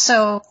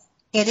 So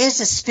it is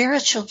a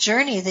spiritual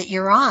journey that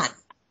you're on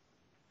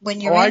when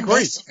you're in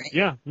Masonry.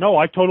 Yeah, no,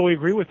 I totally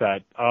agree with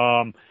that.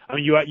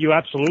 You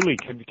absolutely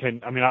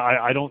can.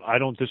 I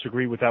don't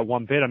disagree with that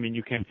one bit.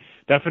 You can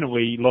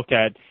definitely look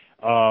at,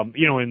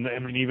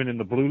 even in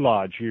the Blue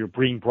Lodge, you're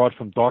being brought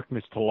from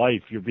darkness to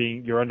life.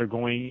 You're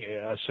undergoing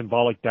a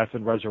symbolic death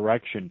and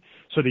resurrection.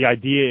 So the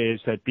idea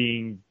is that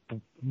being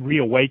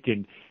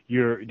reawakened,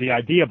 the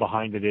idea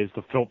behind it is,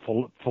 the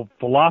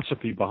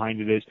philosophy behind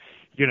it is,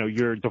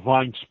 your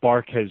divine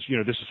spark has,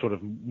 this is sort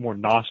of more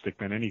Gnostic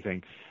than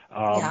anything,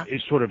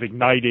 is sort of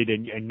ignited,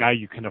 and now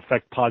you can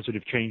affect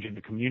positive change in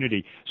the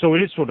community. So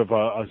it is sort of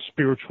a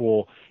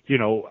spiritual,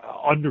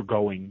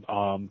 undergoing,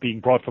 being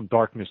brought from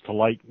darkness to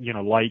light,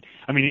 light.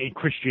 In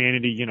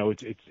Christianity,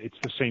 it's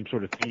the same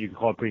sort of thing. You can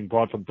call it being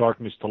brought from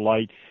darkness to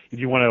light. If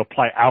you want to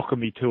apply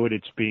alchemy to it,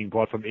 it's being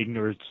brought from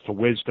ignorance to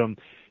wisdom.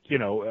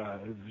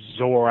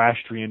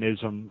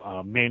 Zoroastrianism,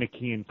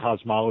 Manichaean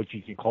cosmology,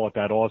 you can call it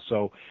that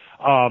also.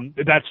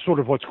 That's sort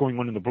of what's going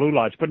on in the Blue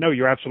Lodge. But no,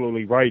 you're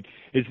absolutely right.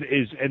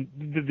 And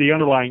the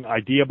underlying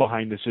idea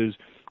behind this is,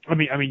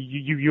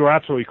 you're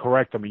absolutely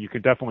correct. You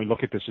can definitely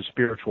look at this as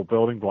spiritual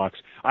building blocks.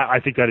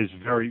 I think that is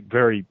very,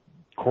 very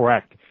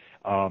correct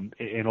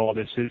in all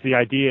this. The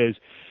idea is,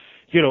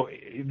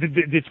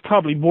 it's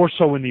probably more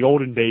so in the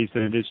olden days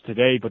than it is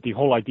today, but the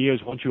whole idea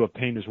is once you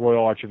obtain this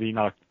Royal Arch of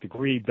Enoch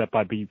degree, that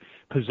by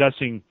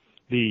possessing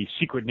the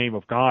secret name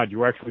of God, you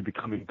were actually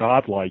becoming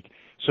godlike.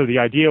 So the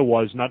idea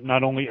was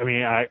not only, I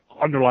mean, I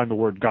underline the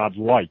word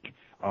godlike.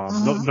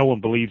 No one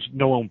believes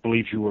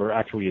you were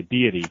actually a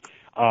deity.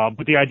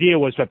 But the idea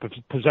was that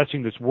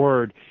possessing this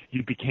word,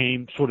 you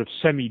became sort of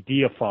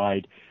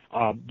semi-deified.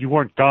 You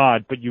weren't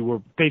God, but you were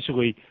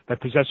basically, by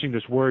possessing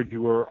this word,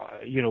 you were,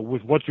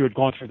 with what you had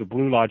gone through the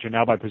Blue Lodge, and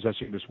now by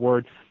possessing this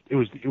word, it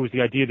was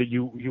the idea that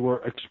you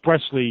were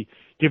expressly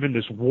given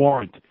this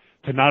warrant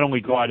to not only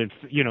go out and,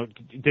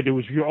 that it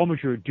was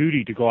almost your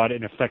duty to go out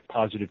and affect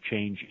positive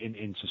change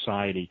in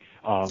society,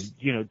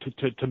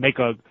 to make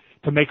a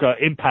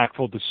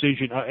impactful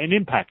decision, an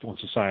impact on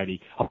society,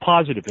 a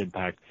positive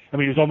impact. I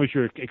mean, it was almost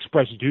your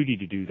express duty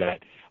to do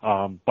that,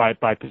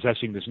 by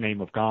possessing this name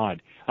of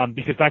God.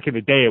 Because back in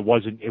the day, it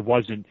was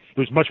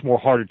much more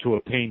harder to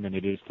obtain than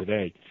it is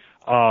today.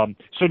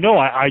 So no,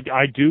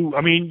 I do.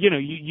 I mean,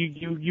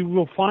 you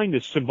will find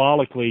this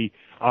symbolically,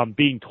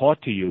 being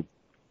taught to you.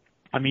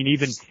 I mean,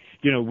 even,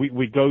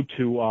 we go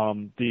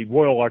to, the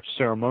Royal Arch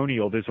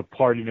Ceremonial. There's a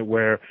part in it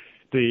where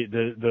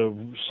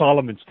the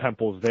Solomon's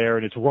Temple is there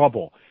and it's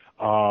rubble.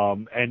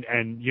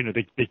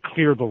 They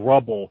clear the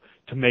rubble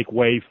to make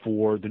way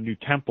for the new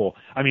temple.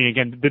 I mean,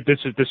 again, this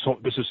is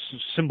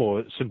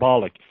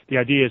symbolic. The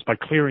idea is by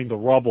clearing the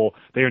rubble,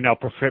 they are now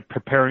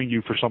preparing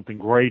you for something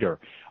greater.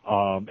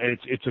 And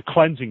it's a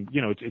cleansing.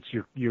 You're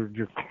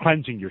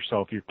cleansing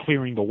yourself. You're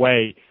clearing the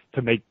way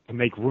to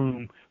make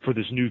room for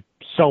this new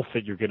self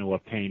that you're going to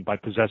obtain by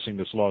possessing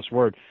this lost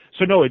word.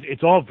 So no,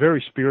 it's all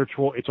very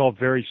spiritual. It's all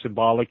very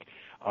symbolic.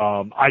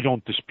 I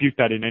don't dispute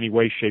that in any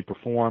way, shape, or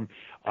form.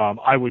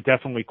 I would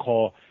definitely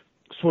call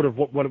sort of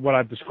what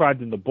I've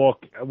described in the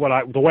book,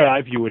 the way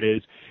I view it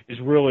is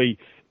really,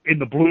 in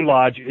the Blue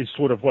Lodge, is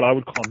sort of what I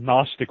would call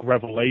Gnostic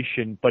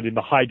revelation, but in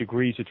the high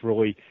degrees it's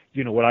really,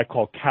 what I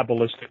call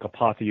Kabbalistic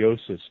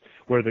apotheosis,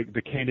 where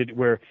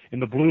where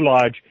in the Blue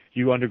Lodge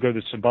you undergo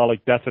the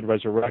symbolic death and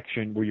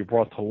resurrection where you're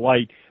brought to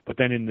light, but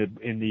then in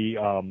the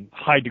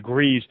high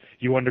degrees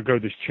you undergo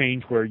this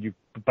change where you,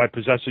 by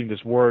possessing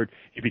this word,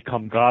 you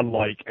become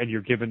godlike, and you're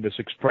given this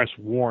express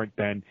warrant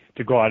then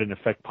to go out and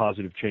affect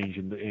positive change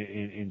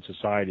in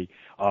society.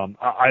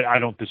 I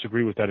don't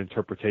disagree with that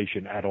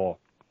interpretation at all.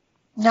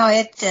 No,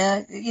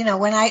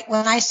 when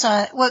I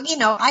saw,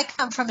 I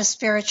come from a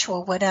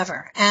spiritual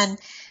whatever, and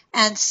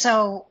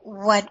so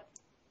what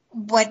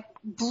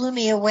blew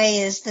me away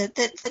is that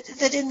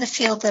in the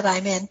field that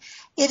I'm in,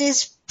 it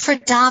is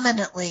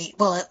predominantly,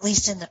 well, at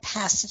least in the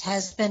past it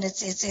has been,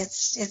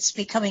 it's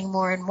becoming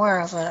more and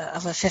more of a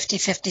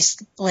 50-50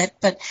 split.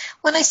 But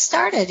when I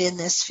started in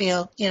this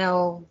field,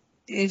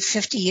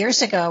 50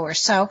 years ago or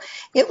so,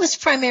 it was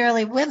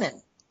primarily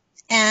women.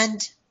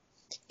 And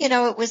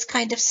it was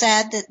kind of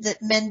sad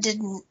that men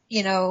didn't,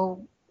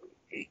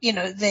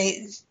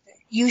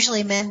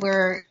 usually men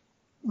were,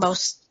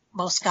 most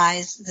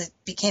guys that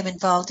became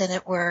involved in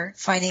it were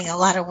finding a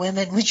lot of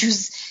women, which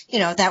was,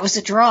 that was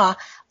a draw.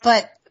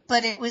 But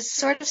it was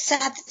sort of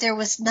sad that there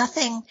was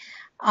nothing,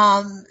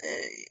 that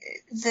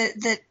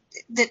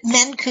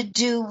men could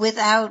do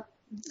without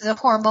the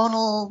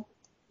hormonal,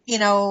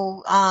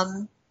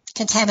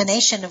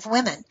 contamination of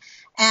women.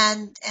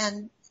 And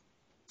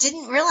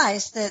didn't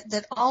realize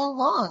that all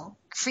along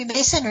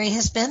Freemasonry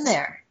has been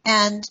there,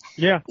 and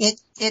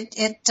it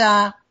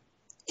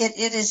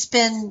has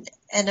been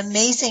an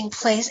amazing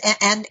place.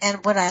 And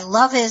what I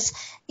love is,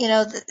 you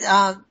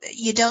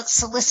don't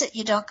solicit,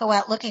 you don't go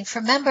out looking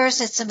for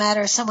members. It's a matter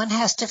of someone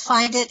has to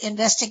find it,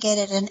 investigate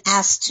it, and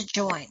ask to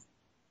join.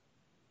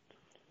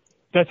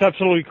 That's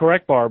absolutely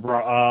correct,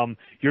 Barbara.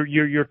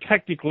 You're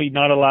technically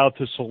not allowed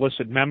to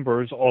solicit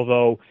members,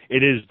 although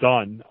it is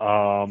done.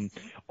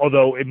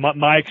 Although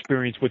my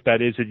experience with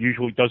that is it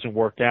usually doesn't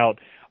work out.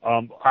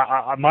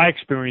 My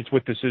experience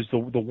with this is the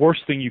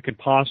worst thing you can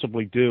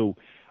possibly do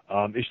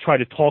is try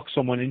to talk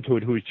someone into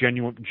it who is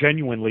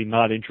genuinely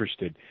not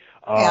interested.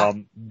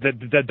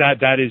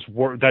 That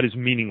is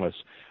meaningless.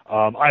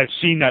 I've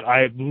seen that. I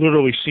have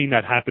literally seen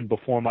that happen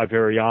before my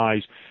very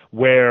eyes,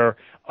 where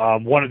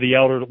one of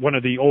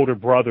the older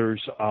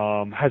brothers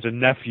has a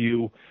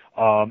nephew.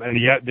 And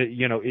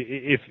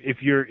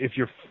if you're,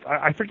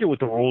 I forget what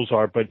the rules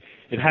are, but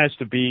it has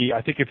to be,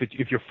 I think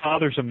if your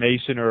father's a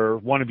Mason or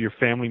one of your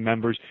family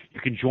members,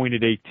 you can join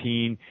at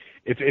 18.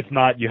 If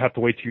not, you have to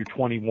wait till you're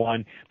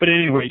 21. But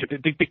anyway,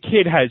 the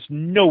kid has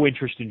no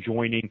interest in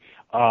joining,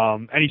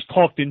 and he's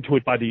talked into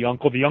it by the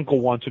uncle. The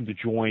uncle wants him to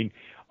join.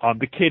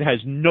 The kid has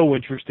no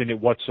interest in it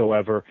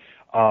whatsoever.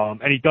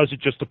 And he does it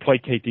just to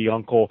placate the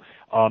uncle.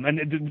 And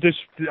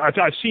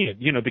I've seen it.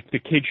 The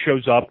kid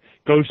shows up,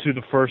 goes through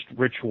the first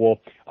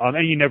ritual,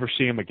 and you never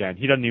see him again.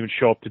 He doesn't even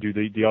show up to do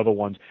the other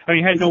ones. I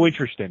mean, he had no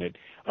interest in it.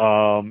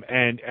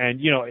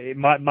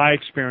 My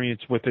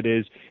experience with it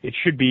is it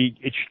should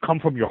come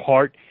from your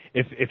heart.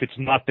 If it's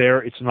not there,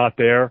 it's not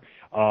there.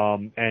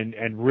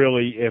 And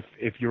really,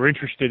 if you're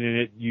interested in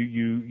it,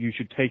 you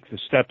should take the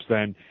steps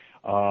then,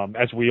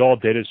 as we all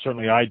did, as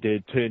certainly I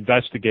did, to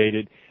investigate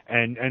it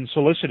and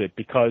solicit it,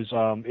 because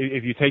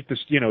if you take this,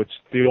 it's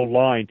the old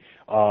line,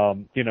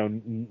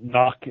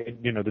 knock,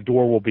 the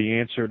door will be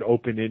answered,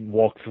 open it and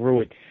walk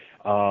through it.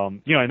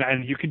 And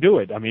you can do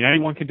it. I mean,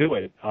 anyone can do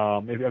it.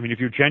 If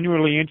you're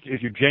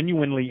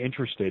genuinely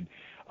interested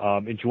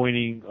in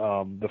joining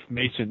the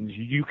Masons,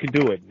 you can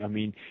do it. I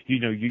mean,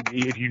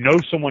 if you know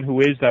someone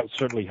who is, that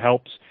certainly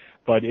helps.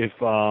 But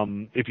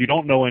if you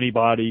don't know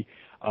anybody,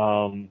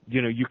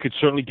 you could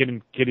certainly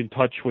get in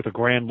touch with a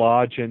Grand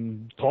Lodge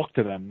and talk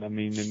to them. I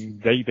mean,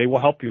 and they will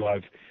help you.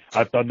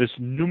 I've done this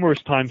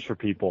numerous times for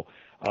people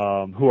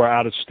who are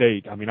out of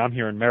state. I mean, I'm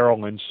here in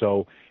Maryland,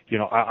 so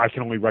I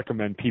can only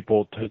recommend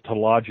people to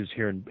lodges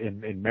here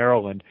in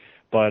Maryland.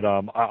 But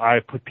I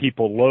put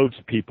loads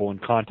of people in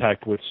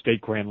contact with state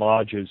Grand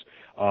Lodges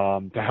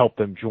to help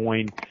them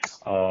join.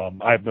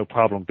 I have no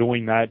problem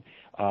doing that.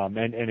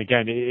 And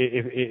again,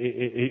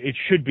 it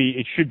should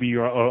be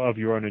of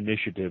your own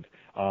initiative.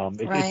 Right.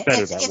 It's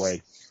better that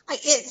way.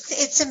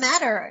 It's a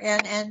matter,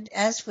 and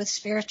as with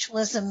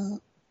spiritualism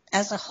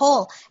as a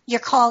whole, you're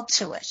called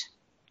to it.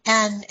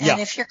 And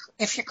if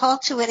you're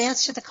called to it,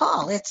 answer the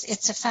call.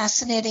 It's a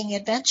fascinating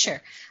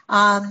adventure.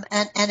 And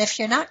if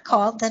you're not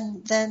called,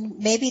 then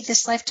maybe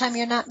this lifetime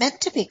you're not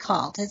meant to be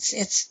called.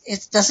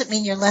 It doesn't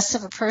mean you're less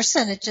of a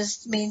person. It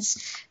just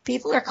means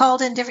people are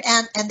called in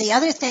different. And the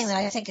other thing that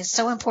I think is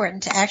so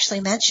important to actually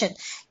mention,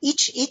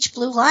 each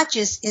Blue Lodge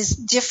is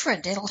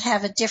different. It'll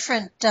have a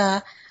different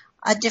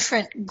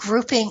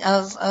grouping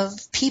of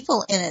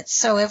people in it.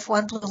 So if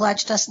one Blue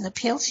Lodge doesn't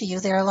appeal to you,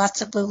 there are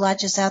lots of Blue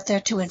Lodges out there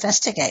to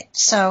investigate.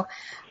 So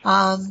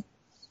don't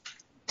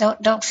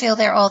feel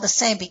they're all the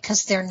same,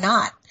 because they're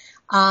not.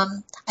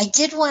 I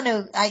did want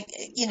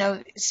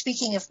to,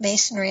 speaking of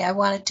Masonry, I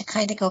wanted to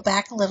kind of go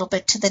back a little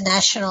bit to the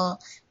National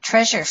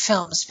Treasure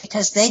films,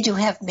 because they do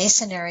have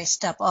Masonry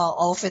stuff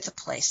all over the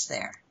place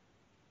there.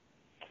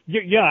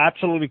 Yeah,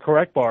 absolutely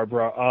correct,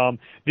 Barbara.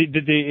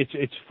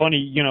 It's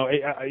funny,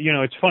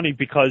 it's funny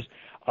because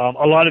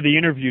a lot of the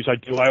interviews I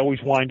do, I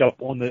always wind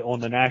up on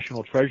the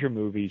National Treasure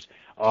movies,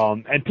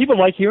 and people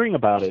like hearing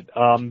about it.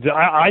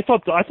 I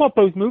thought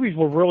both movies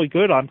were really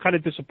good. I'm kind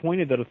of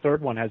disappointed that a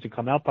third one hasn't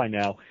come out by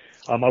now.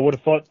 I would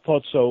have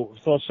thought so.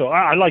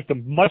 I like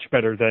them much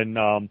better than.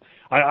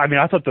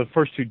 I thought the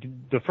first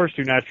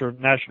two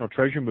National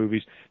Treasure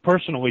movies,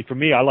 personally for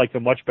me, I like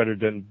them much better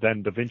than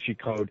Da Vinci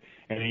Code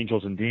and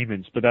Angels and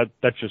Demons. But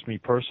that's just me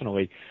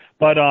personally.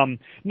 But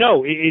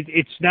no,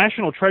 it's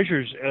National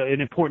Treasure's an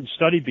important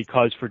study,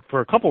 because for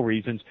a couple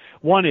reasons.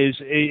 One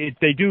is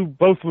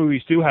both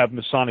movies do have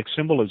Masonic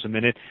symbolism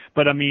in it.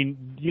 But I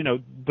mean,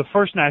 the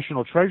first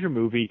National Treasure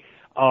movie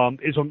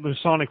is a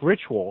Masonic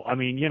ritual. I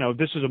mean,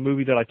 this is a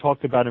movie that I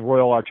talked about in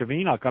Royal Arch of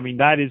Enoch. I mean,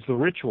 that is the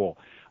ritual.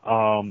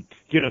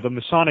 The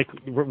Masonic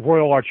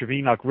Royal Arch of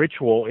Enoch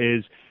ritual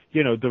is,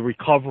 the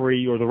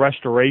recovery or the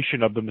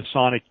restoration of the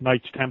Masonic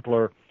Knights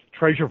Templar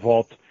treasure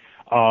vault,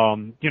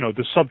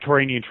 the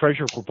subterranean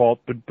treasure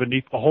vault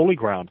beneath the Holy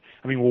Ground.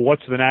 I mean, well,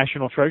 what's the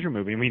National Treasure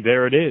movie? I mean,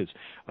 there it is.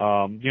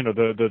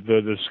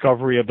 The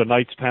discovery of the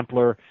Knights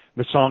Templar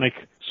Masonic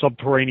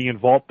subterranean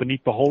vault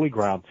beneath the Holy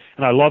Ground.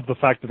 And I love the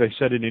fact that they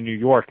said it in New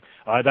York.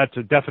 That's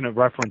a definite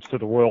reference to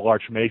the Royal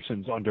Arch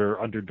Masons under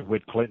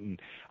DeWitt Clinton,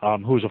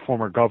 who was a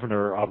former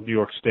governor of New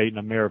York State and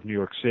a mayor of New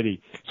York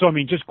City. So, I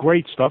mean, just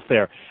great stuff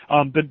there.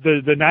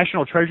 The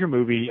National Treasure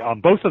movie,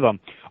 both of them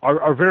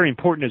are very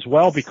important as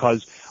well,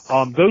 because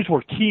those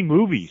were key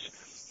movies.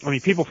 I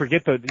mean, people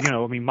forget that,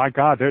 my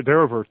God,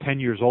 they're over 10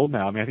 years old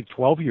now. I mean, I think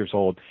 12 years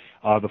old.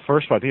 The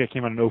first one, I think it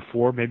came out in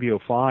 04, maybe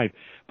 05.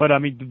 But I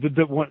mean,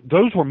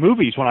 those were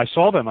movies. When I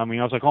saw them, I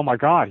mean, I was like, oh my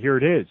God, here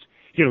it is.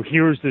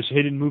 Here's this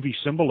hidden movie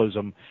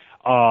symbolism,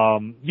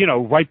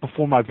 right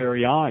before my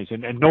very eyes,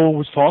 and no one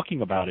was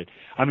talking about it.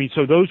 I mean,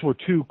 so those were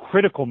two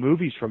critical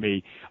movies for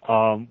me,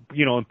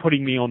 and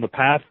putting me on the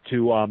path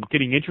to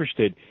getting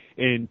interested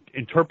in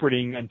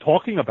interpreting and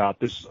talking about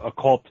this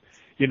occult,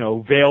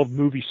 veiled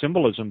movie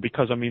symbolism,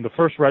 because I mean, the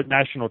first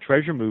National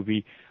Treasure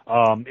movie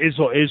is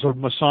a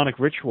Masonic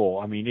ritual.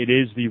 I mean, it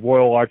is the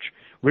Royal Arch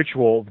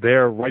ritual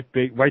there, right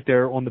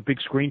there on the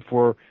big screen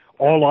for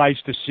all eyes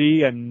to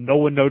see, and no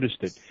one noticed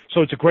it.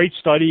 So it's a great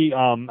study.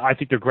 I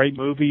think they're great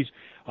movies.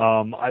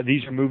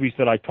 These are movies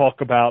that I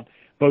talk about.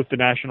 Both the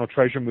National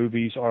Treasure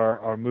movies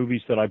are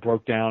movies that I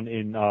broke down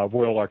in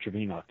Royal Arch of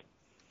Enoch.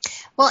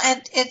 Well,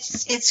 and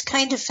it's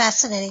kind of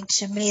fascinating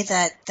to me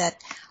that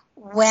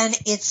when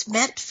it's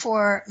meant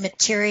for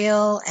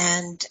material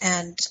and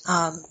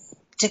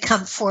to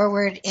come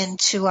forward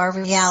into our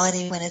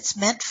reality, when it's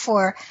meant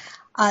for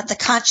the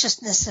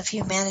consciousness of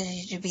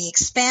humanity to be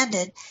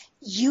expanded,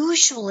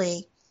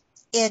 usually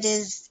it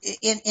is,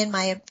 in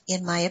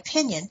my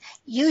opinion,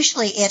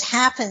 usually it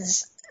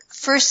happens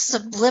first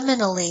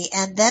subliminally,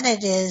 and then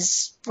it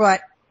is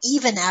brought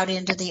even out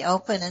into the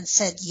open and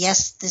said,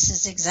 yes, this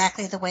is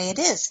exactly the way it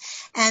is.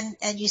 And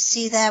you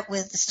see that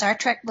with the Star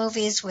Trek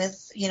movies,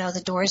 with,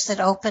 the doors that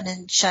open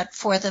and shut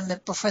for them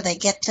before they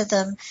get to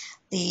them,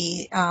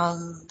 the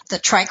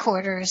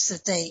tricorders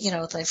that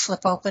they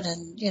flip open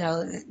and,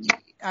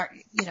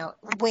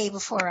 way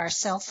before our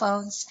cell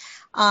phones.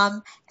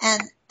 And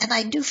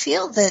I do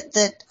feel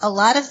that a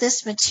lot of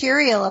this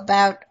material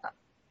about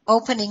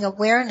opening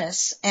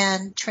awareness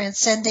and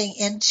transcending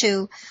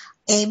into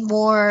a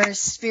more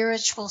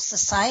spiritual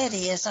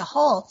society as a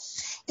whole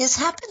is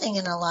happening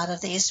in a lot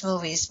of these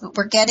movies. But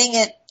we're getting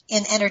it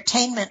in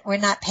entertainment. We're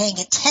not paying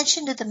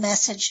attention to the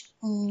message,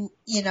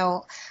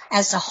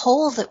 as a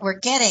whole that we're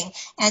getting.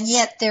 And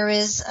yet there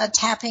is a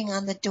tapping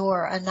on the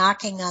door, a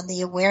knocking on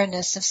the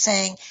awareness of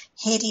saying,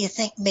 hey, do you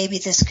think maybe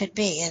this could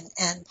be?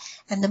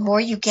 And the more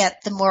you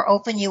get, the more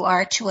open you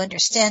are to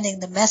understanding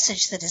the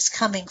message that is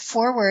coming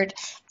forward,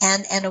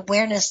 and an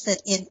awareness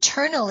that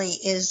internally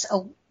is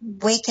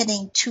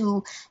awakening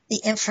to the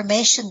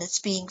information that's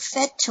being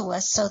fed to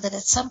us, so that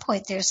at some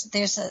point there's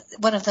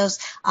one of those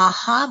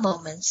aha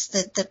moments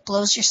that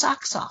blows your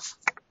socks off.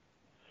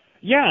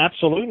 Yeah,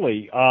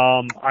 absolutely.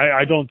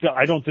 I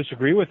don't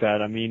disagree with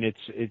that. I mean,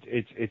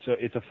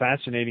 it's a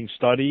fascinating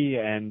study,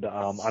 and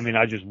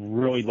I just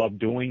really love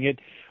doing it.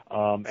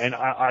 And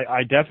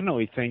I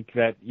definitely think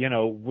that,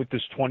 with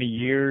this 20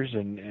 years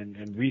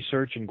and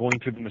research and going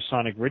through the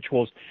Masonic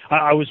rituals,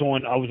 I was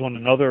on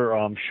another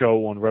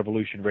show on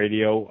Revolution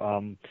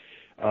Radio,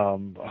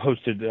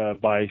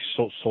 hosted by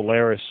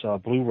Solaris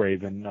Blue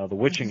Raven, The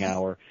Witching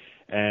Hour.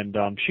 And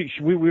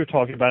we were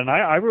talking about it, and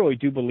I really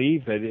do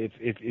believe that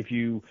if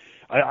you,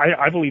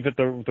 I believe that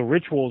the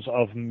rituals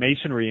of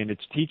Masonry and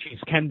its teachings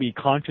can be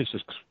conscious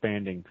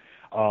expanding.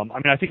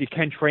 I think it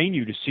can train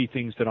you to see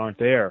things that aren't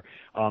there,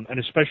 and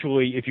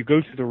especially if you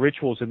go through the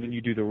rituals and then you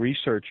do the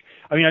research.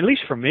 At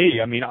least for me,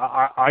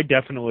 I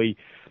definitely,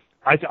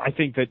 I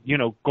think that,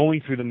 going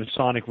through the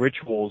Masonic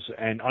rituals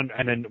and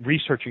then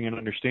researching and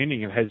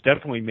understanding it has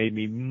definitely made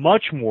me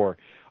much more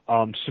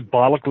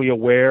symbolically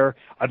aware.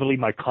 I believe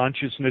my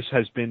consciousness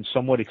has been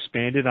somewhat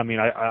expanded. I'm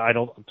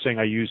not saying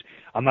I use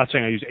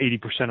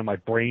 80% of my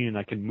brain and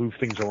I can move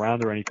things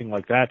around or anything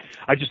like that.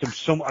 I just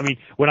am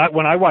when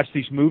I watch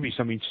these movies,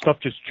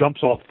 stuff just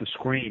jumps off the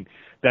screen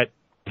that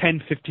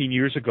 10, 15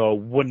 years ago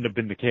wouldn't have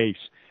been the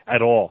case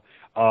at all.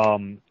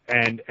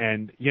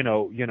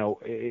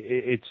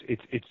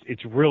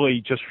 It's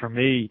really just for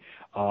me,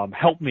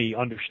 helped me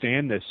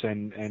understand this,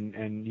 and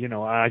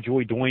I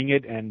enjoy doing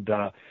it, and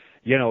I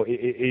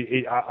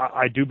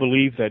do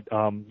believe that,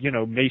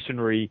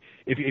 Masonry,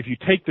 if you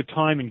take the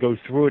time and go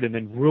through it and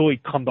then really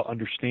come to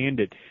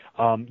understand it,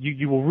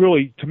 you will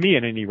really, to me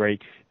at any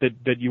rate,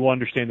 that you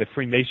understand that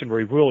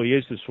Freemasonry really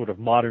is this sort of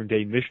modern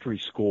day mystery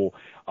school.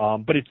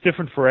 But it's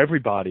different for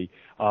everybody.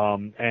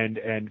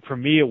 And for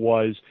me it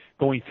was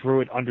going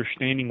through it,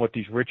 understanding what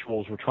these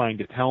rituals were trying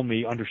to tell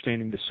me,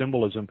 understanding the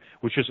symbolism,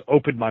 which just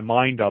opened my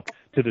mind up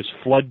to this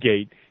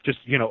floodgate, just,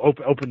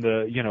 open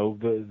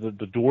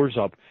the doors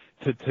up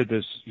to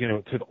this,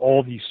 to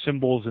all these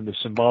symbols and the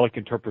symbolic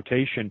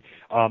interpretation,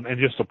 and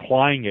just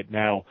applying it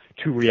now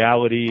to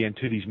reality and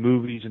to these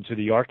movies and to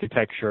the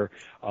architecture.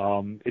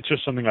 It's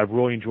just something I've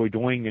really enjoyed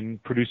doing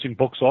and producing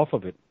books off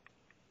of it.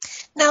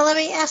 Now, let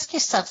me ask you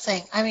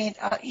something.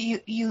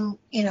 You've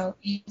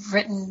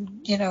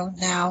written,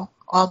 now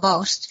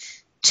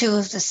almost 2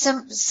 of the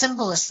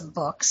symbolism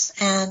books,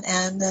 and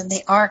then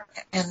the Ark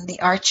and the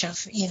Arch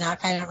of Enoch.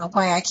 I don't know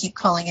why I keep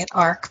calling it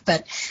Ark,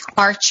 but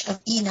Arch of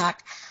Enoch.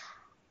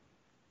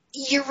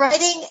 You're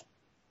writing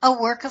a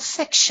work of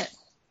fiction.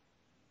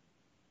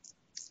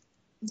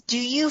 Do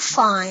you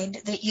find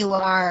that you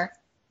are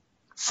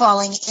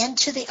falling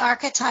into the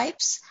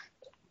archetypes?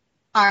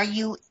 Are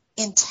you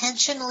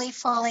intentionally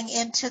falling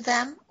into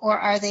them, or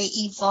are they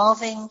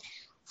evolving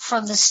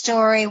from the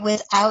story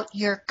without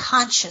your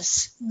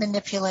conscious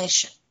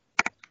manipulation?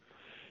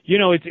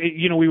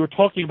 We were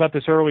talking about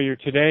this earlier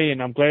today,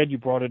 and I'm glad you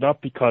brought it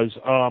up because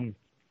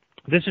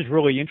this is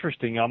really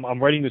interesting.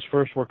 I'm writing this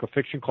first work of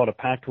fiction called A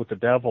Pact with the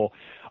Devil.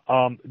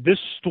 This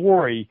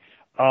story,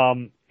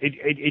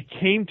 it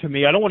came to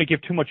me. I don't want to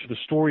give too much of the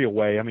story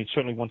away.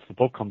 Certainly once the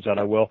book comes out,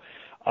 I will.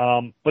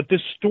 But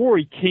this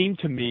story came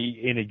to me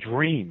in a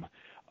dream.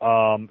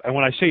 And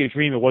when I say a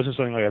dream, it wasn't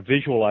something like I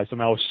visualized. I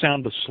was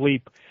sound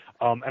asleep,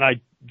 and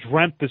I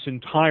dreamt this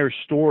entire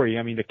story.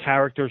 The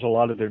characters, a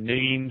lot of their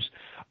names,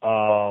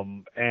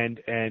 and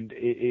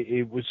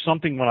it was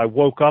something. When I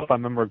woke up, I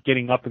remember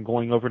getting up and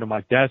going over to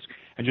my desk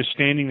and just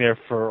standing there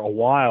for a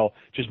while,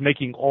 just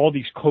making all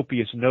these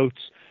copious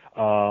notes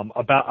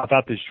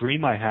about this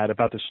dream I had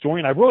about the story,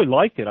 and I really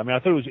liked it. I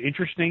thought it was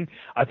interesting.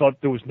 I thought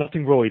there was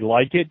nothing really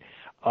like it.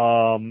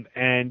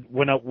 And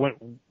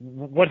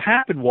what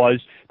happened was,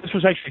 this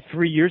was actually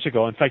 3 years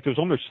ago. In fact, it was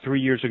almost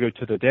 3 years ago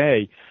to the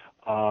day.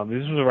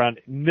 This was around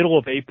middle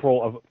of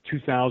April of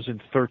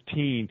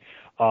 2013.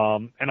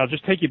 And I'll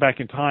just take you back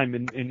in time.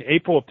 In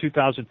April of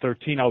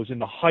 2013, I was in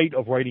the height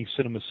of writing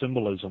Cinema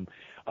Symbolism,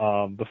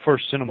 the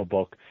first cinema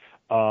book.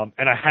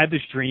 And I had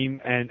this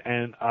dream, and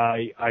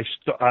I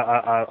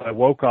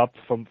woke up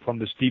from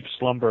this deep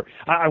slumber.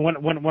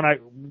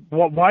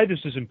 Why this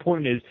is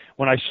important is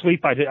when I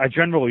sleep, I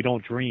generally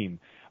don't dream.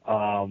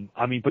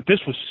 But this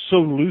was so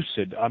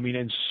lucid,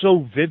 and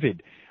so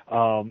vivid.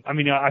 I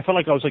mean, I felt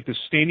like I was like just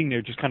standing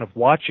there just kind of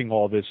watching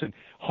all this and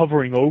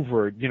hovering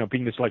over it,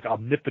 being this like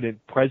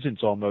omnipotent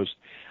presence almost.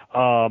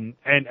 And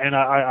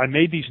I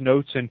made these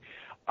notes, and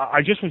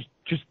I just was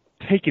just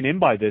taken in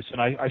by this, and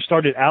I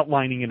started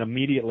outlining it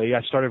immediately.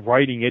 I started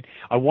writing it.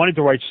 I wanted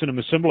to write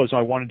Cinema Symbolism.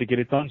 I wanted to get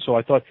it done, so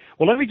I thought,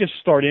 well, let me just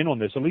start in on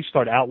this, at least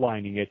start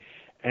outlining it.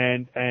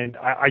 And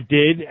I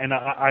did, and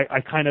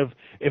I kind of,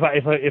 if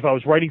I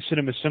was writing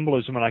Cinema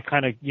Symbolism and I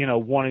kind of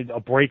wanted a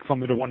break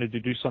from it or wanted to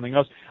do something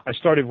else, I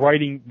started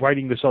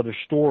writing this other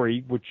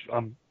story, which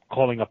I'm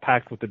calling A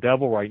Pact with the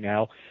Devil right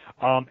now.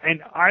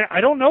 And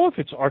I don't know if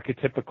it's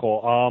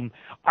archetypical.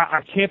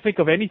 I can't think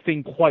of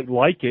anything quite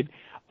like it.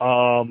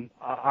 I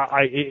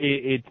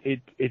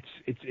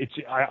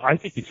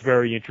think it's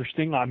very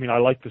interesting. I mean, I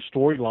like the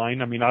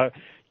storyline. I mean, I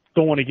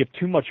don't want to give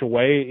too much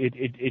away.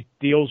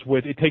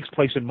 It takes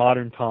place in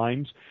modern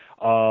times.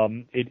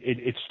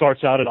 It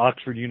starts out at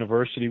Oxford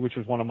University, which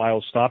was one of my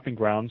old stopping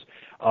grounds.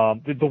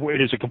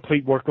 It is a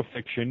complete work of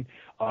fiction.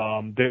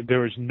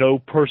 There is no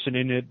person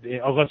in it,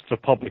 unless it's a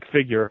public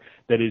figure,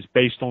 that is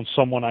based on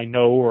someone I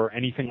know or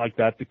anything like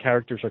that. The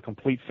characters are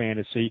complete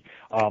fantasy.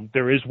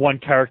 There is one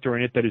character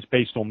in it that is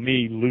based on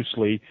me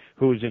loosely,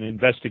 who is an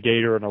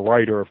investigator and a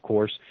writer, of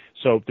course.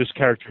 So this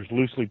character is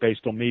loosely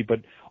based on me, but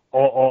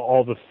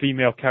all the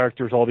female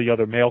characters, all the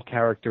other male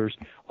characters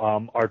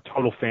are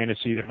total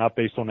fantasy. They're not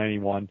based on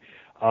anyone.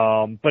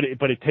 But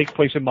it takes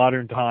place in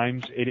modern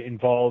times. It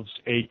involves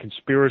a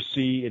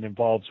conspiracy. It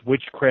involves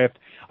witchcraft.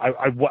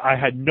 I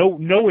had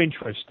no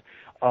interest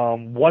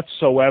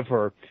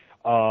whatsoever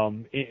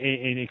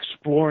in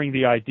exploring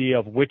the idea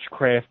of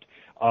witchcraft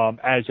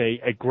as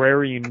a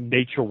agrarian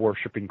nature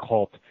worshiping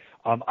cult.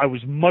 I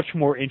was much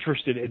more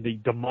interested in the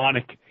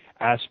demonic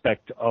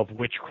aspect of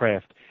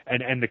witchcraft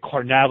and the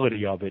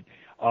carnality of it.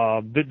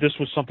 This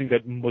was something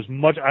that was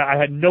I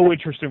had no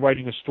interest in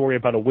writing a story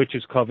about a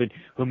witch's coven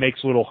who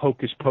makes little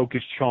hocus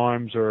pocus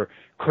charms or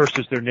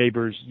curses their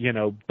neighbor's,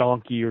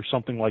 donkey or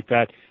something like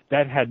that.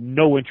 That had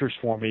no interest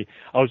for me.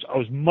 I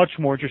was much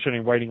more interested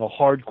in writing a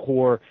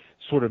hardcore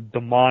sort of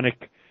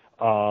demonic,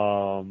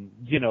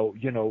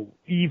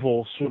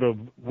 evil sort of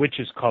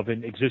witch's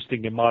coven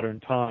existing in modern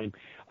time.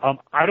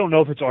 I don't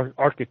know if it's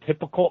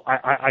archetypical.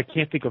 I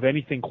can't think of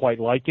anything quite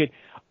like it.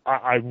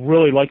 I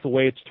really like the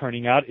way it's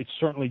turning out. It's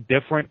certainly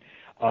different,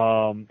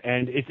 and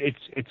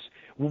it's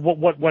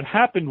what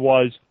happened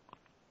was,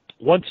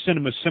 once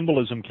Cinema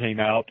Symbolism came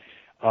out,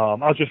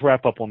 I'll just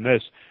wrap up on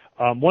this.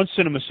 Once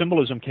Cinema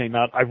Symbolism came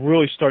out, I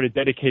really started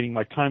dedicating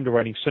my time to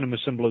writing Cinema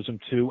Symbolism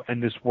 2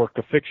 and this work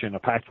of fiction, A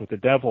Pact with the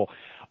Devil.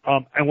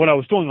 And what I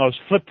was doing, I was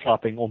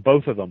flip-flopping on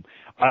both of them.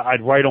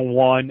 I'd write on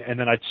one, and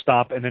then I'd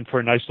stop, and then for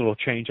a nice little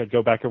change, I'd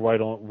go back and write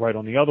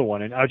on the other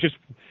one. And I'd just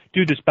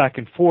do this back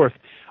and forth.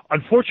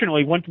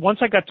 Unfortunately, once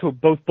I got to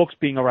both books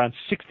being around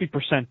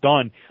 60%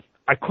 done,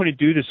 I couldn't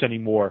do this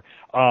anymore.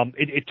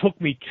 It took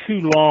me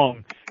too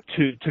long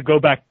to go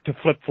back to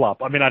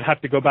flip-flop. I mean, I'd have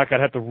to go back, I'd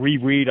have to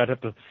reread, I'd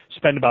have to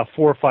spend about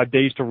 4 or 5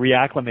 days to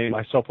reacclimate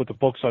myself with the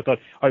book. So I thought,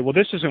 all right, well,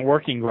 this isn't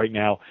working right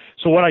now.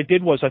 So what I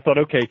did was I thought,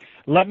 okay,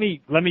 let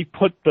me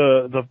put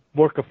the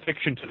work of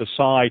fiction to the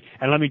side,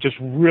 and let me just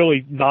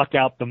really knock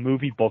out the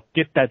movie book,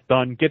 get that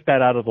done, get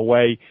that out of the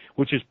way,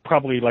 which is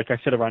probably, like I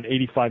said, around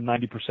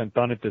 85-90%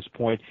 done at this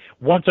point.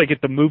 Once I get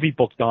the movie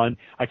book done,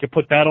 I can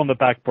put that on the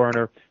back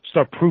burner,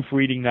 start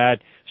proofreading that,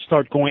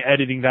 start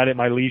editing that at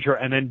my leisure,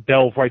 and then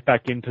delve right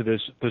back into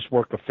this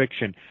work of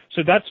fiction.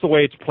 So that's the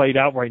way it's played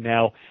out right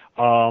now.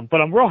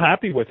 But I'm real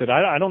happy with it.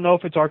 I don't know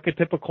if it's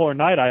archetypical or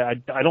not. I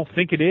don't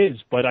think it is,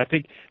 but I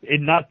think it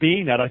not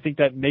being that, I think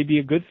that may be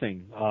a good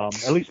thing.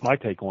 At least my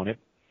take on it.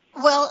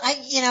 Well,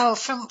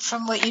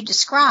 from what you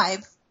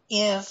describe,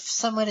 if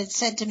someone had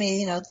said to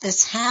me,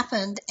 this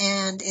happened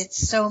and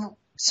it's so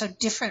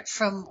different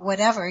from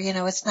whatever,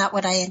 it's not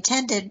what I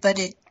intended, but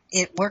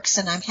it works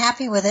and I'm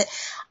happy with it.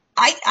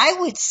 I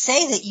would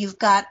say that you've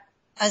got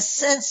a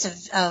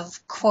sense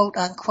of quote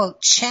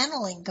unquote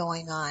channeling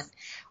going on,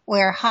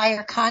 where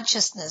higher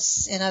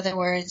consciousness, in other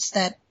words,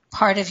 that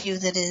part of you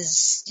that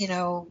is,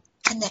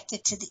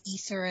 connected to the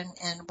ether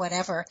and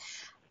whatever,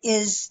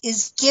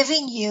 is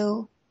giving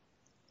you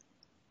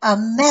a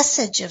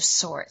message of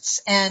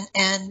sorts and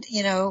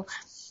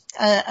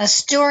a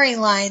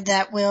storyline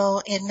that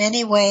will in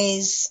many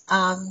ways,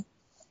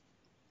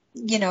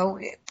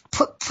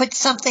 put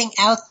something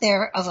out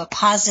there of a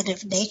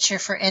positive nature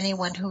for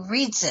anyone who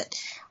reads it.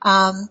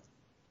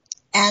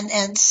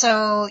 And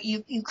so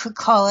you could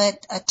call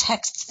it a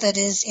text that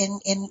is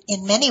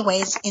in many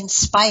ways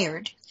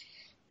inspired.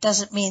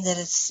 Doesn't mean that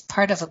it's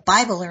part of a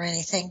Bible or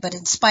anything, but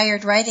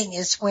inspired writing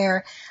is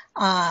where,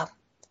 a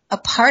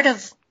part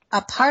of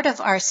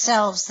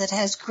ourselves that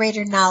has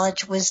greater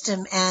knowledge,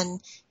 wisdom,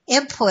 and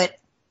input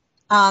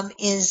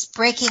is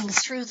breaking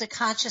through the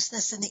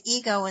consciousness and the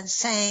ego and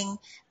saying,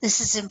 this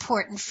is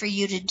important for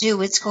you to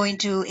do. It's going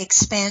to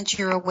expand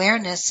your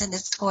awareness, and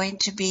it's going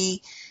to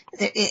be,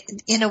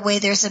 in a way,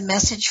 there's a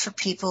message for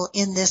people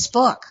in this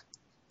book.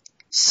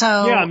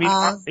 So, yeah, I mean,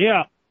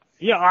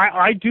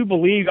 I do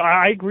believe,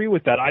 I agree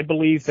with that. I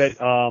believe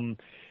that,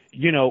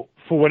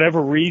 for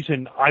whatever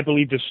reason, I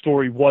believe this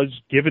story was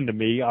given to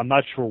me. I'm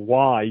not sure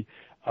why.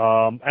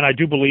 And I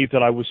do believe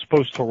that I was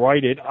supposed to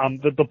write it.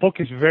 The book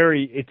is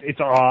it's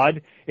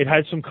odd. It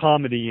has some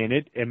comedy in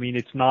it. I mean,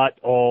 it's not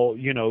all,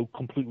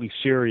 completely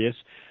serious.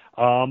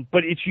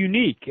 But it's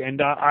unique,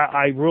 and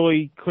I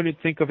really couldn't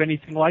think of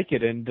anything like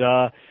it. And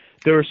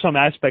there are some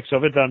aspects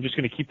of it that I'm just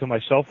going to keep to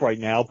myself right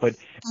now. But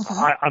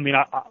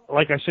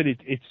like I said,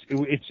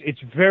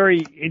 it's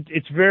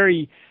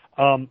very.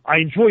 I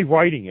enjoy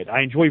writing it.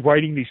 I enjoy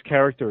writing these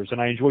characters, and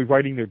I enjoy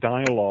writing their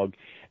dialogue.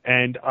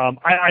 And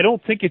I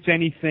don't think it's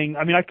anything.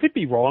 I mean, I could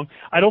be wrong.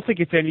 I don't think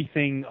it's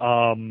anything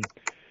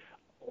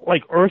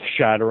like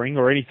earth-shattering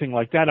or anything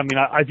like that. I mean,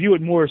 I view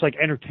it more as like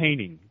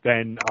entertaining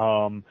than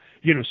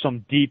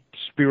some deep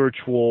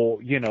spiritual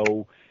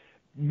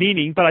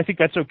meaning. But I think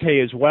that's okay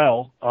as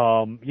well.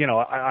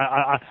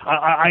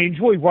 I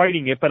enjoy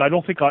writing it, but I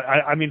don't think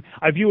I mean,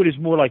 I view it as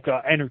more like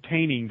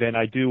entertaining than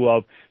I do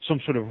of some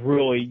sort of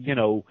really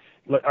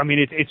I mean,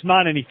 it's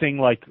not anything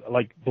like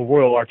the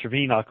Royal Arch of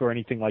Enoch or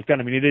anything like that.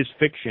 I mean, it is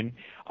fiction.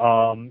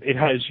 It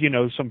has,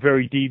 some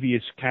very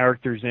devious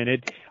characters in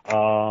it.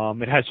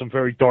 It has some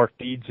very dark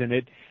deeds in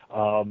it.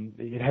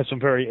 It has some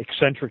very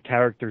eccentric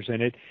characters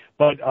in it.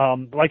 But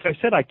like I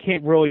said, I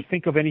can't really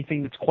think of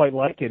anything that's quite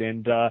like it.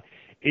 And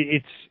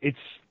it's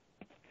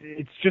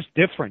just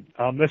different.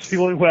 That's the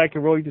only way I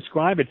can really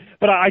describe it.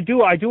 But I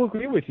do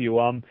agree with you.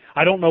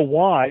 I don't know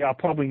why. I'll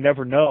probably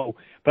never know.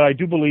 But I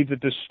do believe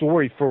that this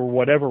story, for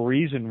whatever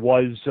reason,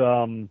 was,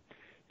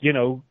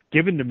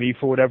 given to me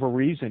for whatever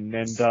reason.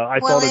 And I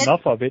thought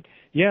enough of it,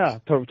 to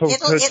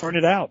turn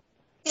it out.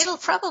 It'll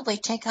probably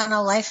take on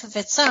a life of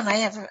its own. I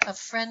have a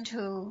friend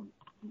who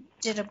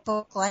did a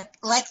book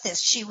like this.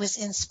 She was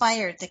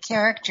inspired. The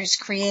characters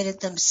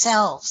created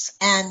themselves,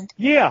 and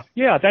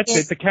that's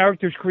it. The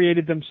characters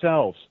created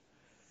themselves,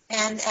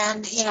 and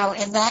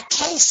in that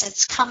case,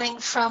 it's coming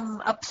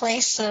from a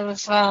place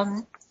of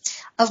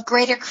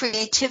greater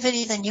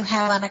creativity than you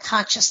have on a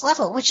conscious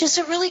level, which is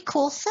a really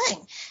cool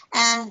thing.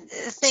 And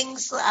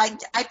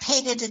I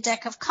painted a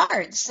deck of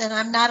cards, and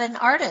I'm not an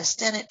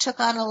artist, and it took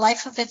on a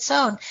life of its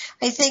own.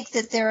 I think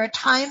that there are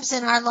times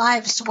in our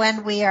lives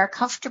when we are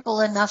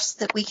comfortable enough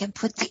so that we can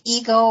put the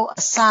ego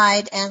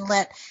aside and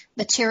let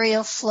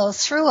material flow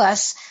through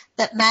us,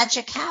 that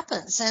magic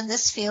happens. And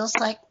this feels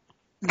like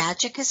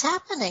magic is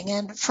happening.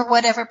 And for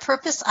whatever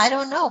purpose, I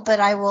don't know,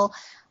 but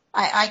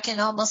I can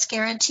almost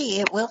guarantee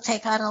it will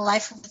take on a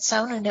life of its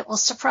own, and it will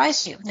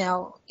surprise you.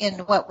 Now, in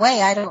what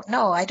way, I don't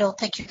know. I don't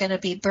think you're going to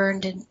be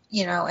burned in,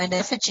 an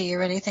effigy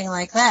or anything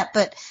like that.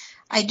 But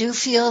I do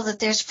feel that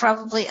there's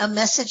probably a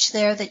message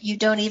there that you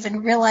don't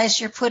even realize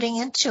you're putting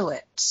into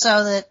it,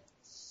 so that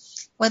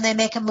when they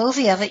make a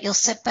movie of it, you'll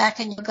sit back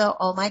and you'll go,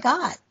 oh, my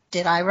God,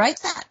 did I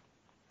write that?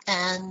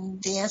 And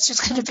the answer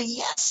is going to be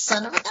yes,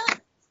 son of a gun.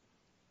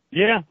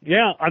 Yeah.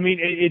 I mean,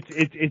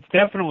 it's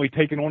definitely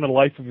taken on a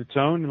life of its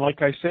own. And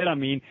like I said, I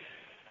mean,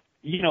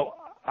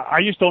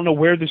 I just don't know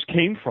where this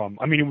came from.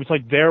 I mean, it was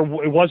like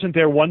it wasn't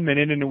there one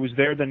minute and it was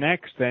there the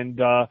next.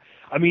 And, I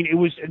mean,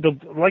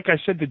 like I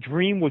said, the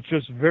dream was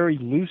just very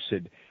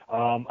lucid.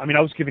 I mean,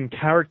 I was given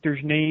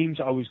characters' names.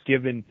 I was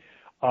given,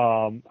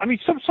 I mean,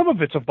 some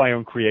of it's of my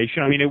own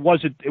creation. I mean, it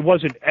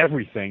wasn't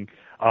everything.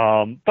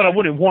 But I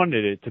wouldn't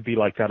wanted it to be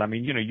like that. I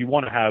mean, you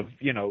want to have,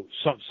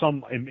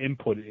 some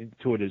input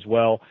into it as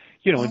well,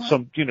 and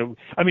some,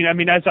 I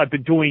mean, as I've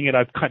been doing it,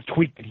 I've kind of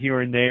tweaked it here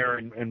and there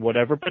and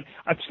whatever, but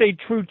I've stayed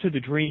true to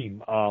the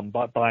dream,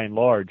 by and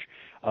large.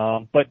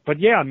 But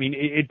yeah, I mean,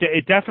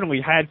 it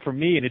definitely had for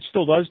me, and it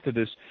still does to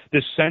this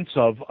sense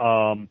of,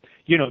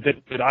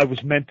 that I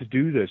was meant to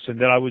do this,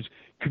 and that I was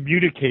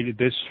communicated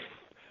this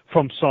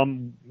from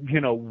some,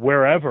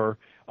 wherever,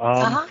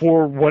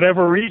 for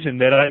whatever reason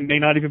that I may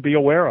not even be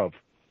aware of.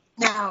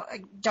 Now,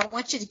 I don't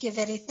want you to give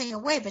anything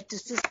away, but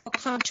does this book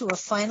come to a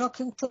final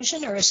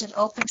conclusion, or is it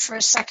open for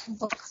a second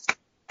book?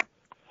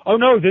 Oh,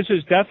 no, this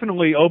is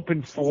definitely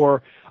open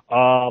for,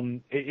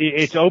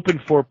 it's open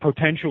for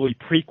potentially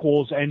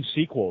prequels and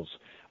sequels,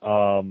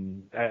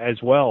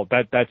 as well.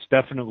 That's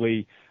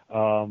definitely,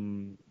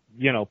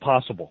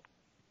 possible.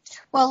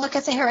 Well, look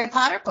at the Harry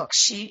Potter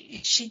books.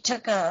 She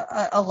took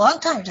a long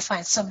time to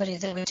find somebody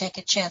that would take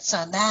a chance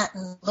on that,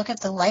 and look at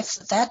the life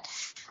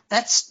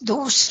that's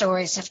those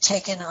stories have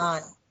taken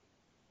on.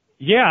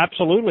 Yeah,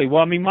 absolutely.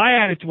 Well, I mean,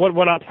 my attitude,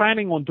 what I'm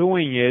planning on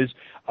doing is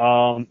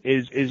Cinema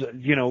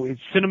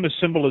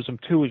Symbolism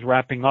 2 is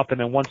wrapping up, and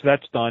then once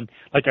that's done,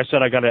 like I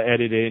said, I got to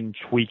edit in,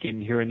 tweak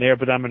in here and there,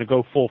 but I'm going to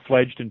go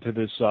full-fledged into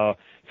this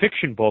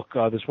fiction book,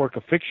 this work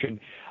of fiction.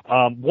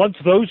 Once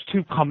those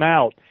two come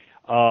out,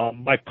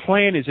 my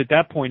plan is at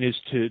that point is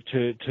to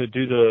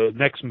do the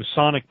next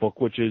Masonic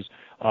book, which is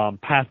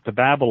Path to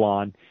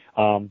Babylon.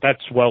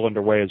 That's well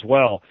underway as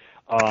well.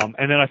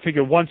 And then I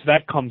figure once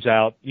that comes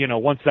out,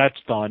 once that's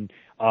done,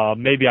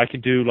 maybe I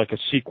can do like a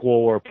sequel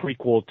or a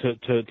prequel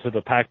to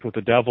The Pact with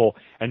the Devil,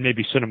 and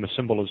maybe Cinema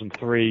Symbolism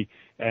 3,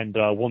 and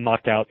we'll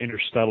knock out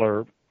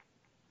Interstellar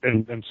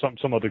and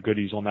some other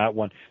goodies on that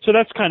one. So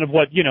that's kind of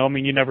what, I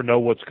mean, you never know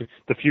what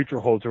the future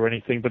holds or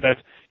anything, but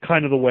that's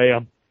kind of the way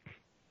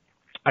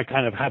I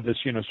kind of have this,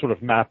 sort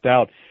of mapped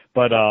out.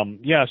 But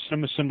yeah,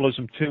 Cinema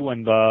Symbolism 2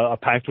 and A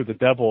Pact with the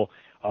Devil,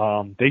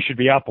 they should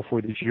be out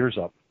before this year's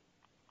up.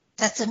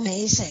 That's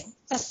amazing.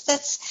 I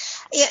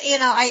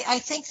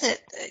think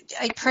that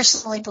I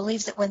personally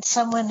believe that when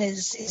someone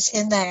is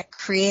in that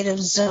creative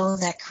zone,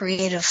 that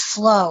creative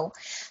flow,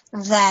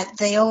 that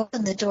they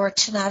open the door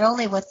to not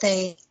only what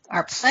they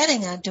are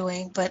planning on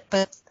doing, but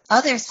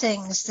other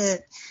things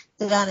that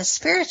on a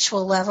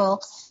spiritual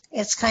level,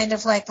 it's kind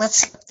of like,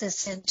 let's put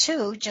this in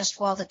too, just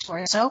while the door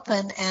is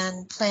open,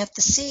 and plant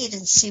the seed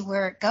and see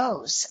where it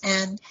goes.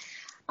 And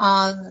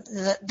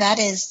that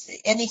is,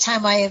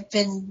 anytime I have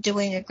been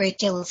doing a great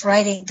deal of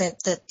writing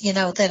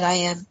that I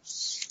am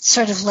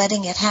sort of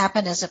letting it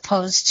happen as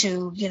opposed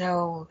to,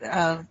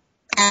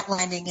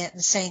 outlining it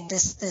and saying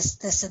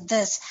this, and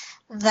this,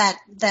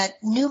 that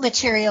new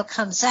material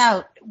comes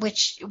out,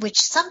 which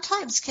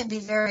sometimes can be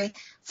very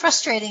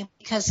frustrating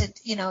because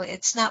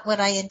it's not what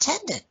I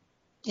intended.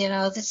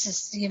 This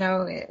is,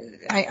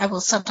 I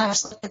will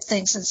sometimes look at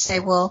things and say,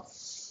 well,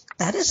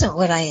 that isn't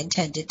what I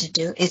intended to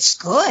do. It's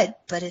good,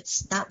 but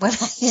it's not what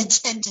I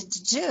intended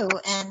to do.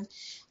 And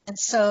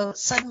so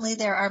suddenly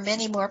there are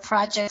many more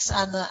projects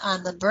on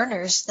the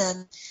burners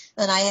than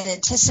I had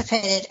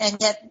anticipated, and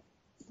yet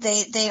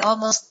they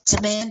almost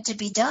demand to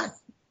be done.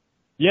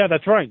 Yeah,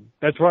 that's right.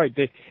 That's right.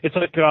 It's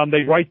like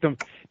they write them.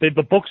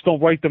 The books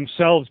don't write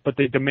themselves, but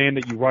they demand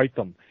that you write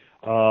them.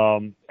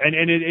 And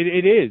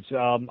it is.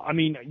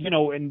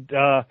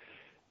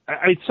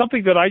 It's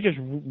something that I just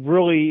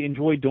really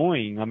enjoy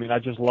doing. I mean, I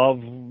just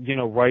love,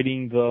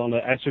 writing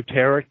the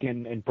esoteric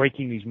and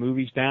breaking these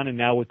movies down. And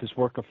now with this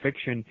work of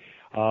fiction,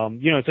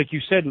 it's like you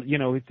said,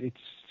 it's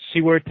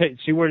see where it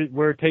takes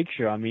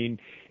you. I mean,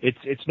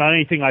 it's not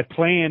anything I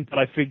planned, but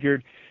I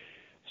figured,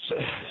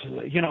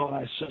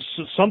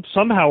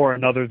 somehow or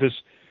another, this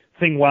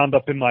thing wound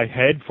up in my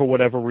head for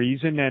whatever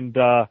reason, and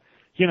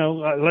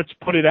let's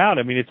put it out.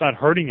 I mean, it's not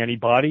hurting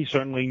anybody.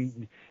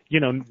 Certainly,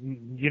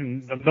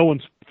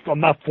 I'm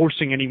not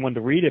forcing anyone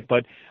to read it,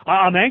 but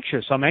I'm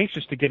anxious. I'm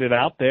anxious to get it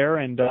out there,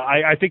 and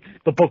I think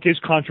the book is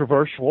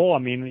controversial. I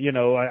mean,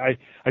 I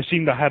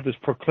seem to have this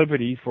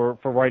proclivity for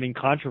writing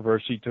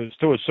controversy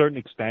to a certain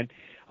extent.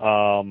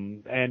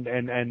 And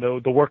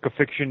the work of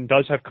fiction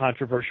does have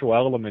controversial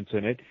elements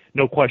in it,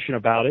 no question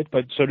about it,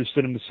 but so does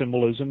Cinema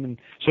Symbolism, and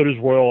so does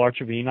Royal Arch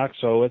of Enoch,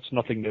 so it's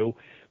nothing new.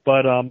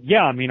 But,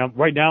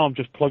 right now I'm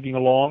just plugging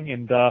along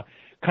and,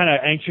 kind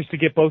of anxious to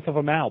get both of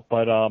them out.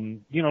 But,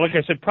 like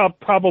I said,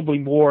 probably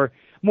more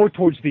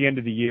towards the end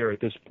of the year at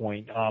this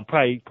point,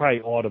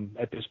 probably autumn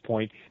at this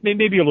point,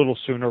 maybe a little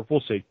sooner.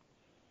 We'll see.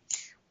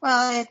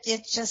 Well,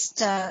 it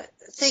just,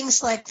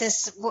 things like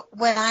this,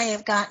 when I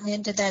have gotten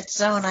into that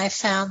zone, I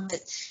found that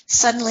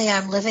suddenly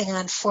I'm living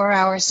on 4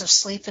 hours of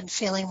sleep and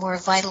feeling more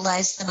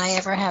vitalized than I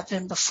ever have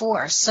been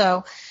before.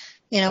 So,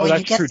 when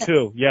that's you get true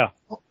too. Yeah.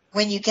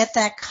 When you get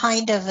that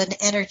kind of an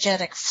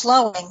energetic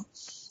flowing,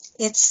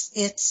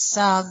 it's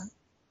now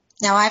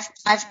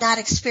I've not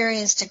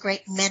experienced a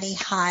great many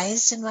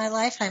highs in my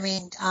life. I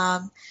mean,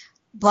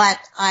 but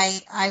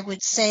I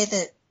would say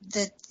that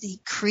the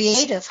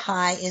creative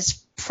high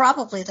is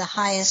probably the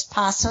highest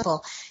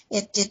possible.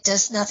 It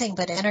does nothing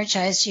but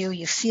energize you.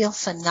 You feel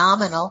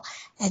phenomenal,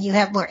 and you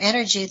have more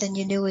energy than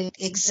you knew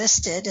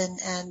existed,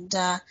 and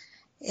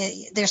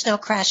there's no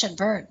crash and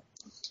burn.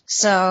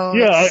 So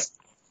yeah.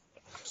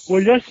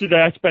 Well,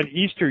 yesterday, I spent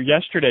Easter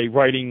yesterday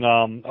writing,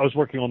 I was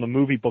working on the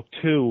movie book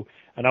 2,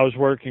 and I was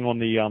working on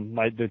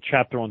the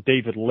chapter on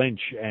David Lynch,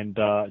 and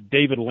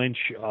David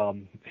Lynch,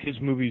 his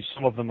movies,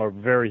 some of them are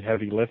very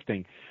heavy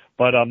lifting.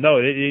 But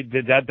no,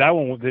 that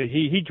one,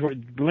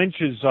 Lynch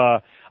is,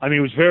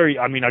 it was very,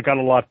 I got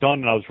a lot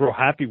done and I was real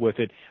happy with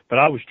it, but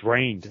I was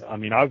drained. I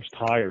was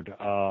tired.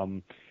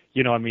 And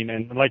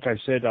like I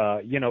said,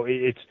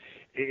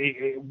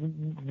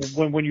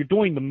 when you're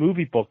doing the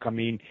movie book,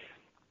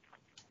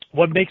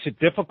 what makes it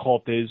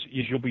difficult is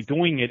you'll be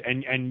doing it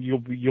and you'll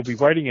be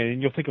writing it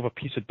and you'll think of a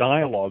piece of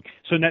dialogue.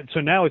 So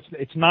now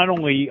it's not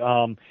only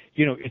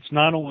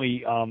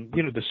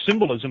the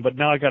symbolism, but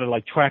now I got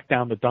to track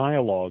down the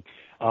dialogue.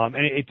 And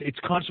it's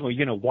constantly,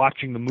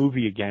 watching the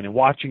movie again and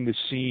watching the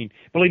scene.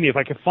 Believe me, if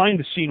I could find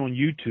the scene on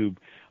YouTube,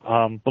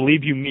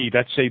 believe you me,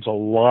 that saves a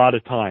lot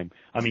of time.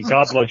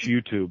 God bless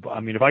YouTube.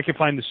 If I could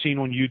find the scene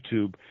on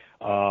YouTube,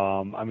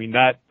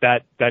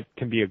 that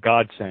can be a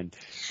godsend.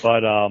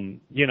 But, I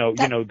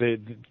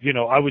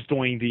was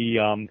doing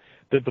the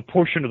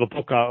portion of the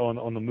book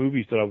on the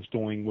movies that I was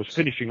doing was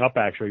finishing up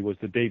actually was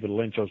the David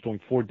Lynch. I was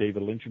doing 4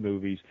 David Lynch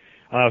movies.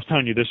 I was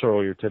telling you this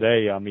earlier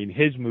today.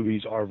 His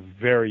movies are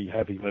very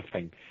heavy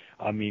lifting.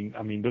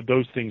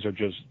 Those things are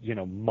just,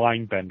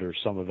 mind benders,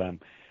 some of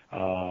them.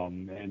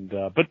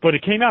 But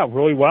it came out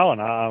really well,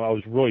 and I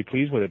was really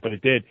pleased with it. But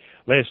it did.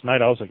 Last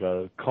night I was like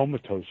a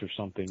comatose or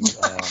something.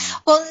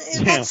 Well,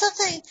 that's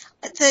something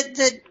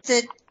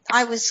that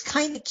I was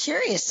kind of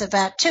curious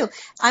about too.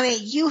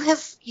 You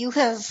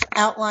have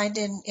outlined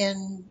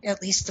in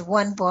at least the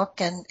one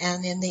book and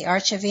in the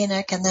Arch of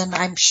Enoch, and then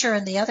I'm sure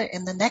in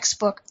the next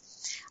book,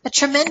 a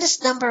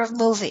tremendous number of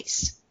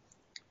movies.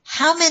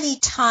 How many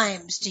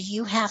times do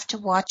you have to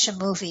watch a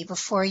movie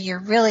before you're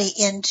really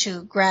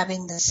into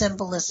grabbing the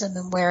symbolism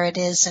and where it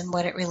is and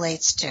what it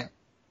relates to?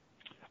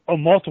 Oh,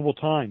 multiple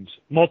times.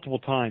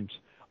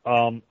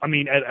 I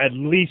mean, at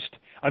least,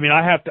 I mean,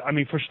 I have to, I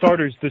mean, for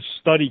starters, this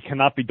study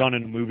cannot be done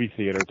in a movie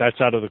theater.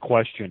 That's out of the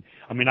question.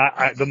 I mean,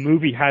 the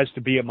movie has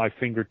to be at my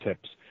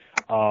fingertips.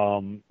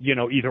 You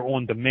know, either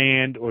on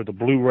demand or the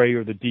Blu-ray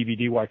or the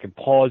DVD where I can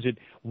pause it,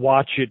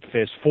 watch it,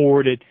 fast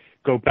forward it,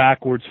 go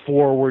backwards,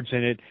 forwards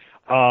in it.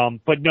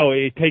 But no,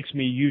 it takes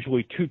me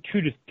usually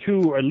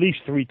two or at least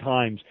 3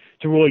 times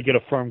to really get a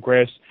firm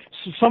grasp.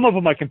 So some of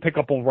them I can pick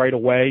up on right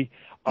away.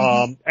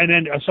 And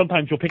then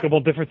sometimes you'll pick up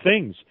on different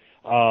things.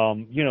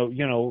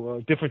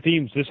 Different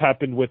themes. This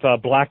happened with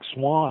Black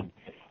Swan.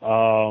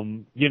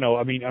 You know,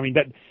 I mean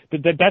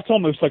that's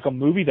almost like a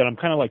movie that I'm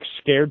kind of like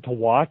scared to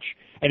watch.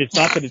 And it's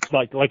not that it's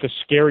like a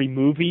scary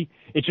movie.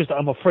 It's just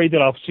I'm afraid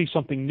that I'll see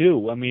something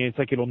new. I mean, it's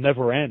like it'll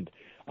never end.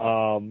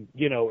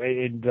 You know,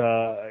 and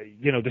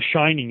The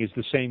Shining is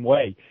the same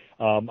way.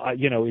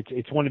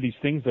 It's one of these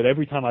things that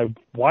every time I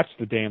watch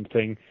the damn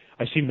thing,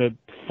 I seem to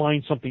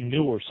find something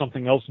new or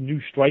something else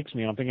new strikes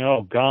me. And I'm thinking,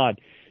 oh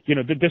God, you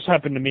know, this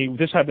happened to me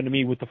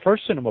with the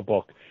first Cinema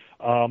Book.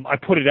 I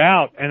put it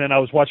out and then I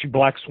was watching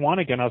Black Swan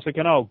again. I was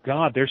thinking, oh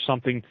God, there's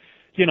something,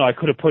 you know, I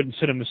could have put in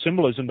Cinema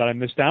Symbolism that I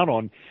missed out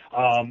on.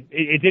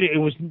 It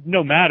was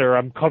no matter.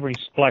 I'm covering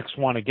Black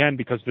Swan again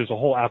because there's a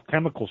whole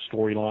alchemical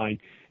storyline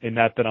in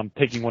that I'm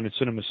taking one in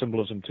Cinema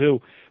Symbolism too.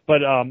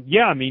 But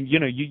yeah, I mean,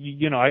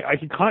 I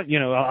can,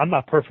 I'm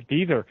not perfect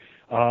either.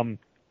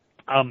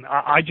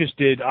 I just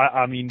did.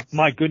 I mean,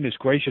 my goodness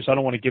gracious, I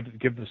don't want to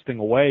give this thing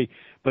away,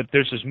 but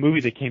there's this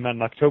movie that came out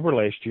in October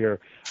last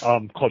year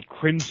called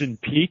Crimson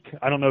Peak.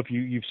 I don't know if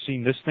you've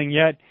seen this thing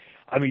yet.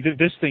 I mean,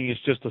 this thing is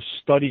just a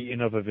study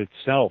in of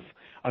itself.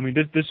 I mean,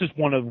 this is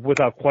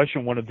without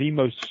question, one of the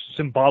most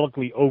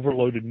symbolically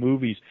overloaded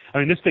movies. I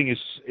mean, this thing is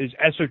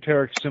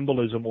esoteric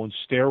symbolism on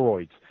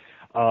steroids.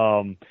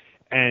 And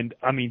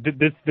I mean,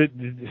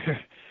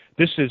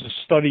 this is a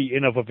study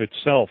in of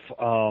itself.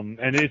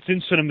 And it's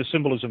in Cinema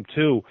Symbolism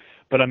too.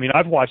 But I mean,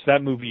 I've watched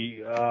that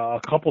movie a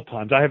couple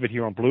times. I have it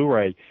here on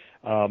Blu-ray.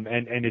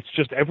 And it's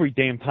just every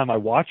damn time I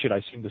watch it,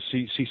 I seem to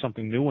see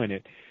something new in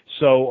it.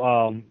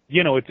 So,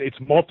 it's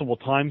multiple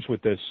times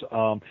with this.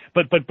 But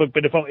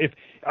if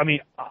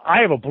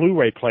I have a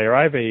Blu-ray player.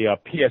 I have a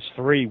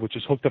PS3, which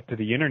is hooked up to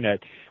the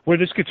internet. Where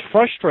this gets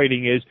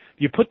frustrating is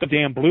you put the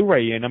damn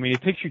Blu-ray in. I mean,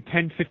 it takes you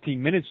 10,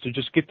 15 minutes to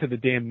just get to the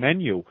damn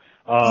menu,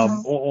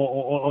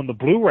 on the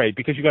Blu-ray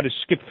because you got to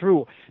skip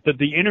through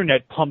the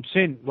internet pumps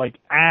in like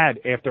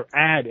ad after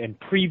ad and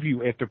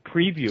preview after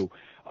preview.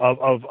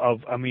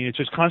 I mean, it's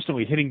just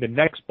constantly hitting the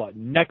next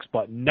button,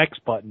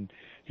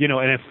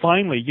 and then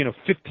finally,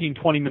 15,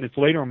 20 minutes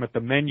later, I'm at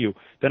the menu.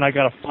 Then I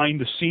got to find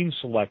the scene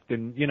select,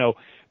 and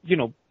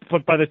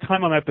but by the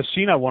time I'm at the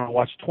scene I want to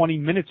watch, 20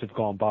 minutes have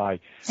gone by.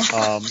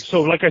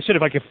 So, like I said,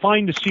 if I could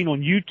find the scene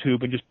on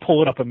YouTube and just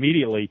pull it up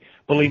immediately,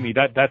 believe me,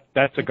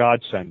 that's a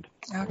godsend.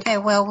 Okay,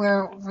 well,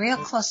 we're real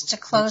close to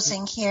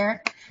closing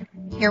here.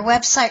 Your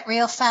website,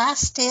 real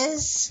fast,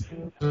 is?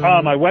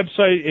 My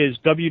website is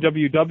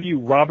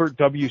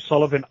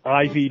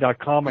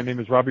www.robertwsullivaniv.com. My name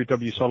is Robert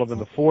W.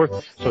 Sullivan IV,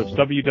 so it's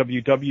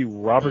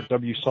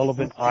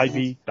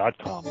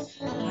www.robertwsullivan.iv.com.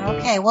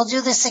 Okay, we'll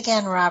do this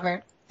again,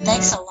 Robert.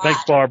 Thanks a lot.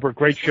 Thanks, Barbara.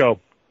 Great show.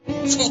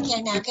 Take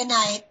care now. Good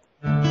night.